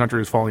realized that the country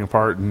was falling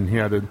apart and he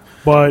had to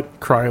But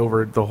cry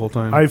over it the whole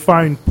time. I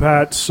find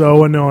Pat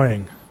so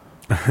annoying.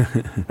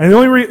 And the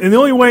only reason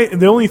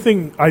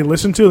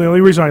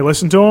I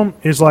listen to him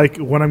is like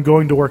when I'm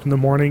going to work in the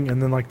morning,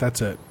 and then like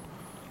that's it.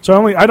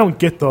 So I don't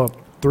get the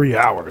 3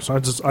 hours.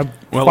 I'm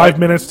 5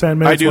 minutes, 10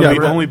 minutes. I do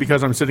whatever. only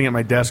because I'm sitting at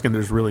my desk and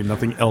there's really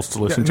nothing else to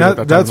listen to. that- at that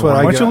time that's in the what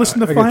I morning. Why don't you get. listen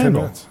to I get 10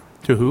 Handel? minutes.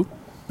 To who?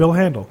 Bill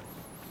Handel.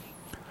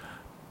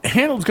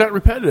 Handel's got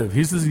repetitive.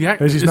 He's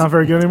Not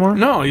very good anymore.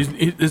 No,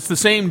 it's the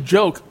same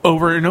joke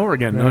over and over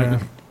again. Yeah.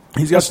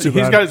 He's That's too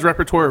bad. got his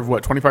repertoire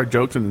of 25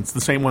 jokes, and it's the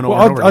same one over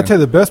Well, and over I'll again. tell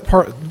you the best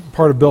part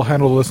of Bill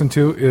Handel to listen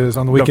to is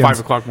on the The weekends. 5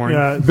 o'clock morning.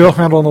 Yeah, Bill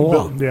Handel on the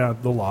Law. The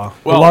Law.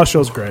 Well- The Law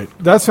show's great.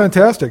 That's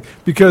fantastic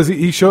because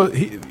he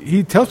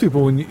tells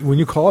people when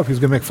you call up he's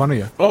going to make fun of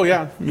you. Oh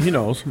yeah, he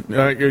knows.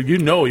 You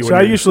know he. So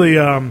I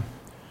wouldn't-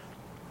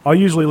 I'll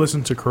usually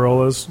listen to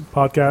Corolla's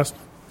podcast,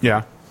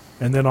 Yeah.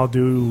 and then I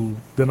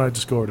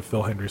just go over to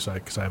Phil Hendry's site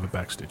because I have a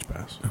backstage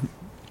pass.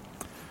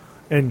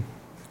 And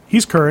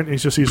he's current.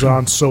 He's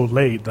on so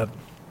late that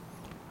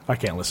I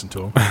can't listen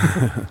to him.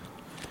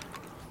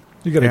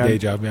 You got a And day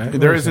job, man.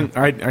 There isn't.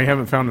 I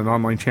haven't found an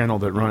online channel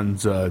that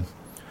runs. What's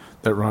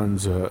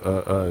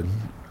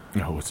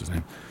his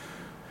name?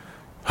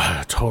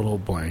 Total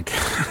blank.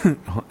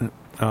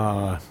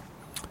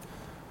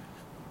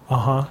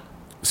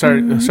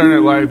 Saturday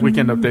Night Live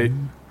Weekend Update.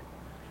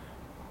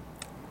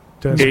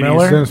 Dennis 80s.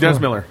 Miller. Dennis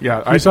Miller.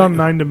 Yeah, He's on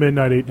 9 to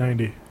midnight,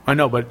 890. I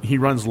know, but he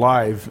runs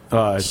live.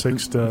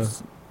 6 to.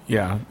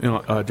 Yeah,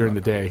 during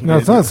the day. No,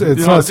 it's not 6.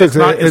 It's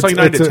like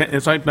 9 to it's 10.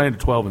 It's like 9 to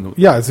 12 in the.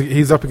 Yeah,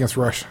 he's up against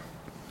Rush.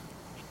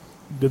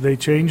 Did they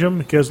change him?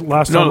 Because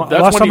last No, time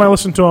that's when I he-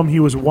 listened to him, he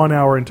was 1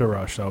 hour into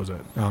Rush. That was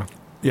it. Oh,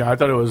 Yeah, I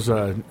thought it was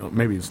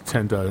maybe it's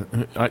 10 to.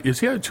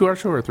 Is he a 2-hour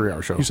show or a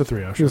 3-hour show? He's a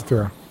 3 hour he show. was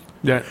through.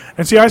 Yeah,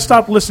 And see, I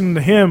stopped listening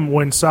to him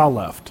when Sal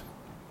left.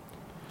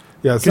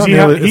 Yeah, it's 'Cause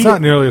not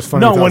nearly as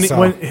funny. No, without Sal.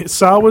 when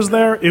Sal was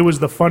there, it was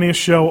the funniest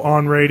show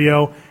on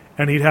radio,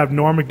 and he'd have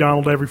Norm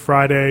Macdonald every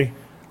Friday.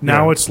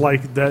 Now Yeah. it's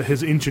like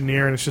his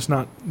engineer, and it's just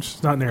not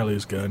nearly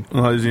as good.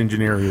 well, his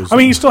engineer is. I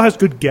mean, he still has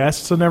good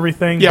guests and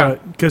everything. Yeah.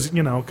 because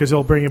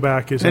he'll bring it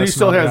back. His and he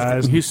still SNL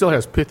has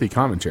guys. pithy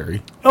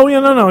commentary. Oh yeah,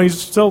 no, he's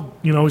still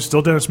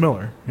Dennis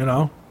Miller.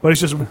 But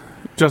it's just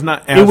Just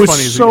not as it was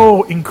funny as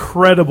so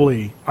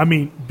incredibly,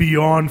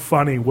 beyond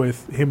funny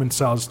with him and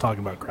Sal just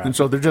talking about crap. and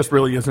so there just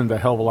really isn't a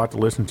hell of a lot to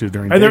listen to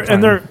during And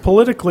daytime. they're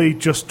politically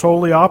just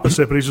totally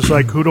opposite, but he's just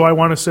like, who do I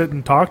want to sit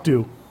and talk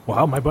to?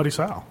 Well, my buddy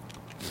Sal.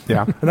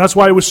 yeah. And that's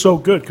why it was so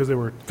good, because they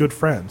were good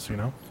friends,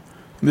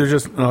 There's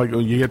just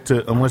you get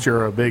to, unless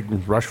you're a big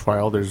Rush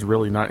file, there's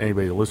really not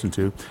anybody to listen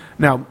to.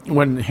 Now,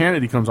 when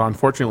Hannity comes on,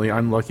 fortunately,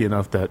 I'm lucky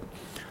enough that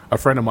a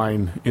friend of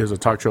mine is a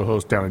talk show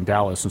host down in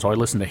Dallas, and so I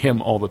listen to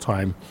him all the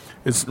time.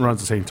 It runs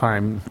the same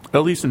time,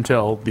 at least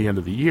until the end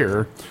of the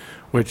year,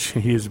 which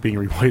he is being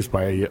replaced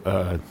by.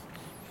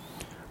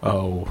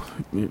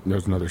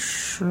 There's another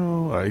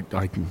show.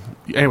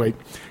 Anyway,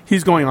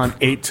 he's going on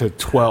 8 to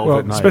 12 Well,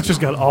 at night. Spencer's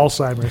got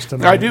Alzheimer's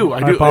tonight. I do. I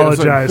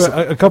apologize.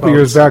 But a couple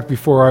years back,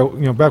 before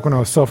back when I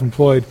was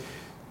self-employed,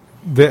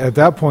 at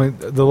that point,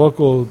 the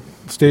local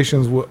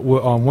stations,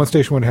 one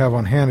station would have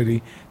on Hannity.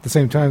 At the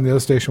same time, the other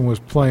station was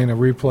playing a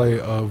replay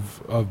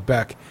of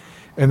Beck,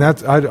 and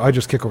that's I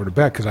just kick over to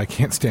Beck because I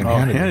can't stand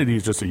Hannity.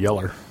 Hannity's just a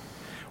yeller.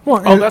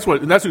 Well, Oh,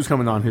 that's who's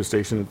coming on his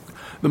station.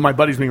 My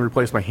buddy's being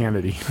replaced by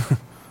Hannity.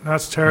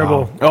 That's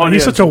terrible. Wow. Oh, it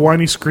He's is. such a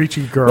whiny,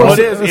 screechy girl. Well, it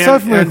is.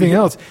 Aside from and- anything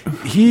else,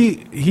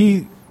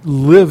 he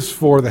lives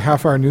for the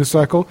half-hour news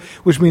cycle,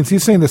 which means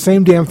he's saying the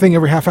same damn thing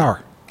every half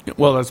hour.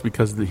 Well, that's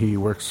because he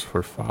works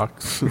for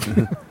Fox,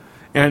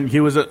 and he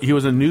was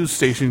a news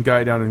station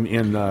guy down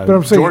in But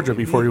I'm saying, Georgia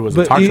before he was a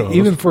but talk show host.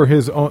 even for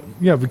his own,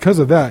 because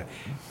of that,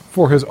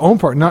 for his own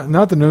part,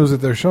 not the news that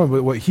they're showing,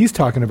 but what he's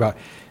talking about,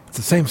 it's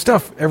the same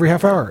stuff every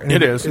half hour. And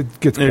It is. It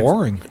gets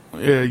boring.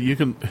 You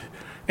can.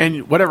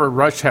 And whatever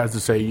Rush has to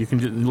say, you can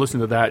just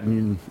listen to that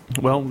and,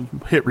 well,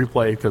 hit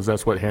replay because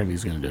that's what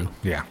Handy's going to do.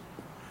 Yeah.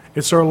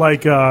 It's sort of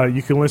like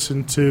you can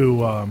listen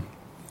to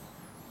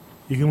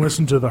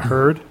The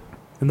Herd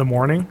in the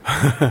morning,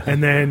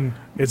 and then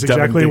it's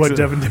exactly what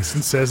Devin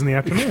Dixon says in the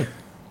afternoon.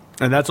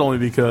 And that's only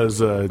because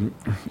man,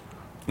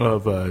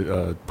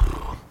 I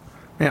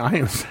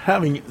am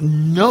having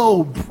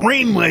no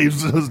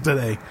brainwaves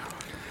today.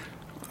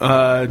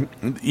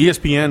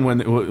 ESPN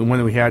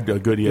when we had a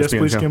good ESPN. Yes,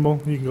 please, channel.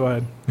 Kimball. You can go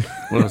ahead.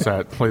 What was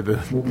that? Play the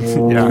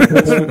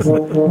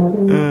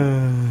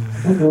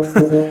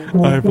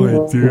I play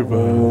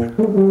tuba.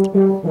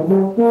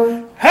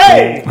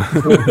 Hey!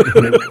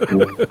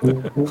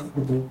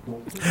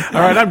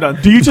 All right, I'm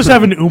done. Do you just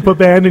have an Oompa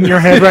band in your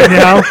head right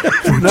now?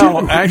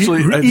 No,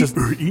 actually,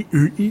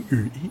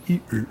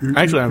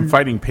 I'm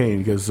fighting pain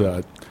because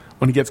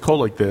when it gets cold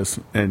like this,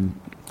 and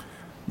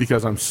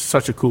because I'm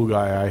such a cool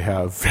guy, I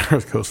have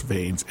varicose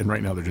veins, and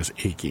right now they're just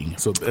aching.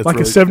 So it's like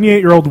really, a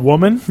 78-year-old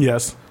woman?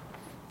 Yes.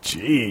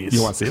 Jeez.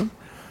 You want to see them?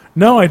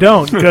 No, I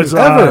don't. Because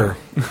I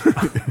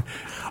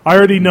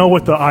already know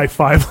what the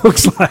I-5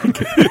 looks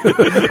like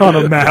on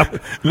a map.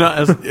 No,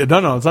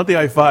 it's not the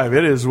I-5.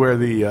 It is where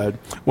the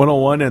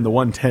 101 and the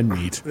 110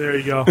 meet. There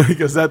you go.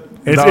 Because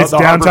it's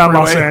downtown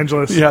Los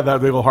Angeles. Yeah,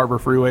 that big old Harbor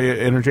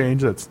Freeway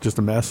interchange. That's just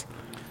a mess.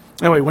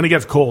 Anyway, when it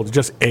gets cold, it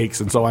just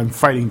aches, and so I'm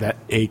fighting that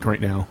ache right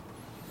now.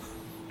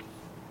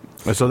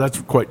 So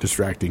that's quite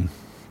distracting.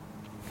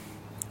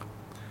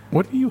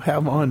 What do you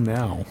have on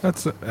now?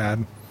 That's an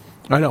ad.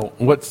 I know.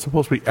 What's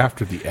supposed to be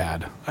after the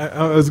ad? I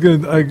need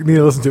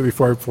to listen to it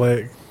before I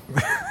play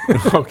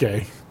it.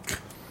 Okay.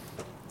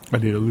 I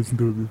need to listen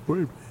to it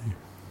before I play.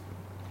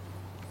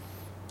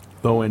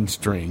 Low end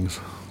strings, is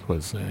what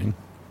it's saying.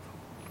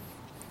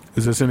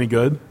 Is this any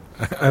good?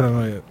 I don't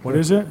know yet. What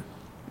is it?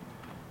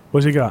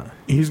 What's he got?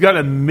 He's got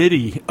a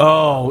MIDI.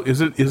 Oh, is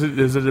it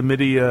a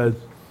MIDI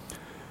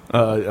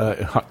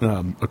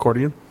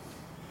accordion?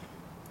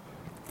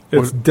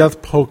 It's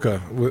Death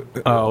Polka.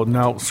 Oh,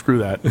 no, screw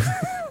that.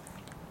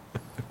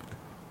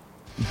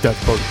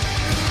 Death Polka.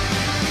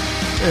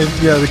 And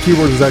yeah, the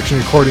keyboard is actually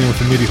an accordion with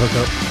a MIDI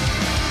hookup.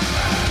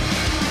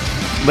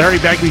 Larry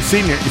Bagley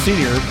Sr.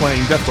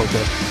 playing Death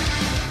Polka.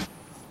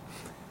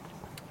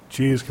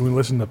 Jeez, can we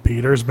listen to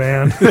Peter's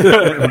band?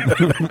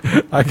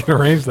 I can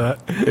arrange that.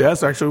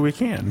 Yes, actually we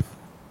can.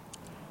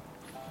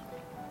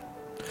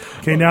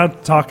 Okay, now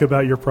talk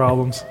about your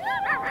problems.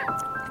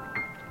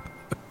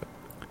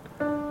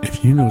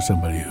 If you know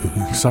somebody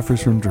who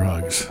suffers from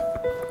drugs,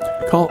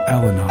 call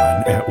Al-Anon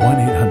at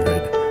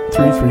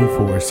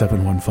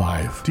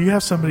 1-800-334-715. Do you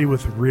have somebody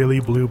with really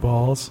blue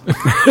balls?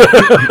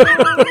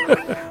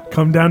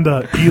 Come down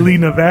to Ely,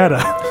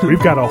 Nevada.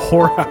 We've got a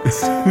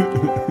whorehouse.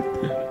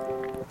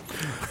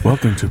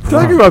 Welcome to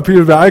Talking about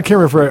Peter, I can't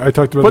remember if I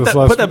talked about this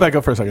last Put that back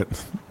up for a second.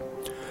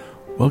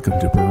 Welcome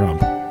to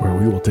Pahrump, where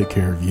we will take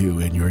care of you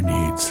and your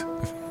needs.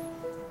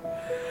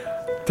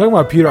 Talking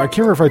about Peter, I can't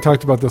remember if I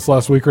talked about this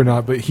last week or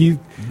not, but he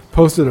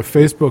posted a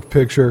Facebook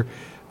picture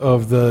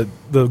of the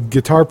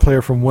guitar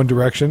player from One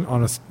Direction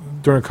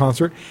during a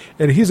concert,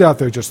 and he's out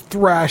there just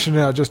thrashing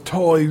out, just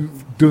totally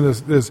doing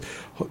this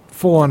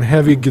full-on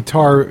heavy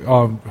guitar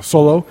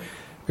solo,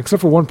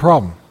 except for one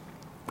problem.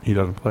 He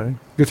doesn't play?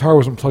 Guitar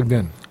wasn't plugged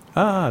in.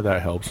 Ah,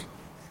 that helps.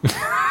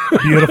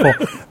 Beautiful.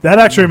 That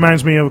actually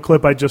reminds me of a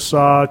clip I just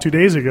saw 2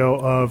 days ago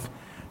of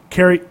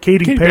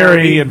Katy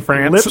Perry in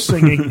France. lip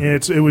singing.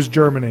 It was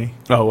Germany.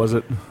 Oh, was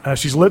it?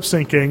 She's lip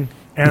syncing,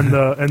 and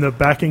the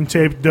backing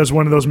tape does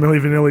one of those Milli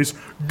Vanillis.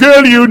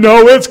 Get you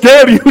know it,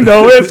 get you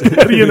know it,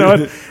 get you know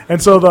it. And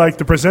so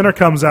the presenter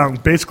comes out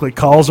and basically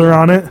calls her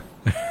on it.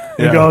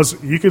 He goes,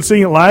 "You can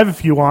sing it live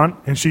if you want,"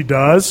 and she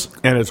does.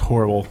 And it's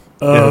horrible.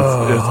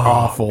 It's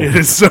awful. It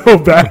is so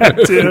bad,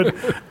 dude.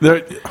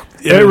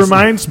 It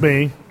reminds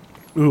me.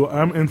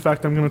 I'm going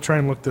to try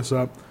and look this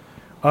up.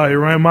 It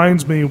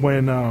reminds me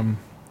when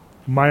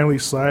Miley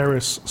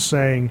Cyrus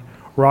sang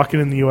 "Rockin'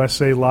 in the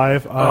USA"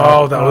 live.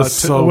 That was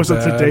so was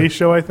bad. it Today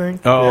Show? I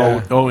think.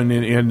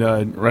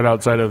 And right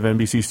outside of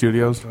NBC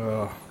Studios.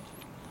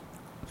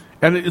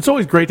 And it's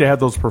always great to have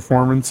those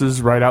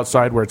performances right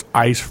outside where it's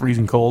ice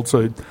freezing cold.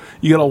 So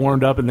you get all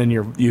warmed up, and then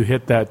you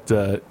hit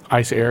that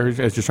ice air as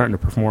you're starting to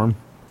perform,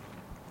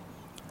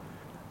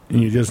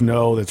 and you just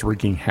know that's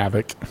wreaking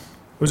havoc. It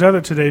was either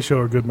Today Show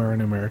or Good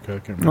Morning America. I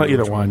can't remember Well,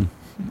 either which one,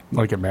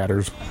 like it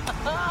matters.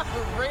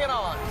 Bring it on.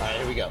 All right,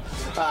 here we go.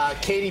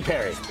 Katy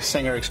Perry,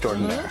 singer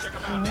extraordinaire.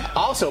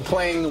 Also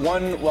playing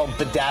one,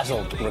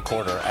 bedazzled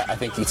recorder, I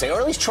think you'd say, or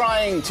at least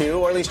trying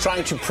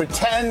to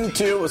pretend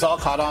to. It was all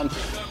caught on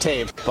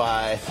tape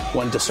by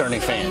one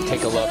discerning fan.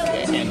 Take a look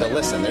and a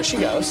listen. There she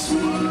goes.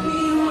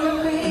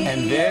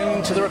 And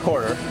then to the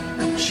recorder,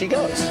 she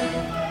goes.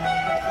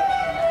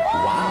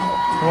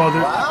 Wow. Well,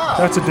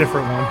 that's a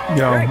different one.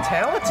 Very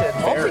talented,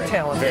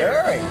 multi-talented.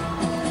 Very.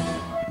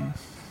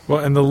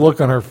 Well, and the look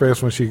on her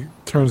face when she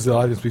turns the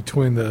audience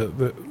between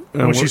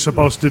When she's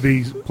supposed to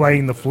be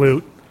playing the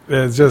flute.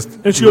 it's just,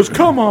 And she goes,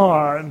 "Come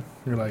on."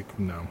 You're like,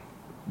 no.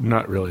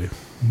 Not really.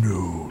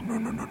 No.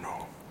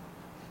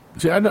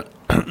 See, I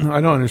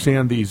don't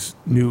understand these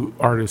new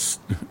artists,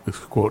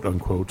 quote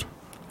unquote,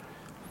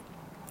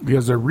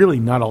 because they're really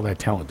not all that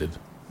talented.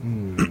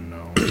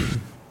 No.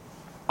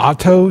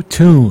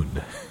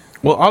 Auto-tune.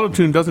 Well,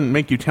 auto-tune doesn't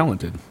make you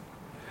talented.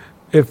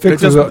 It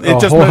fixes It a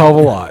just whole hell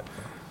of a lot.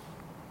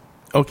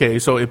 Okay,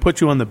 so it puts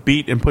you on the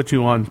beat and puts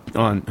you on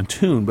a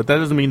tune, but that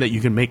doesn't mean that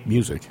you can make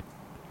music.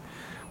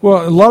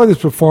 Well, a lot of these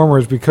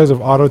performers, because of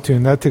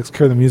auto-tune, that takes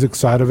care of the music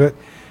side of it,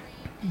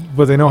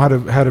 but they know how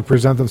to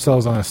present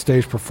themselves on a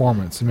stage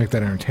performance and make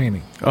that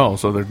entertaining. Oh,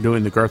 so they're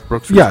doing the Garth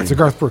Brooks routine. Yeah, it's a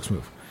Garth Brooks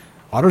move.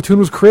 Auto-tune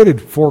was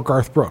created for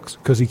Garth Brooks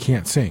because he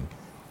can't sing.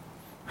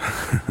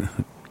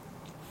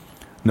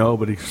 No,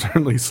 but he can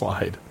certainly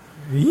slide.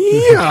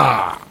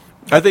 Yeah.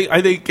 I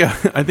think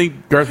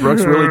Garth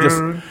Brooks really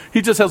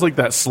just has like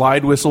that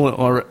slide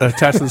whistle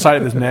attached to the side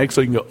of his neck,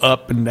 so he can go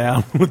up and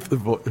down with the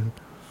voice.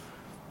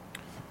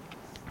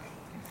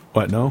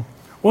 What? No.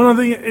 One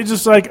other thing, it's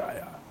just like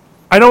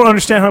I don't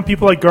understand how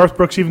people like Garth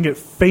Brooks even get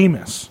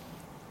famous.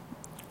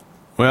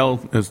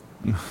 Well,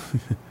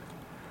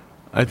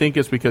 I think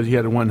it's because he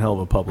had one hell of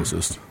a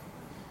publicist.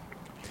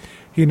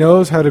 He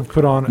knows how to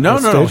put on No. a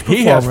stage performance.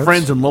 He has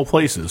friends in low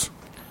places.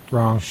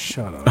 Wrong.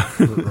 Shut up.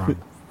 Wrong.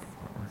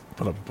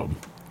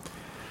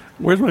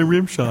 Where's my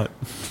rim shot?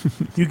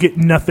 You get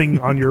nothing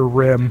on your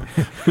rim.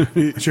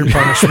 It's your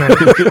punishment.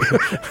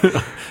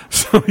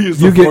 So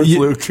use You the get force you,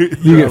 loop.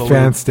 you get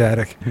fan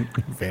static.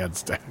 Fan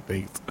static.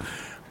 Thanks.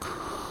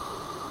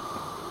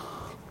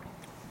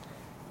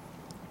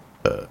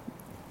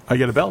 I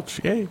get a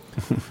belch. Yay.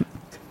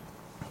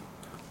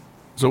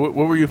 So what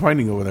were you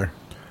finding over there?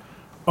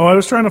 Oh, I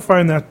was trying to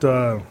find that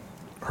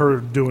her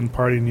doing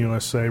Party in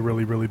USA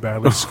really, really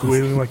badly,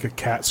 squealing like a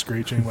cat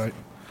screeching. Like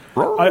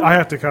I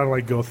have to kind of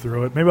like go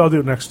through it. Maybe I'll do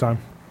it next time.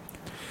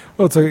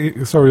 Well, it's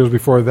like sorry, it was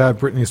before that.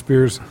 Britney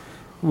Spears,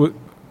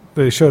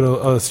 they showed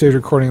a stage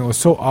recording. It was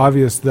so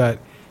obvious that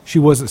she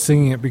wasn't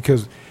singing it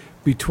because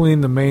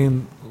between the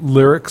main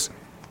lyrics,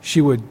 she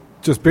would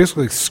just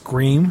basically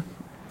scream,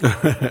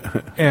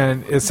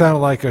 and it sounded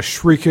like a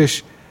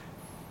shriekish,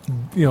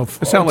 It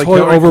sounded like totally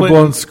Hillary overblown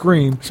Clinton.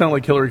 scream. Sound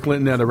like Hillary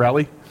Clinton at a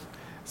rally? It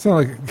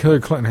sounded like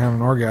Hillary Clinton having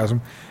an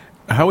orgasm.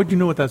 How would you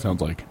know what that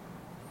sounds like?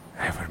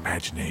 I have an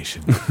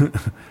imagination.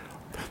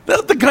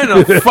 That's the kind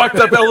of fucked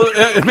up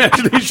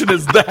imagination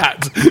is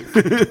that.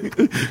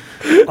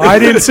 I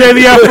didn't say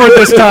the F word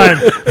this time.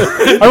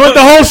 I went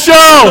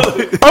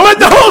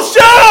the whole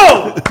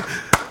show.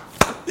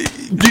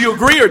 Do you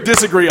agree or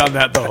disagree on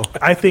that, though?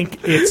 I think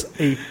it's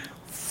a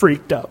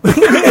freaked up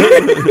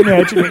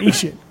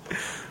imagination.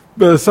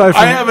 But aside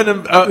from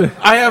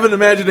I have an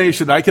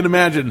imagination. I can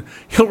imagine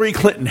Hillary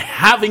Clinton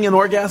having an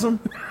orgasm.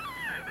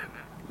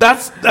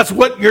 That's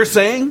what you're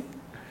saying?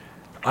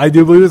 I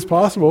do believe it's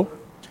possible.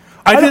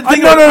 No.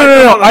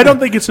 I don't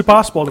think it's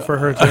impossible for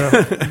her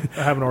to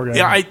have an orgasm.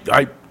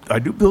 Yeah, I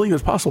do believe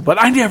it's possible, but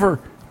I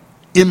never,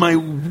 in my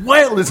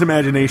wildest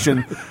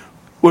imagination,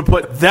 would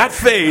put that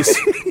face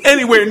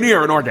anywhere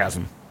near an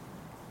orgasm.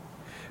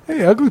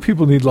 Hey, ugly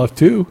people need love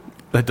too.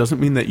 That doesn't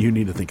mean that you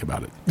need to think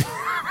about it.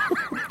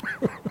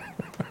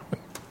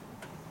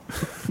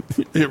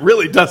 It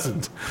really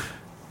doesn't.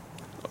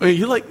 I mean,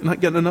 you like not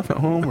getting enough at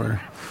home, or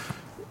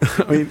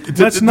I mean,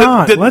 Let's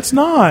not. Did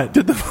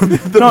No.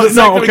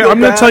 vasectomy Okay, go I'm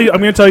going bad? to tell you. I'm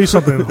going to tell you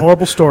something.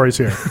 Horrible stories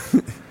here.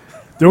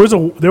 There was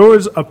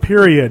a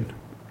period.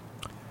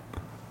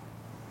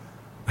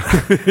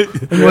 I'm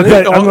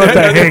going to let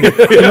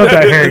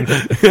that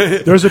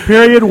hang. There was a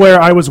period where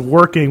I was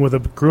working with a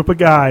group of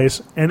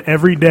guys, and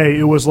every day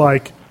it was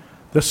like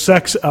the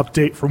sex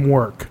update from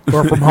work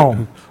or from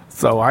home.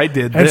 So I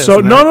did And this. so,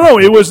 and no,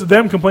 it was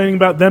them complaining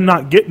about them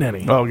not getting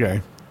any.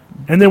 Okay.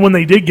 And then when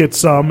they did get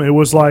some, it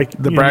was like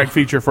The you brag know,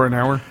 feature for an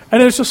hour.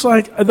 and it's just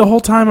like the whole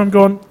time I'm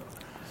going.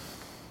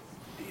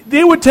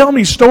 They would tell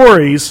me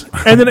stories,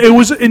 and then it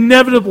was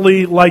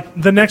inevitably like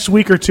the next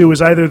week or two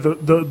is either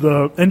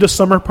the end of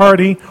summer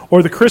party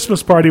or the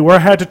Christmas party where I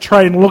had to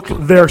try and look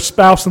their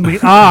spouse in the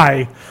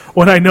eye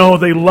when I know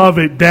they love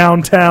it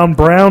downtown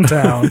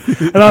Browntown,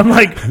 and I'm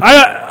like,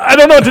 I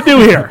don't know what to do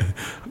here.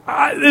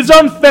 It's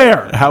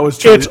unfair. How was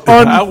chili, It's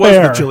unfair. How was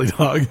the chili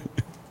dog?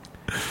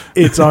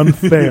 It's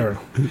unfair.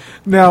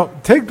 Now,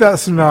 take that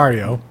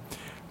scenario,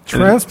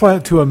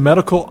 transplant it to a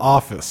medical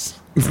office.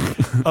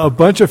 A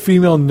bunch of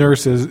female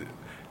nurses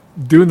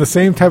doing the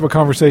same type of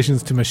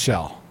conversations to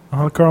Michelle.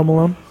 Carl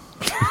Malone.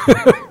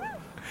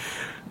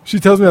 She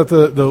tells me about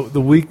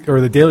the week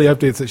or the daily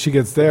updates that she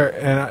gets there,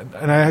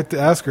 and I have to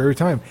ask her every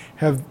time,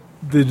 have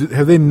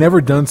they never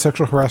done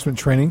sexual harassment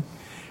training?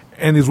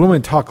 And these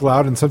women talk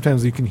loud, and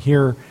sometimes you can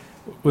hear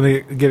when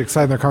they get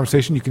excited in their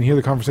conversation, you can hear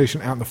the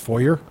conversation out in the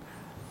foyer.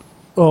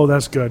 Oh,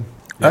 that's good.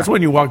 That's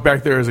when you walk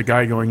back there as a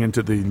guy going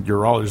into the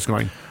urologist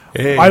going,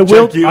 hey, I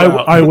will. check you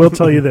out. I will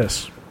tell you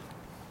this.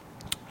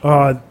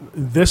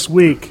 This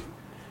week,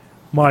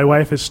 my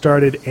wife has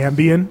started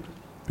Ambien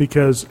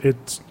because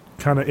it's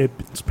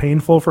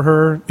painful for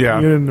her. Yeah.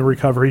 In the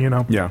recovery,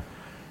 Yeah.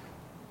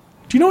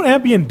 Do you know what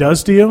Ambien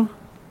does to you?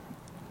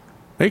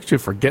 Makes you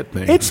forget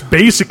things. It's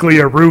basically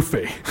a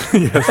roofie.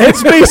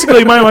 It's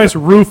basically my wife's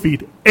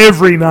roofied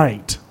every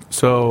night.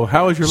 So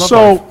how is your love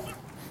life?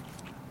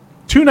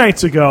 2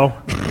 nights ago,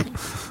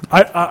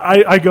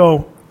 I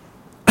go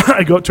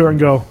to her and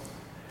go,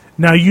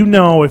 now you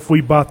know if we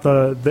bought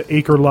the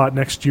acre lot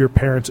next to your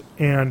parents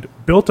and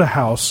built a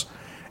house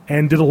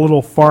and did a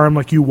little farm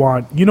like you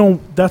want, you know,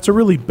 that's a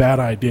really bad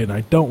idea and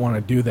I don't want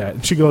to do that.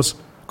 And she goes,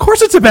 of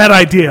course it's a bad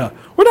idea.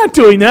 We're not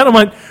doing that. I'm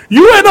like,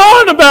 you went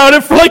on about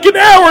it for like an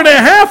hour and a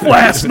half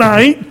last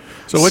night.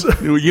 So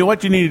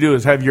what you need to do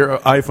is have your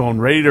iPhone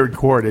ready to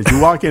record as you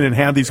walk in and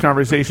have these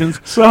conversations.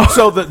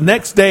 So the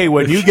next day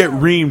when you get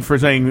reamed for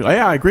saying, oh,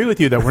 yeah, I agree with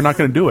you that we're not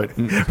going to do it.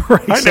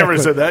 Right, I never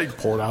said that. You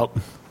pull it out.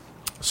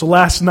 So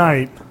last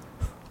night,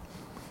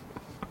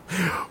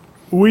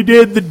 we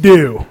did the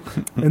do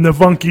and the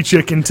funky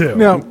chicken too.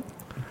 Now,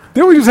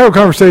 didn't we just have a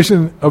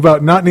conversation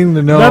about not needing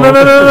to know?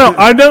 No.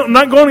 I'm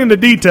not going into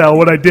detail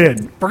what I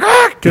did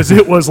because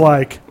it was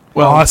like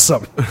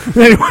awesome.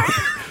 Anyway.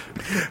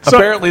 So,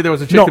 apparently there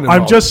was a chicken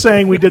involved. I'm just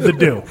saying we did the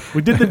do.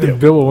 We did the do.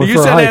 Bill went You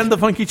for a said hike. and the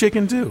funky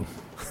chicken too.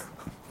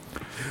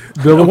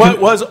 Bilbo What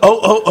was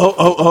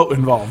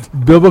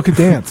involved? Bilbo could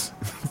dance.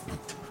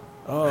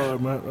 Oh,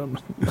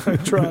 I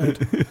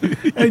tried.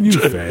 And you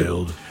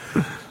failed.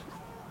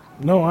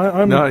 No,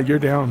 I'm No, you're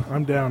down.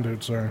 I'm down,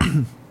 dude. Sorry.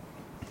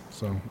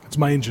 So it's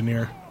my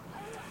engineer.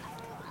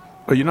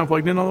 Oh, you're not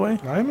plugged in all the way?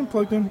 I haven't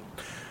plugged in.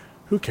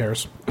 Who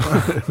cares?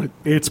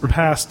 It's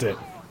past it.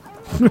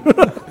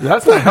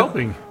 That's not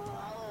helping.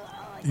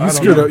 You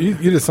screwed up. You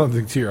did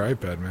something to your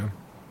iPad, man.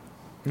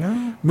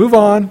 No. Move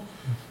on.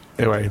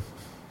 Anyway.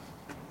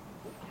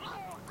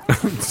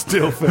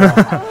 Still fail.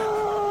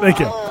 Thank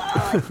you.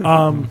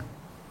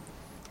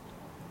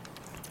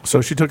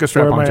 So she took a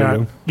strap Where am I onto at?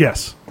 you.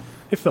 Yes.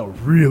 It felt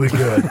really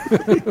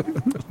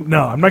good.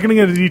 No, I'm not going to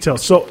get into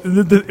details. So,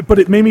 but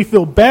it made me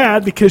feel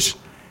bad because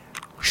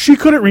she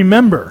couldn't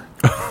remember.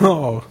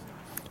 Oh.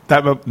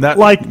 That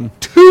Like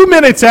 2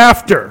 minutes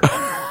after.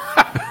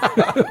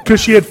 Because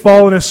she had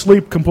fallen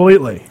asleep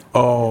completely.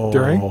 Oh.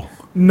 During?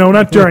 No,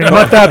 not during. I'm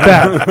not that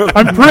bad.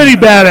 I'm pretty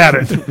bad at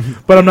it,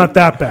 but I'm not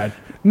that bad.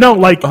 No,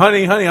 like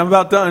Honey, I'm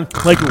about done.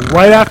 like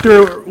right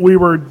after we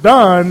were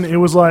done, it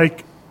was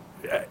like,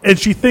 and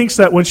she thinks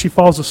that when she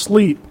falls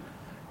asleep,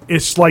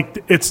 it's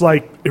like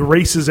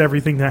erases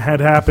everything that had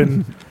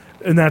happened,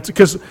 and that's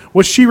because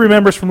what she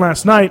remembers from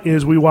last night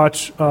is we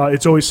watch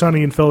It's Always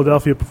Sunny in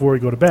Philadelphia before we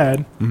go to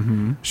bed.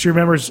 Mm-hmm. She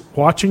remembers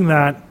watching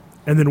that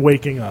and then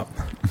waking up.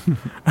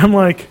 I'm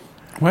like,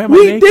 Why am I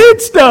we naked?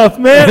 did stuff,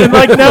 man, and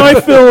like now I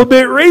feel a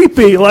bit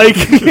rapey, like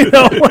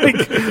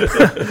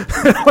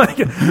like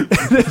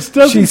this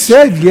doesn't. She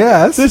said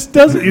yes. This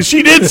doesn't.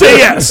 She did say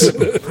yes,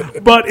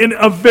 but in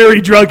a very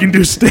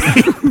drug-induced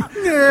state.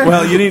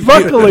 Well, you need.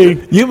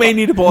 Luckily, you may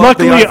need to pull out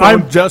the luckily,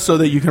 iPhone just so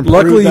that you can.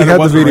 Luckily, prove you that had it the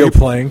wasn't video rape.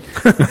 playing.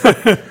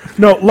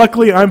 no.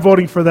 Luckily, I'm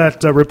voting for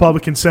that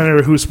Republican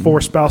senator who's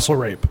for spousal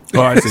rape.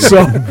 Oh, I see.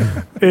 So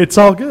it's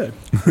all good.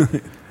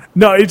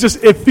 No,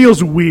 it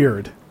feels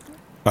weird.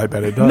 I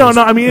bet it does.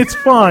 No. I mean, it's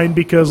fine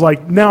because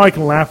like now I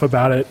can laugh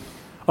about it.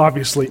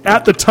 Obviously,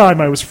 at the time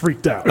I was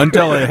freaked out.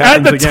 Until it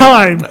happens at the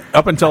again. time,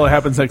 Up until it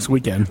happens next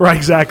weekend. right?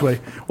 Exactly.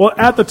 Well,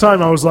 at the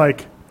time I was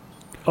like,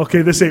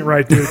 okay, this ain't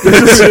right, dude.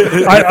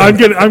 I'm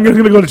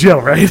gonna go to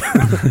jail, right?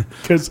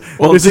 Because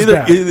Well, this is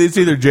bad. it's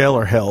either jail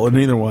or hell, and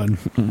either one,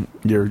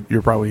 you're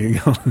probably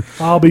going to go.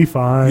 I'll be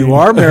fine. You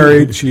are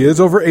married. She is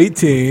over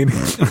 18.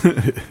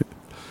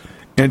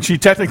 And she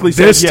technically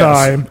said this yes.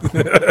 time.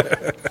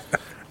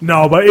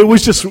 No, but it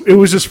was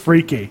just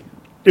freaky.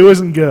 It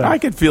wasn't good. I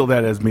could feel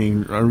that as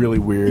being really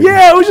weird.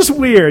 Yeah, it was just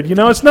weird. You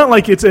know, it's not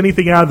like it's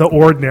anything out of the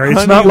ordinary.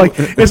 It's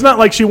not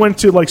like she went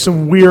to like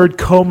some weird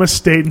coma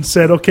state and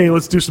said, "Okay,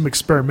 let's do some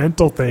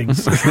experimental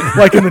things."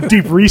 Like in the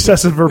deep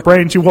recesses of her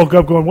brain, she woke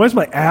up going, "Why is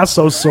my ass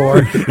so sore?"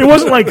 It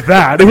wasn't like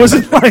that. It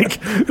wasn't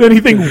like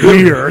anything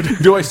weird.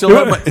 Do I still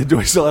have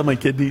my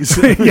kidneys?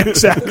 Yeah,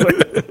 exactly.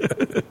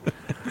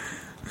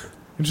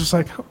 It's just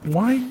like,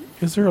 why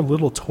is there a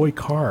little toy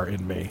car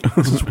in me?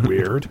 This is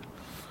weird.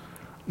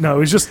 No,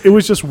 it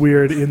was just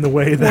weird in the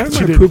way Why that am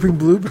she I did. pooping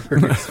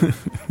blueberries?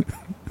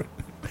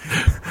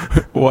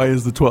 Why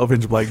is the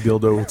 12-inch black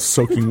dildo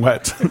soaking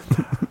wet?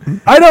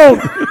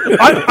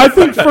 I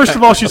think first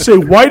of all, she'd say,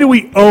 "Why do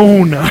we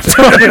own a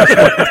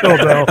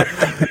dildo?"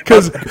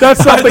 Because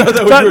that's something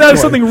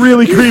that's something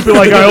really creepy.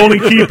 Like I only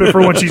keep it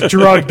for when she's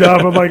drugged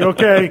up. I'm like,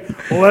 okay,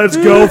 well, let's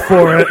go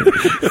for it.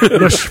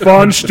 The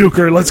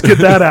Schwanstucker, let's get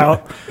that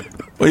out.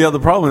 Well, yeah,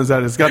 the problem is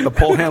that it's got the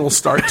pull handle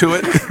start to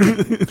it.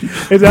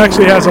 It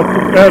actually has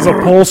a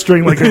pull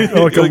string like a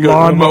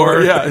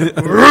lawnmower. Yeah.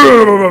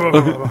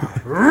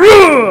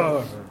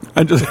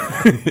 I just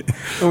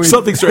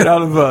something straight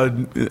out of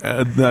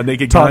the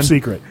Naked Top Gun.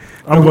 secret.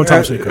 I'm going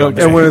top secret.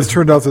 Okay. And when it's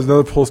turned out there's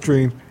another pull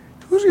string,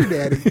 who's your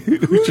daddy?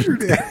 Who's your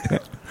daddy?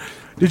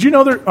 Did you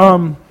know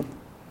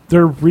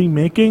they're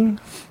remaking?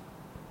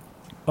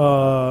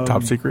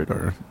 Top secret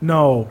or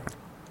No,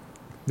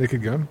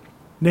 Naked Gun?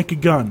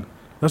 Naked Gun.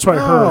 That's what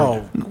I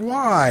Oh, heard.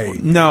 why?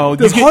 no?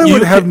 Does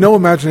Hollywood have no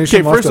imagination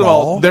Okay, left first at of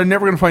all, all? they're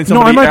never going to find No,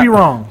 somebody. I might be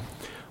wrong.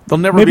 They'll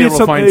never Maybe be it's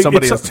able to find something-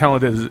 somebody it's as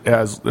talented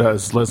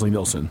as Leslie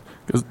Nielsen,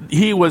 because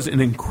he was an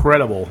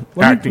incredible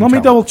Let me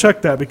talent. double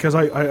check that because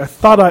I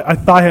thought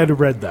I had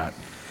read that.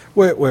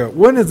 Wait.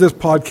 When has this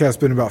podcast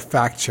been about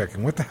fact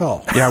checking? What the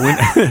hell?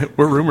 Yeah,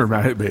 we're rumor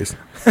based.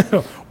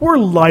 We're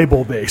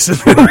libel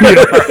based.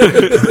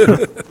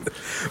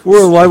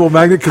 We're a libel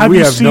magnet because Have we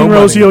you have seen no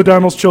Rosie money.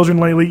 O'Donnell's children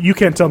lately? You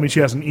can't tell me she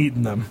hasn't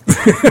eaten them.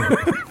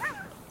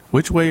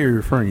 Which way are you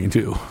referring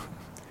to?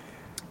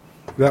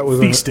 That was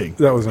Feasting.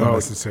 That was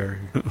unnecessary.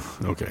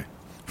 Okay,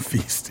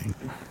 feasting.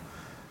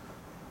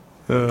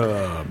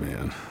 Oh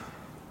man,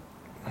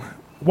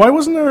 Why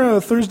wasn't there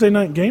a Thursday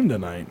night game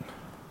tonight?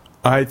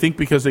 I think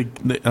because they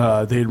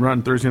had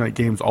run Thursday night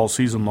games all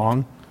season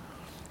long,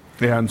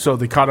 and so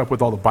they caught up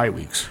with all the bye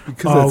weeks.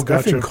 Because it's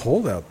gotcha. effing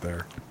cold out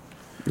there.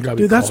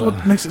 Dude, that's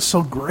what makes it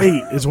so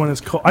great is when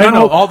it's cold.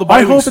 No, all the bye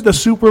I hope weeks- at the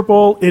Super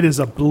Bowl it is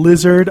a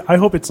blizzard. I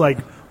hope it's like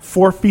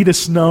 4 feet of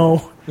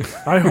snow.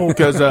 I hope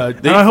Because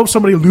and I hope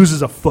somebody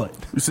loses a foot.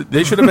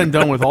 they should have been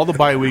done with all the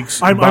bye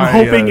weeks. I'm by,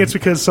 hoping it's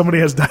because somebody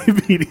has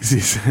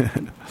diabetes.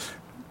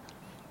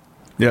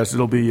 Yes,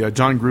 it'll be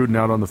John Gruden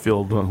out on the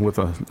field with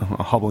a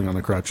hobbling on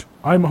a crutch.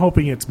 I'm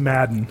hoping it's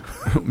Madden.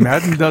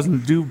 Madden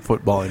doesn't do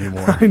football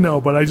anymore. I know,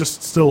 but I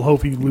just still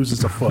hope he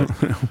loses a foot.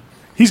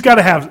 He's got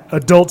to have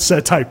adult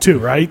set type 2,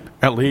 right?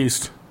 At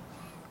least.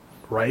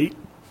 Right?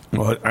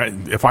 Well,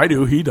 if I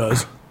do, he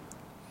does.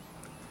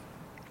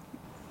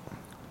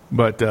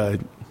 But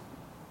that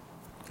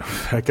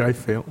guy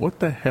failed. What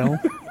the hell?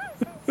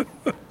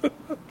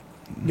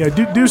 Yeah,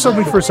 do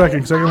something for a second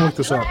because I can look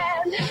this up.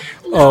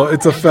 Oh,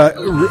 it's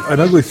an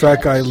ugly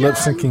fat guy lip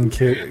syncing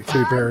Katy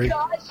Perry.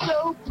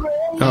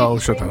 Oh,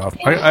 shut that off.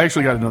 I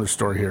actually got another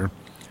story here.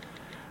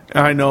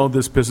 I know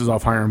this pisses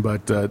off Hiram,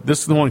 but this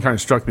is the one that kind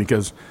of struck me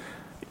because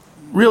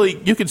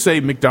really, you could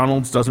say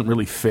McDonald's doesn't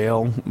really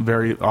fail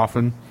very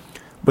often,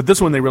 but this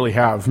one they really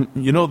have.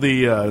 You know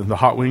the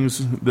hot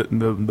wings,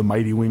 the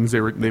mighty wings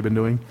they've been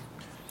doing?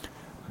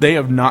 They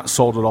have not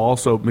sold at all,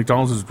 so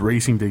McDonald's is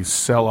racing to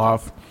sell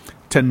off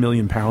 10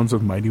 million pounds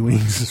of mighty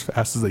wings as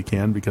fast as they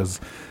can because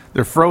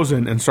they're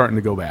frozen and starting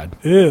to go bad.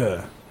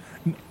 Yeah.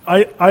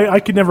 I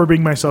could never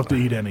bring myself to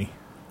eat any.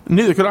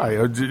 Neither could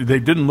I. They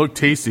didn't look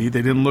tasty.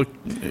 They didn't look.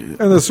 And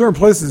there's certain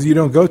places you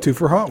don't go to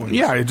for hot wings.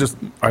 Yeah,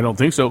 I don't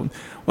think so.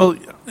 Well,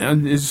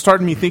 and it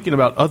started me thinking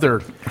about other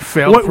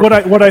failed.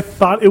 What I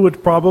thought it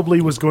would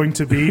probably was going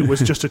to be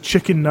was just a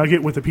chicken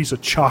nugget with a piece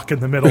of chalk in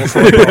the middle.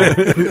 So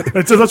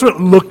that's what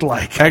it looked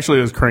like. Actually,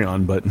 it was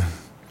crayon, but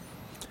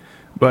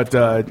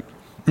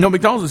no.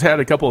 McDonald's has had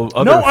a couple of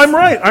other. No, I'm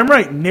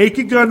right.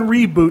 Naked Gun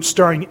reboot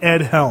starring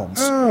Ed Helms.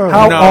 Oh.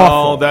 How no,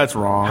 awful! that's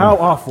wrong. How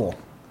awful!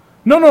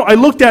 No. I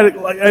looked at it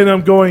and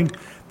I'm going,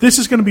 this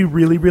is going to be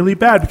really, really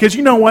bad because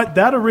you know what?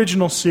 That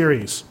original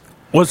series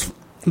Was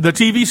the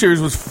TV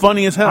series was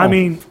funny as hell? I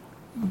mean,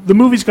 the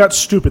movies got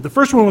stupid. The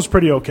first one was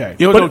pretty okay.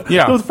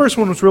 The first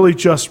one was really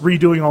just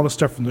redoing all the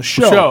stuff from the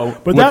show.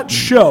 But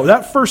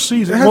that first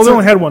season, they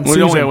only had one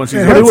season. Only had one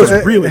season. But it was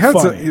really it had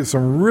funny.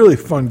 some really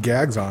fun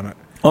gags on it.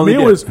 I mean,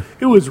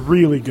 it was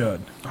really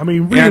good. I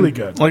mean, really And,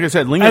 good. like I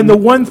said, Lincoln, and the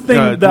one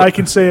thing that I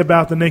can say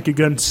about the Naked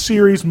Gun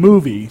series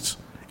movies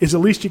is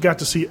at least you got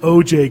to see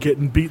OJ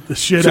getting beat the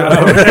shit out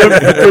of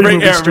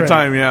every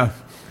time, yeah.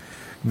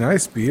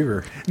 Nice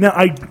Bieber. Now,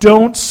 I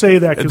don't say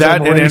that because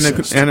I'm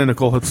racist. and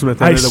Nicole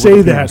Smith. I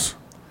say that.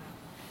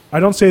 I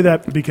don't say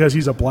that because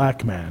he's a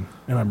black man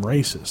and I'm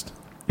racist.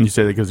 You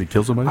say that because he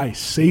killed somebody? I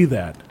say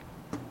that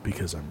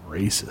because I'm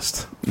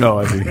racist. No,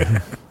 I see.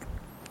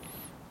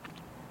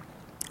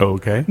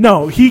 Okay.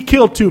 No, he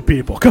killed 2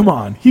 people. Come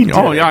on. He did.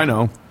 Oh, yeah, I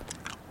know.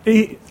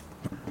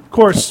 Of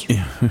course.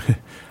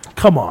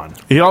 Come on.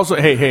 He also,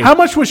 hey. How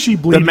much was she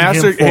bleeding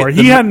him for?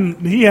 He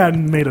hadn't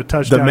made a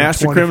touchdown. The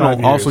master in 25 criminal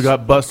years. also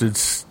got busted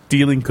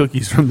stealing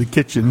cookies from the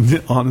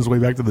kitchen on his way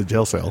back to the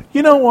jail cell.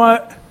 You know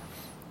what?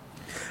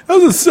 That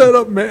was a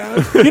setup,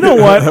 man. You know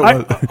what?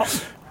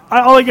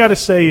 All I got to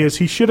say is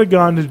he should have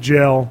gone to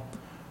jail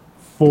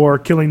for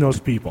killing those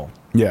people.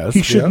 Yes.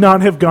 He should not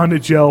have gone to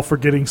jail for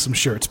getting some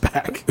shirts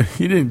back.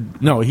 He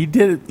didn't. No, he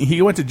did.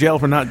 He went to jail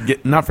for not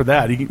for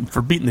that.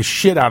 For beating the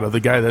shit out of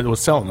the guy that was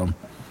selling them.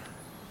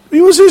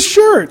 It was his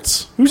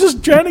shirts. He was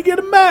just trying to get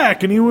them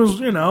back, and he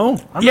was, I'm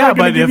not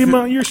going to give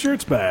you your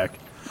shirts back.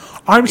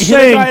 I'm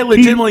saying the guy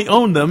legitimately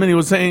owned them, and he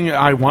was saying,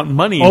 "I want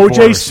money."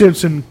 O.J.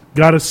 Simpson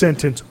got a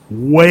sentence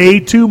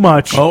way too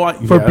much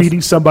for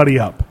beating somebody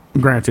up.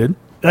 Granted,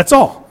 that's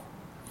all.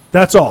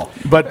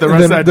 But the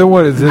rest of that. Then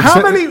what is it?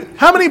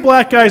 How many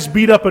black guys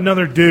beat up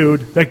another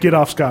dude that get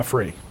off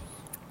scot-free?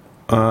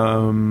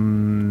 Oh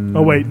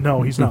wait,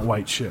 no, he's not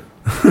white. Shit.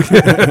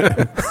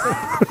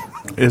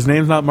 His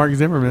name's not Mark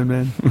Zimmerman,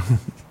 man.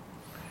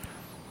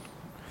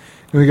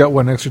 We got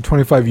an extra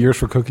 25 years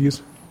for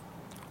cookies.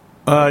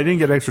 He didn't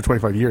get an extra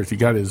 25 years. He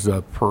got his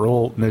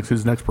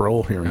his next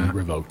parole hearing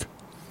revoked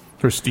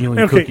for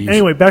stealing cookies.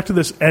 Anyway, back to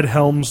this Ed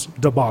Helms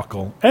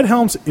debacle. Ed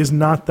Helms is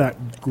not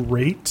that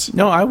great.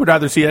 No, I would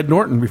rather see Ed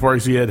Norton before I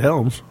see Ed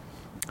Helms.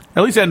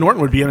 At least Ed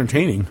Norton would be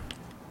entertaining.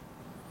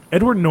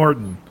 Edward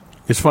Norton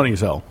It's funny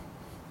as hell.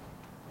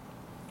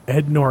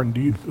 Ed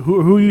Norton.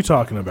 Who are you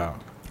talking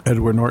about?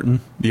 Edward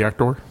Norton, the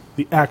actor.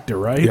 The actor,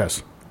 right?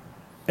 Yes.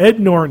 Ed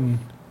Norton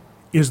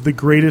is the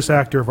greatest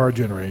actor of our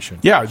generation.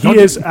 Yeah, he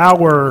is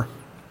our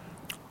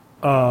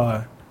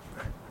Rutger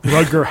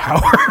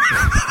Hauer.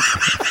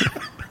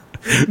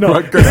 No,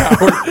 Rutger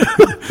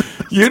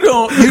Hauer. You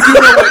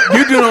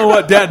do know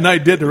what Dad and I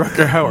did to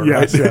Rutger Hauer,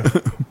 yes, right?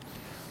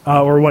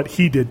 Yeah. Or what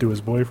he did to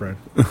his boyfriend.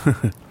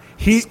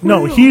 He's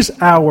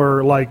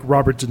our like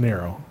Robert De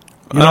Niro.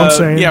 You know what I'm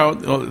saying? Yeah,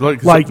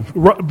 like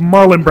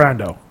Marlon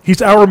Brando. He's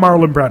our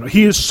Marlon Brando.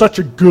 He is such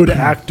a good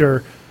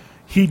actor.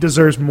 He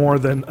deserves more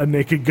than a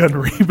Naked Gun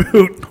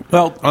reboot.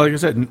 Well, like I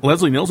said,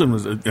 Leslie Nielsen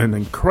was an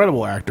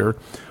incredible actor,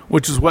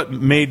 which is what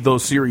made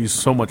those series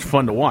so much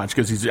fun to watch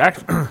because he's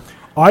actually.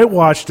 I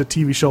watched a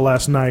TV show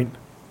last night.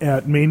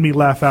 It made me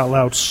laugh out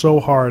loud so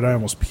hard I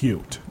almost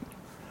puked.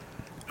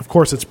 Of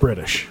course, it's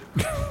British.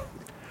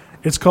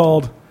 It's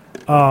called.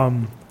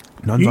 You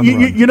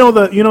know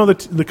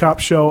the cop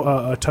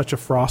show A Touch of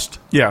Frost.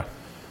 Yeah.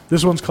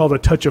 This one's called A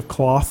Touch of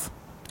Cloth.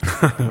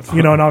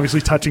 And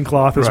obviously touching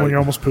cloth is when you're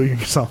almost pooing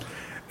yourself.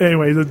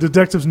 Anyway, the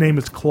detective's name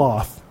is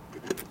Cloth,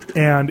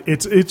 and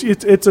it's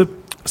a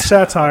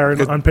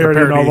satire on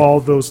parodying of all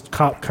those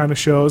cop kind of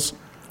shows.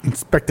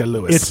 Inspector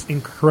Lewis. It's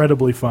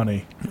incredibly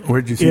funny.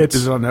 Where'd you see it?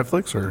 Is it on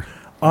Netflix or?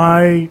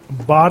 I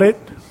bought it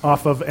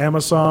off of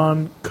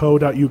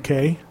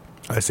Amazon.co.uk.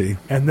 I see.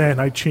 And then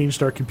I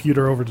changed our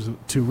computer over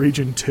to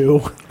Region 2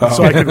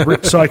 so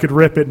I could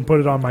rip it and put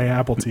it on my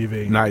Apple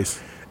TV.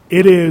 Nice.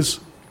 It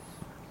is,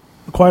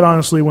 quite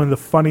honestly, one of the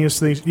funniest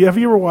things. Have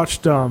you ever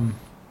watched 10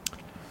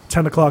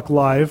 O'Clock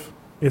Live?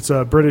 It's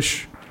a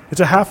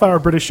half-hour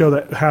British show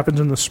that happens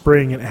in the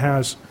spring, and it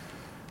has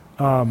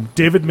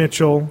David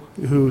Mitchell,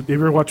 who, have you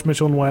ever watched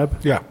Mitchell and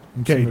Webb? Yeah.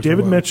 Okay,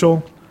 David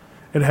Mitchell.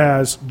 It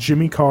has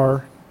Jimmy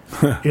Carr.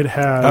 It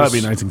has... That'll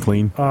be nice and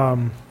clean.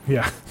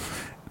 Yeah.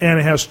 And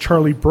it has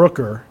Charlie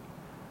Brooker.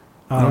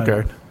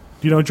 Okay. Do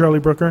you know Charlie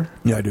Brooker?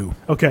 Yeah, I do.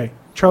 Okay.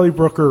 Charlie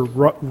Brooker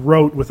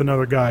wrote with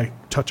another guy,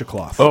 Touch of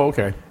Cloth. Oh,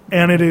 okay.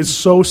 And it is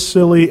so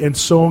silly and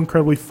so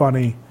incredibly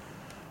funny.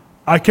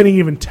 I can't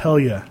even tell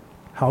you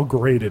how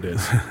great it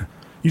is.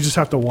 You just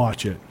have to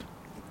watch it.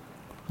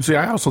 See,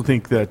 I also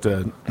think that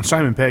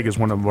Simon Pegg is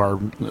one of our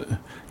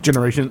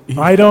generation.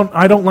 I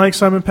don't like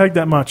Simon Pegg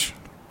that much.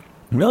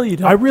 Really, you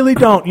don't? I really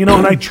don't. And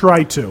I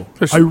try to.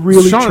 I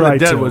really Shaun try of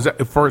the Dead to. was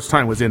for its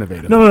time was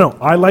innovative. No.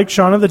 I like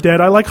Shaun of the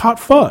Dead. I like Hot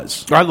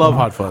Fuzz. I love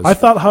Hot Fuzz. I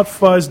thought Hot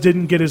Fuzz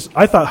didn't get his.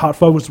 I thought Hot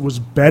Fuzz was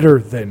better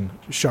than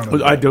Shaun of the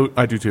Dead.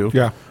 I do too.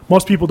 Yeah.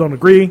 Most people don't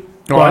agree.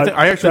 No,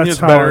 I actually think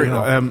it's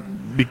better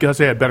because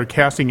they had better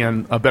casting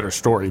and a better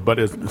story, but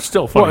it's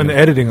still funny. Well, and the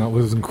editing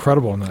was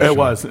incredible in that show. It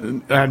was,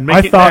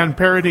 and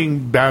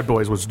parodying Bad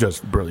Boys was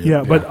just brilliant.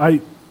 Yeah, but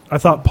I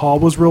thought Paul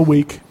was real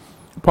weak.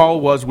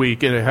 Paul was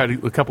weak, and it had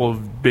a couple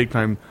of big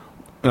time.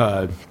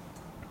 They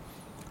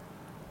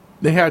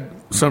had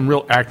some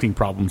real acting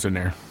problems in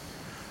there.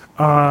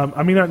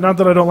 I mean, not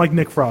that I don't like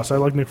Nick Frost. I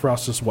like Nick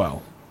Frost as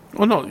well.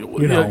 Well, no,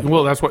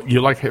 well, that's what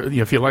you like.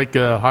 If you like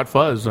Hot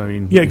Fuzz, I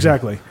mean, yeah,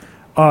 exactly.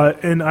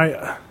 And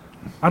I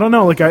don't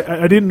know. Like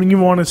I didn't even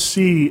want to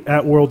see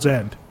At World's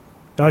End.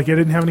 Like I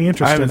didn't have any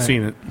interest. I haven't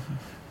seen it,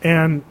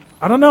 and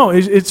I don't know.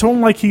 It's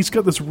almost like he's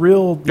got this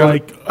real kind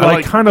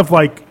of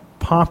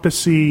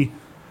pompousy.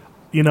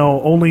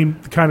 Only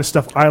the kind of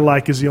stuff I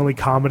like is the only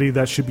comedy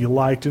that should be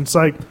liked. And it's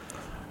like,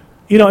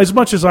 as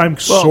much as I'm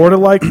sort of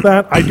like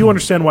that, I do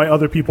understand why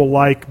other people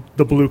like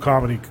the blue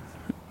comedy,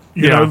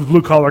 the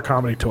blue collar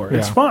comedy tour. Yeah.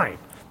 It's fine.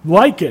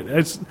 Like it.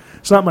 It's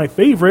not my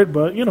favorite,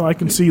 but, I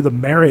can see the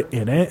merit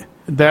in it.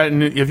 That,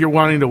 and if you're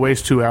wanting to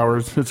waste 2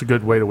 hours, it's a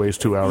good way to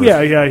waste 2 hours.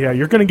 Yeah.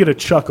 You're going to get a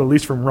chuckle, at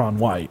least from Ron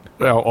White.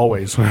 Well,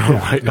 always.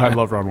 I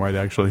love Ron White,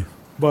 actually.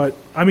 But,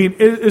 I mean,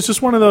 it's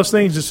just one of those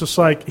things. It's just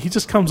like, he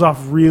just comes off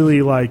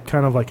really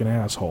kind of like an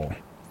asshole.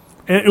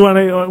 And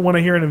when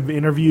I hear it in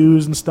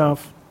interviews and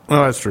stuff.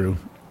 Well, that's true.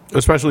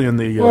 Especially in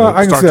the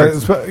I can say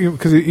that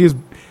because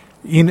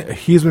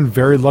he's been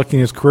very lucky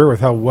in his career with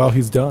how well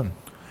he's done.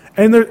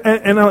 And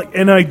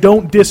I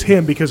don't diss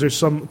him because there's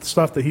some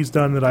stuff that he's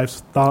done that I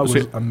thought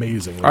was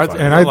amazing. What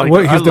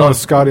he's done with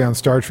Scotty on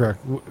Star Trek,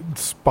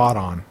 spot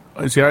on.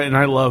 See, and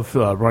I love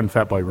Run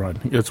Fat Boy Run.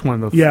 It's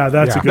one of the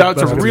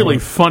that's a really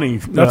funny.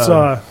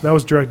 That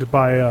was directed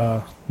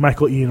by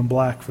Michael Ian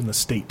Black from The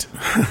State.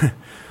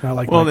 I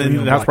like. Well,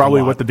 and that's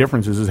probably what the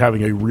difference is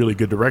having a really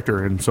good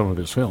director in some of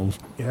his films.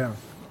 Yeah.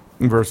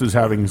 Versus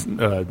having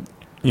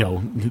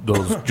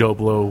those Joe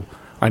Blow.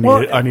 I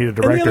need a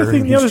director.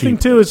 And the other thing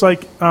too is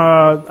like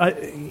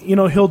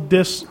he'll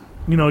diss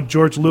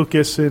George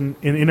Lucas in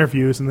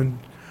interviews and then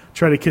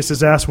try to kiss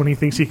his ass when he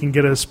thinks he can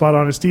get a spot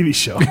on his TV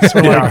show.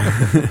 So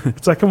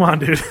it's like, come on,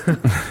 dude.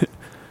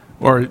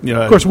 Or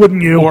of course,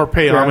 wouldn't you? Or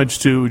pay homage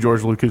to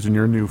George Lucas in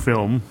your new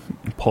film,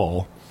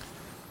 Paul.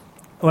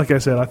 Like I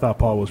said, I thought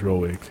Paul was real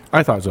weak.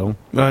 I thought so.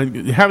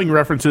 Having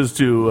references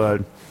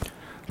to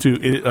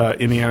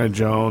Indiana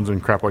Jones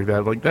and crap like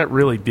that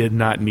really did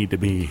not need to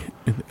be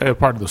a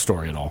part of the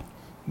story at all.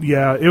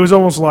 Yeah, it was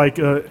almost like,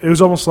 oh,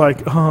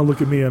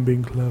 look at me, I'm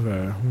being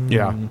clever.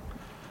 Yeah.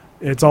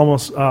 It's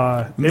almost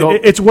No.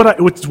 it's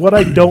what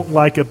I don't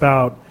like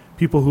about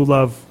people who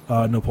love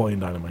Napoleon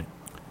Dynamite.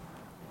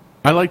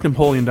 I like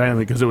Napoleon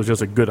Dynamite because it was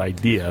just a good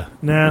idea.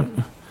 Nah,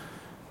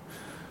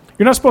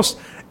 you're not supposed.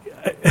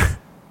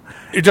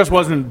 It just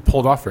wasn't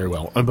pulled off very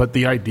well, but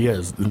the idea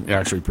is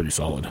actually pretty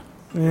solid.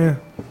 Yeah.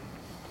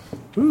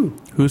 Ooh.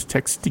 Who's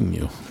texting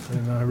you?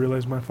 And I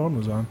realized my phone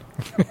was on.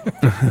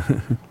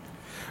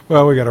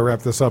 Well, we got to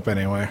wrap this up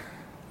anyway.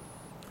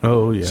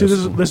 Oh, yes. See,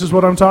 this is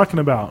what I'm talking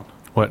about.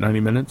 What, 90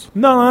 minutes?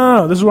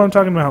 No. This is what I'm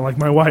talking about. Like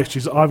my wife,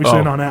 she's obviously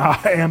Oh. on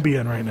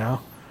Ambien right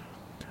now.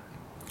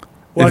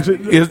 Well, Is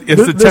actually,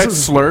 the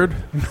text slurred?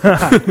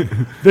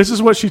 This is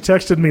what she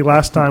texted me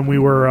last time we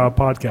were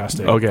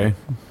podcasting. Okay.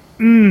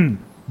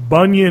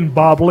 Bunyan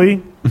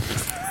bobbly.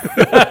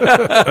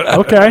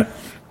 Okay.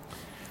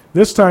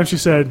 This time she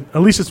said,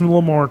 at least it's a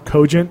little more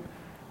cogent.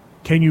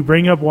 Can you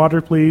bring up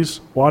water, please?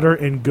 Water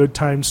and good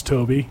times,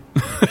 Toby.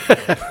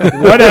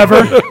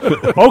 Whatever.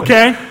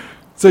 Okay.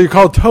 So you're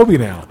called Toby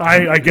now.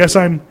 I guess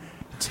I'm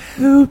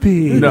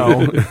Toby.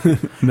 No.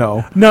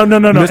 No. No.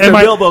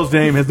 Mr. Bilbo's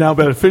name has now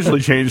been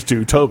officially changed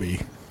to Toby.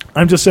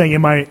 I'm just saying,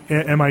 am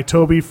I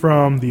Toby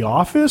from The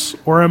Office,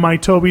 or am I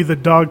Toby the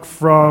dog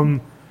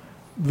from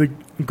the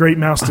Great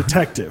Mouse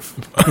Detective?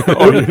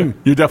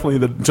 You're definitely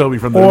the Toby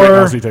from the Great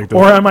Mouse Detective.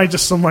 Or am I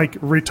just some like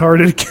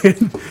retarded kid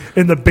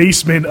in the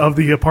basement of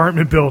the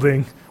apartment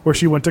building where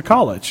she went to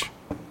college?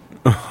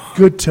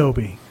 Good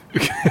Toby.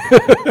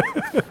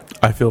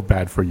 I feel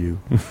bad for you.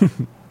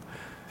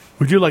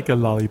 Would you like a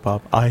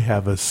lollipop? I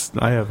have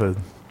a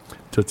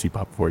Tootsie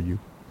Pop for you.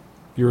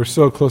 You were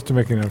so close to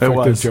making an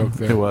effective joke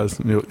there. It was.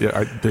 Yeah,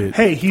 I did.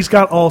 Hey, he's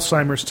got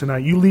Alzheimer's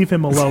tonight. You leave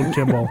him alone,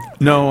 Kimball.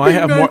 No, I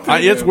have more.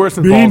 It's worse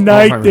than Be Paul's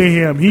nice Alzheimer's. to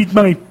him. He's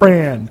my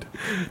friend.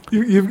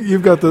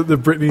 You've got the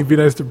Britney, be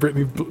nice to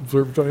Britney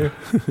blurb on you.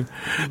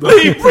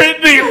 Leave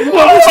Britney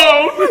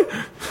alone!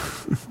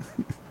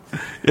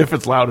 If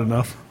it's loud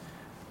enough.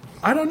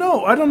 I don't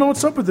know. I don't know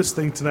what's up with this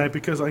thing tonight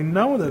because I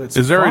know that it's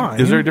Is there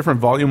fine. a different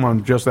volume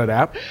on just that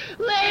app?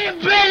 Leave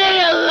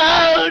Britney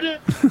alone!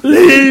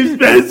 Leave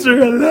Spencer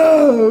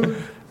alone.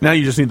 Now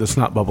you just need the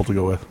snot bubble to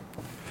go with.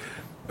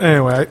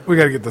 Anyway, we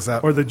got to get this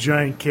out. Or the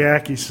giant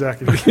khaki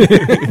sucking.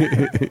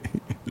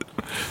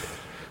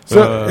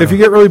 So if you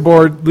get really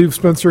bored, leave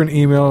Spencer an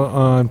email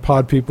on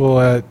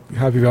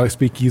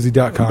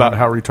podpeople@happyvalleyspeakeasy.com. About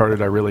how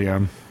retarded I really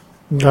am.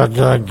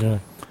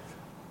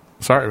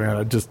 Sorry, man.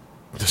 I'm just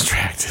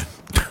distracted.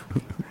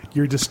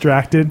 You're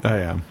distracted. I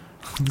am.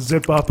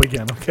 Zip up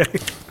again, okay?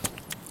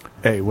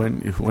 Hey,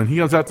 when he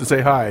comes out to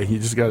say hi, you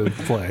just got to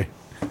play.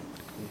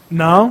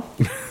 No?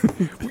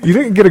 You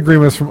didn't get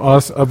agreements from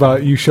us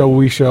about you show,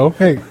 we show.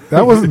 Hey,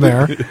 that wasn't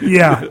there.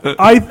 Yeah.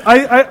 I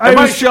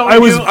I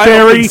showing was you? I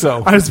don't think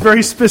so. I was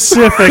very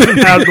specific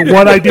about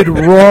what I did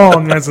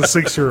wrong as a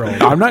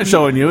 6-year-old. I'm not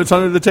showing you. It's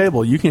under the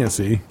table. You can't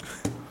see.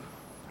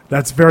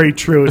 That's very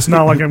true. It's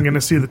not like I'm going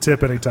to see the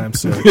tip anytime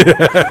soon. Not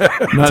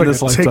It's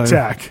this like a lifetime.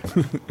 tic-tac.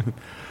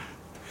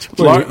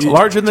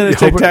 Larger than a you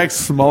Tic hoping- Tac,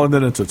 smaller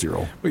than a Tootsie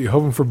Roll. What, you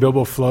hoping for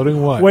Bilbo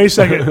floating? What? Wait a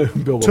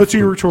second. Bilbo Tootsie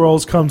fruit.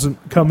 Rolls come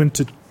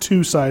into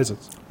two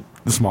sizes.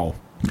 The small.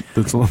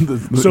 The So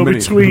mini.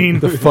 between...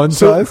 The fun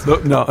size?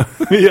 No.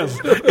 Yes.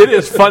 It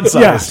is fun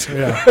size. Yes.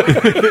 Yeah.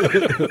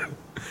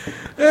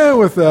 And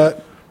with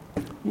that,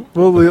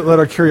 we'll let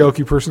our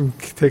karaoke person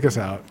take us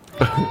out.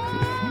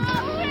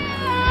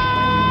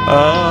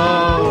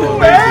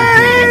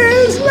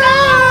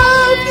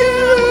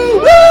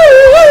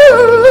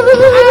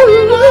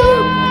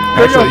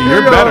 Actually,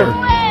 you're better.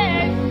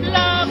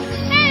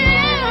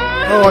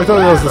 Oh, I thought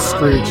that was the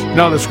screech.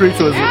 No, the screech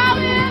was a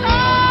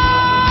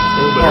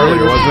little bit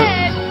earlier, wasn't it?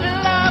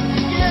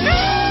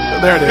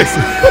 There it is.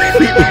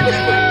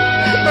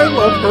 I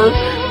love her.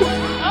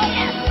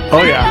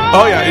 Oh, yeah.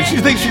 Oh, yeah. And she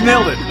thinks she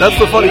nailed it. That's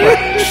the funny part.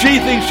 She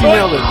thinks she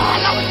nailed it.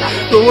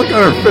 The look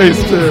on her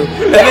face, too.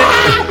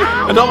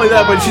 And not only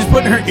that, but she's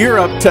putting her ear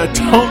up to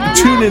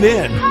tune it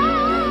in.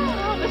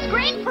 Oh, the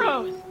screen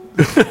froze.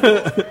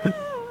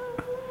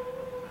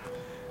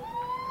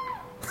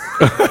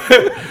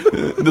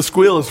 The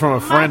squeal is from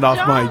a friend off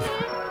camera.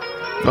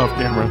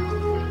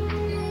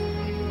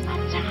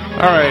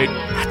 All right.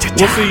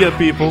 We'll see you,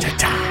 people.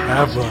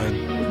 Have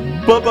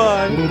fun.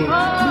 Bye-bye.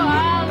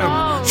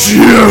 Bye.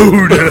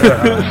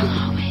 Judah!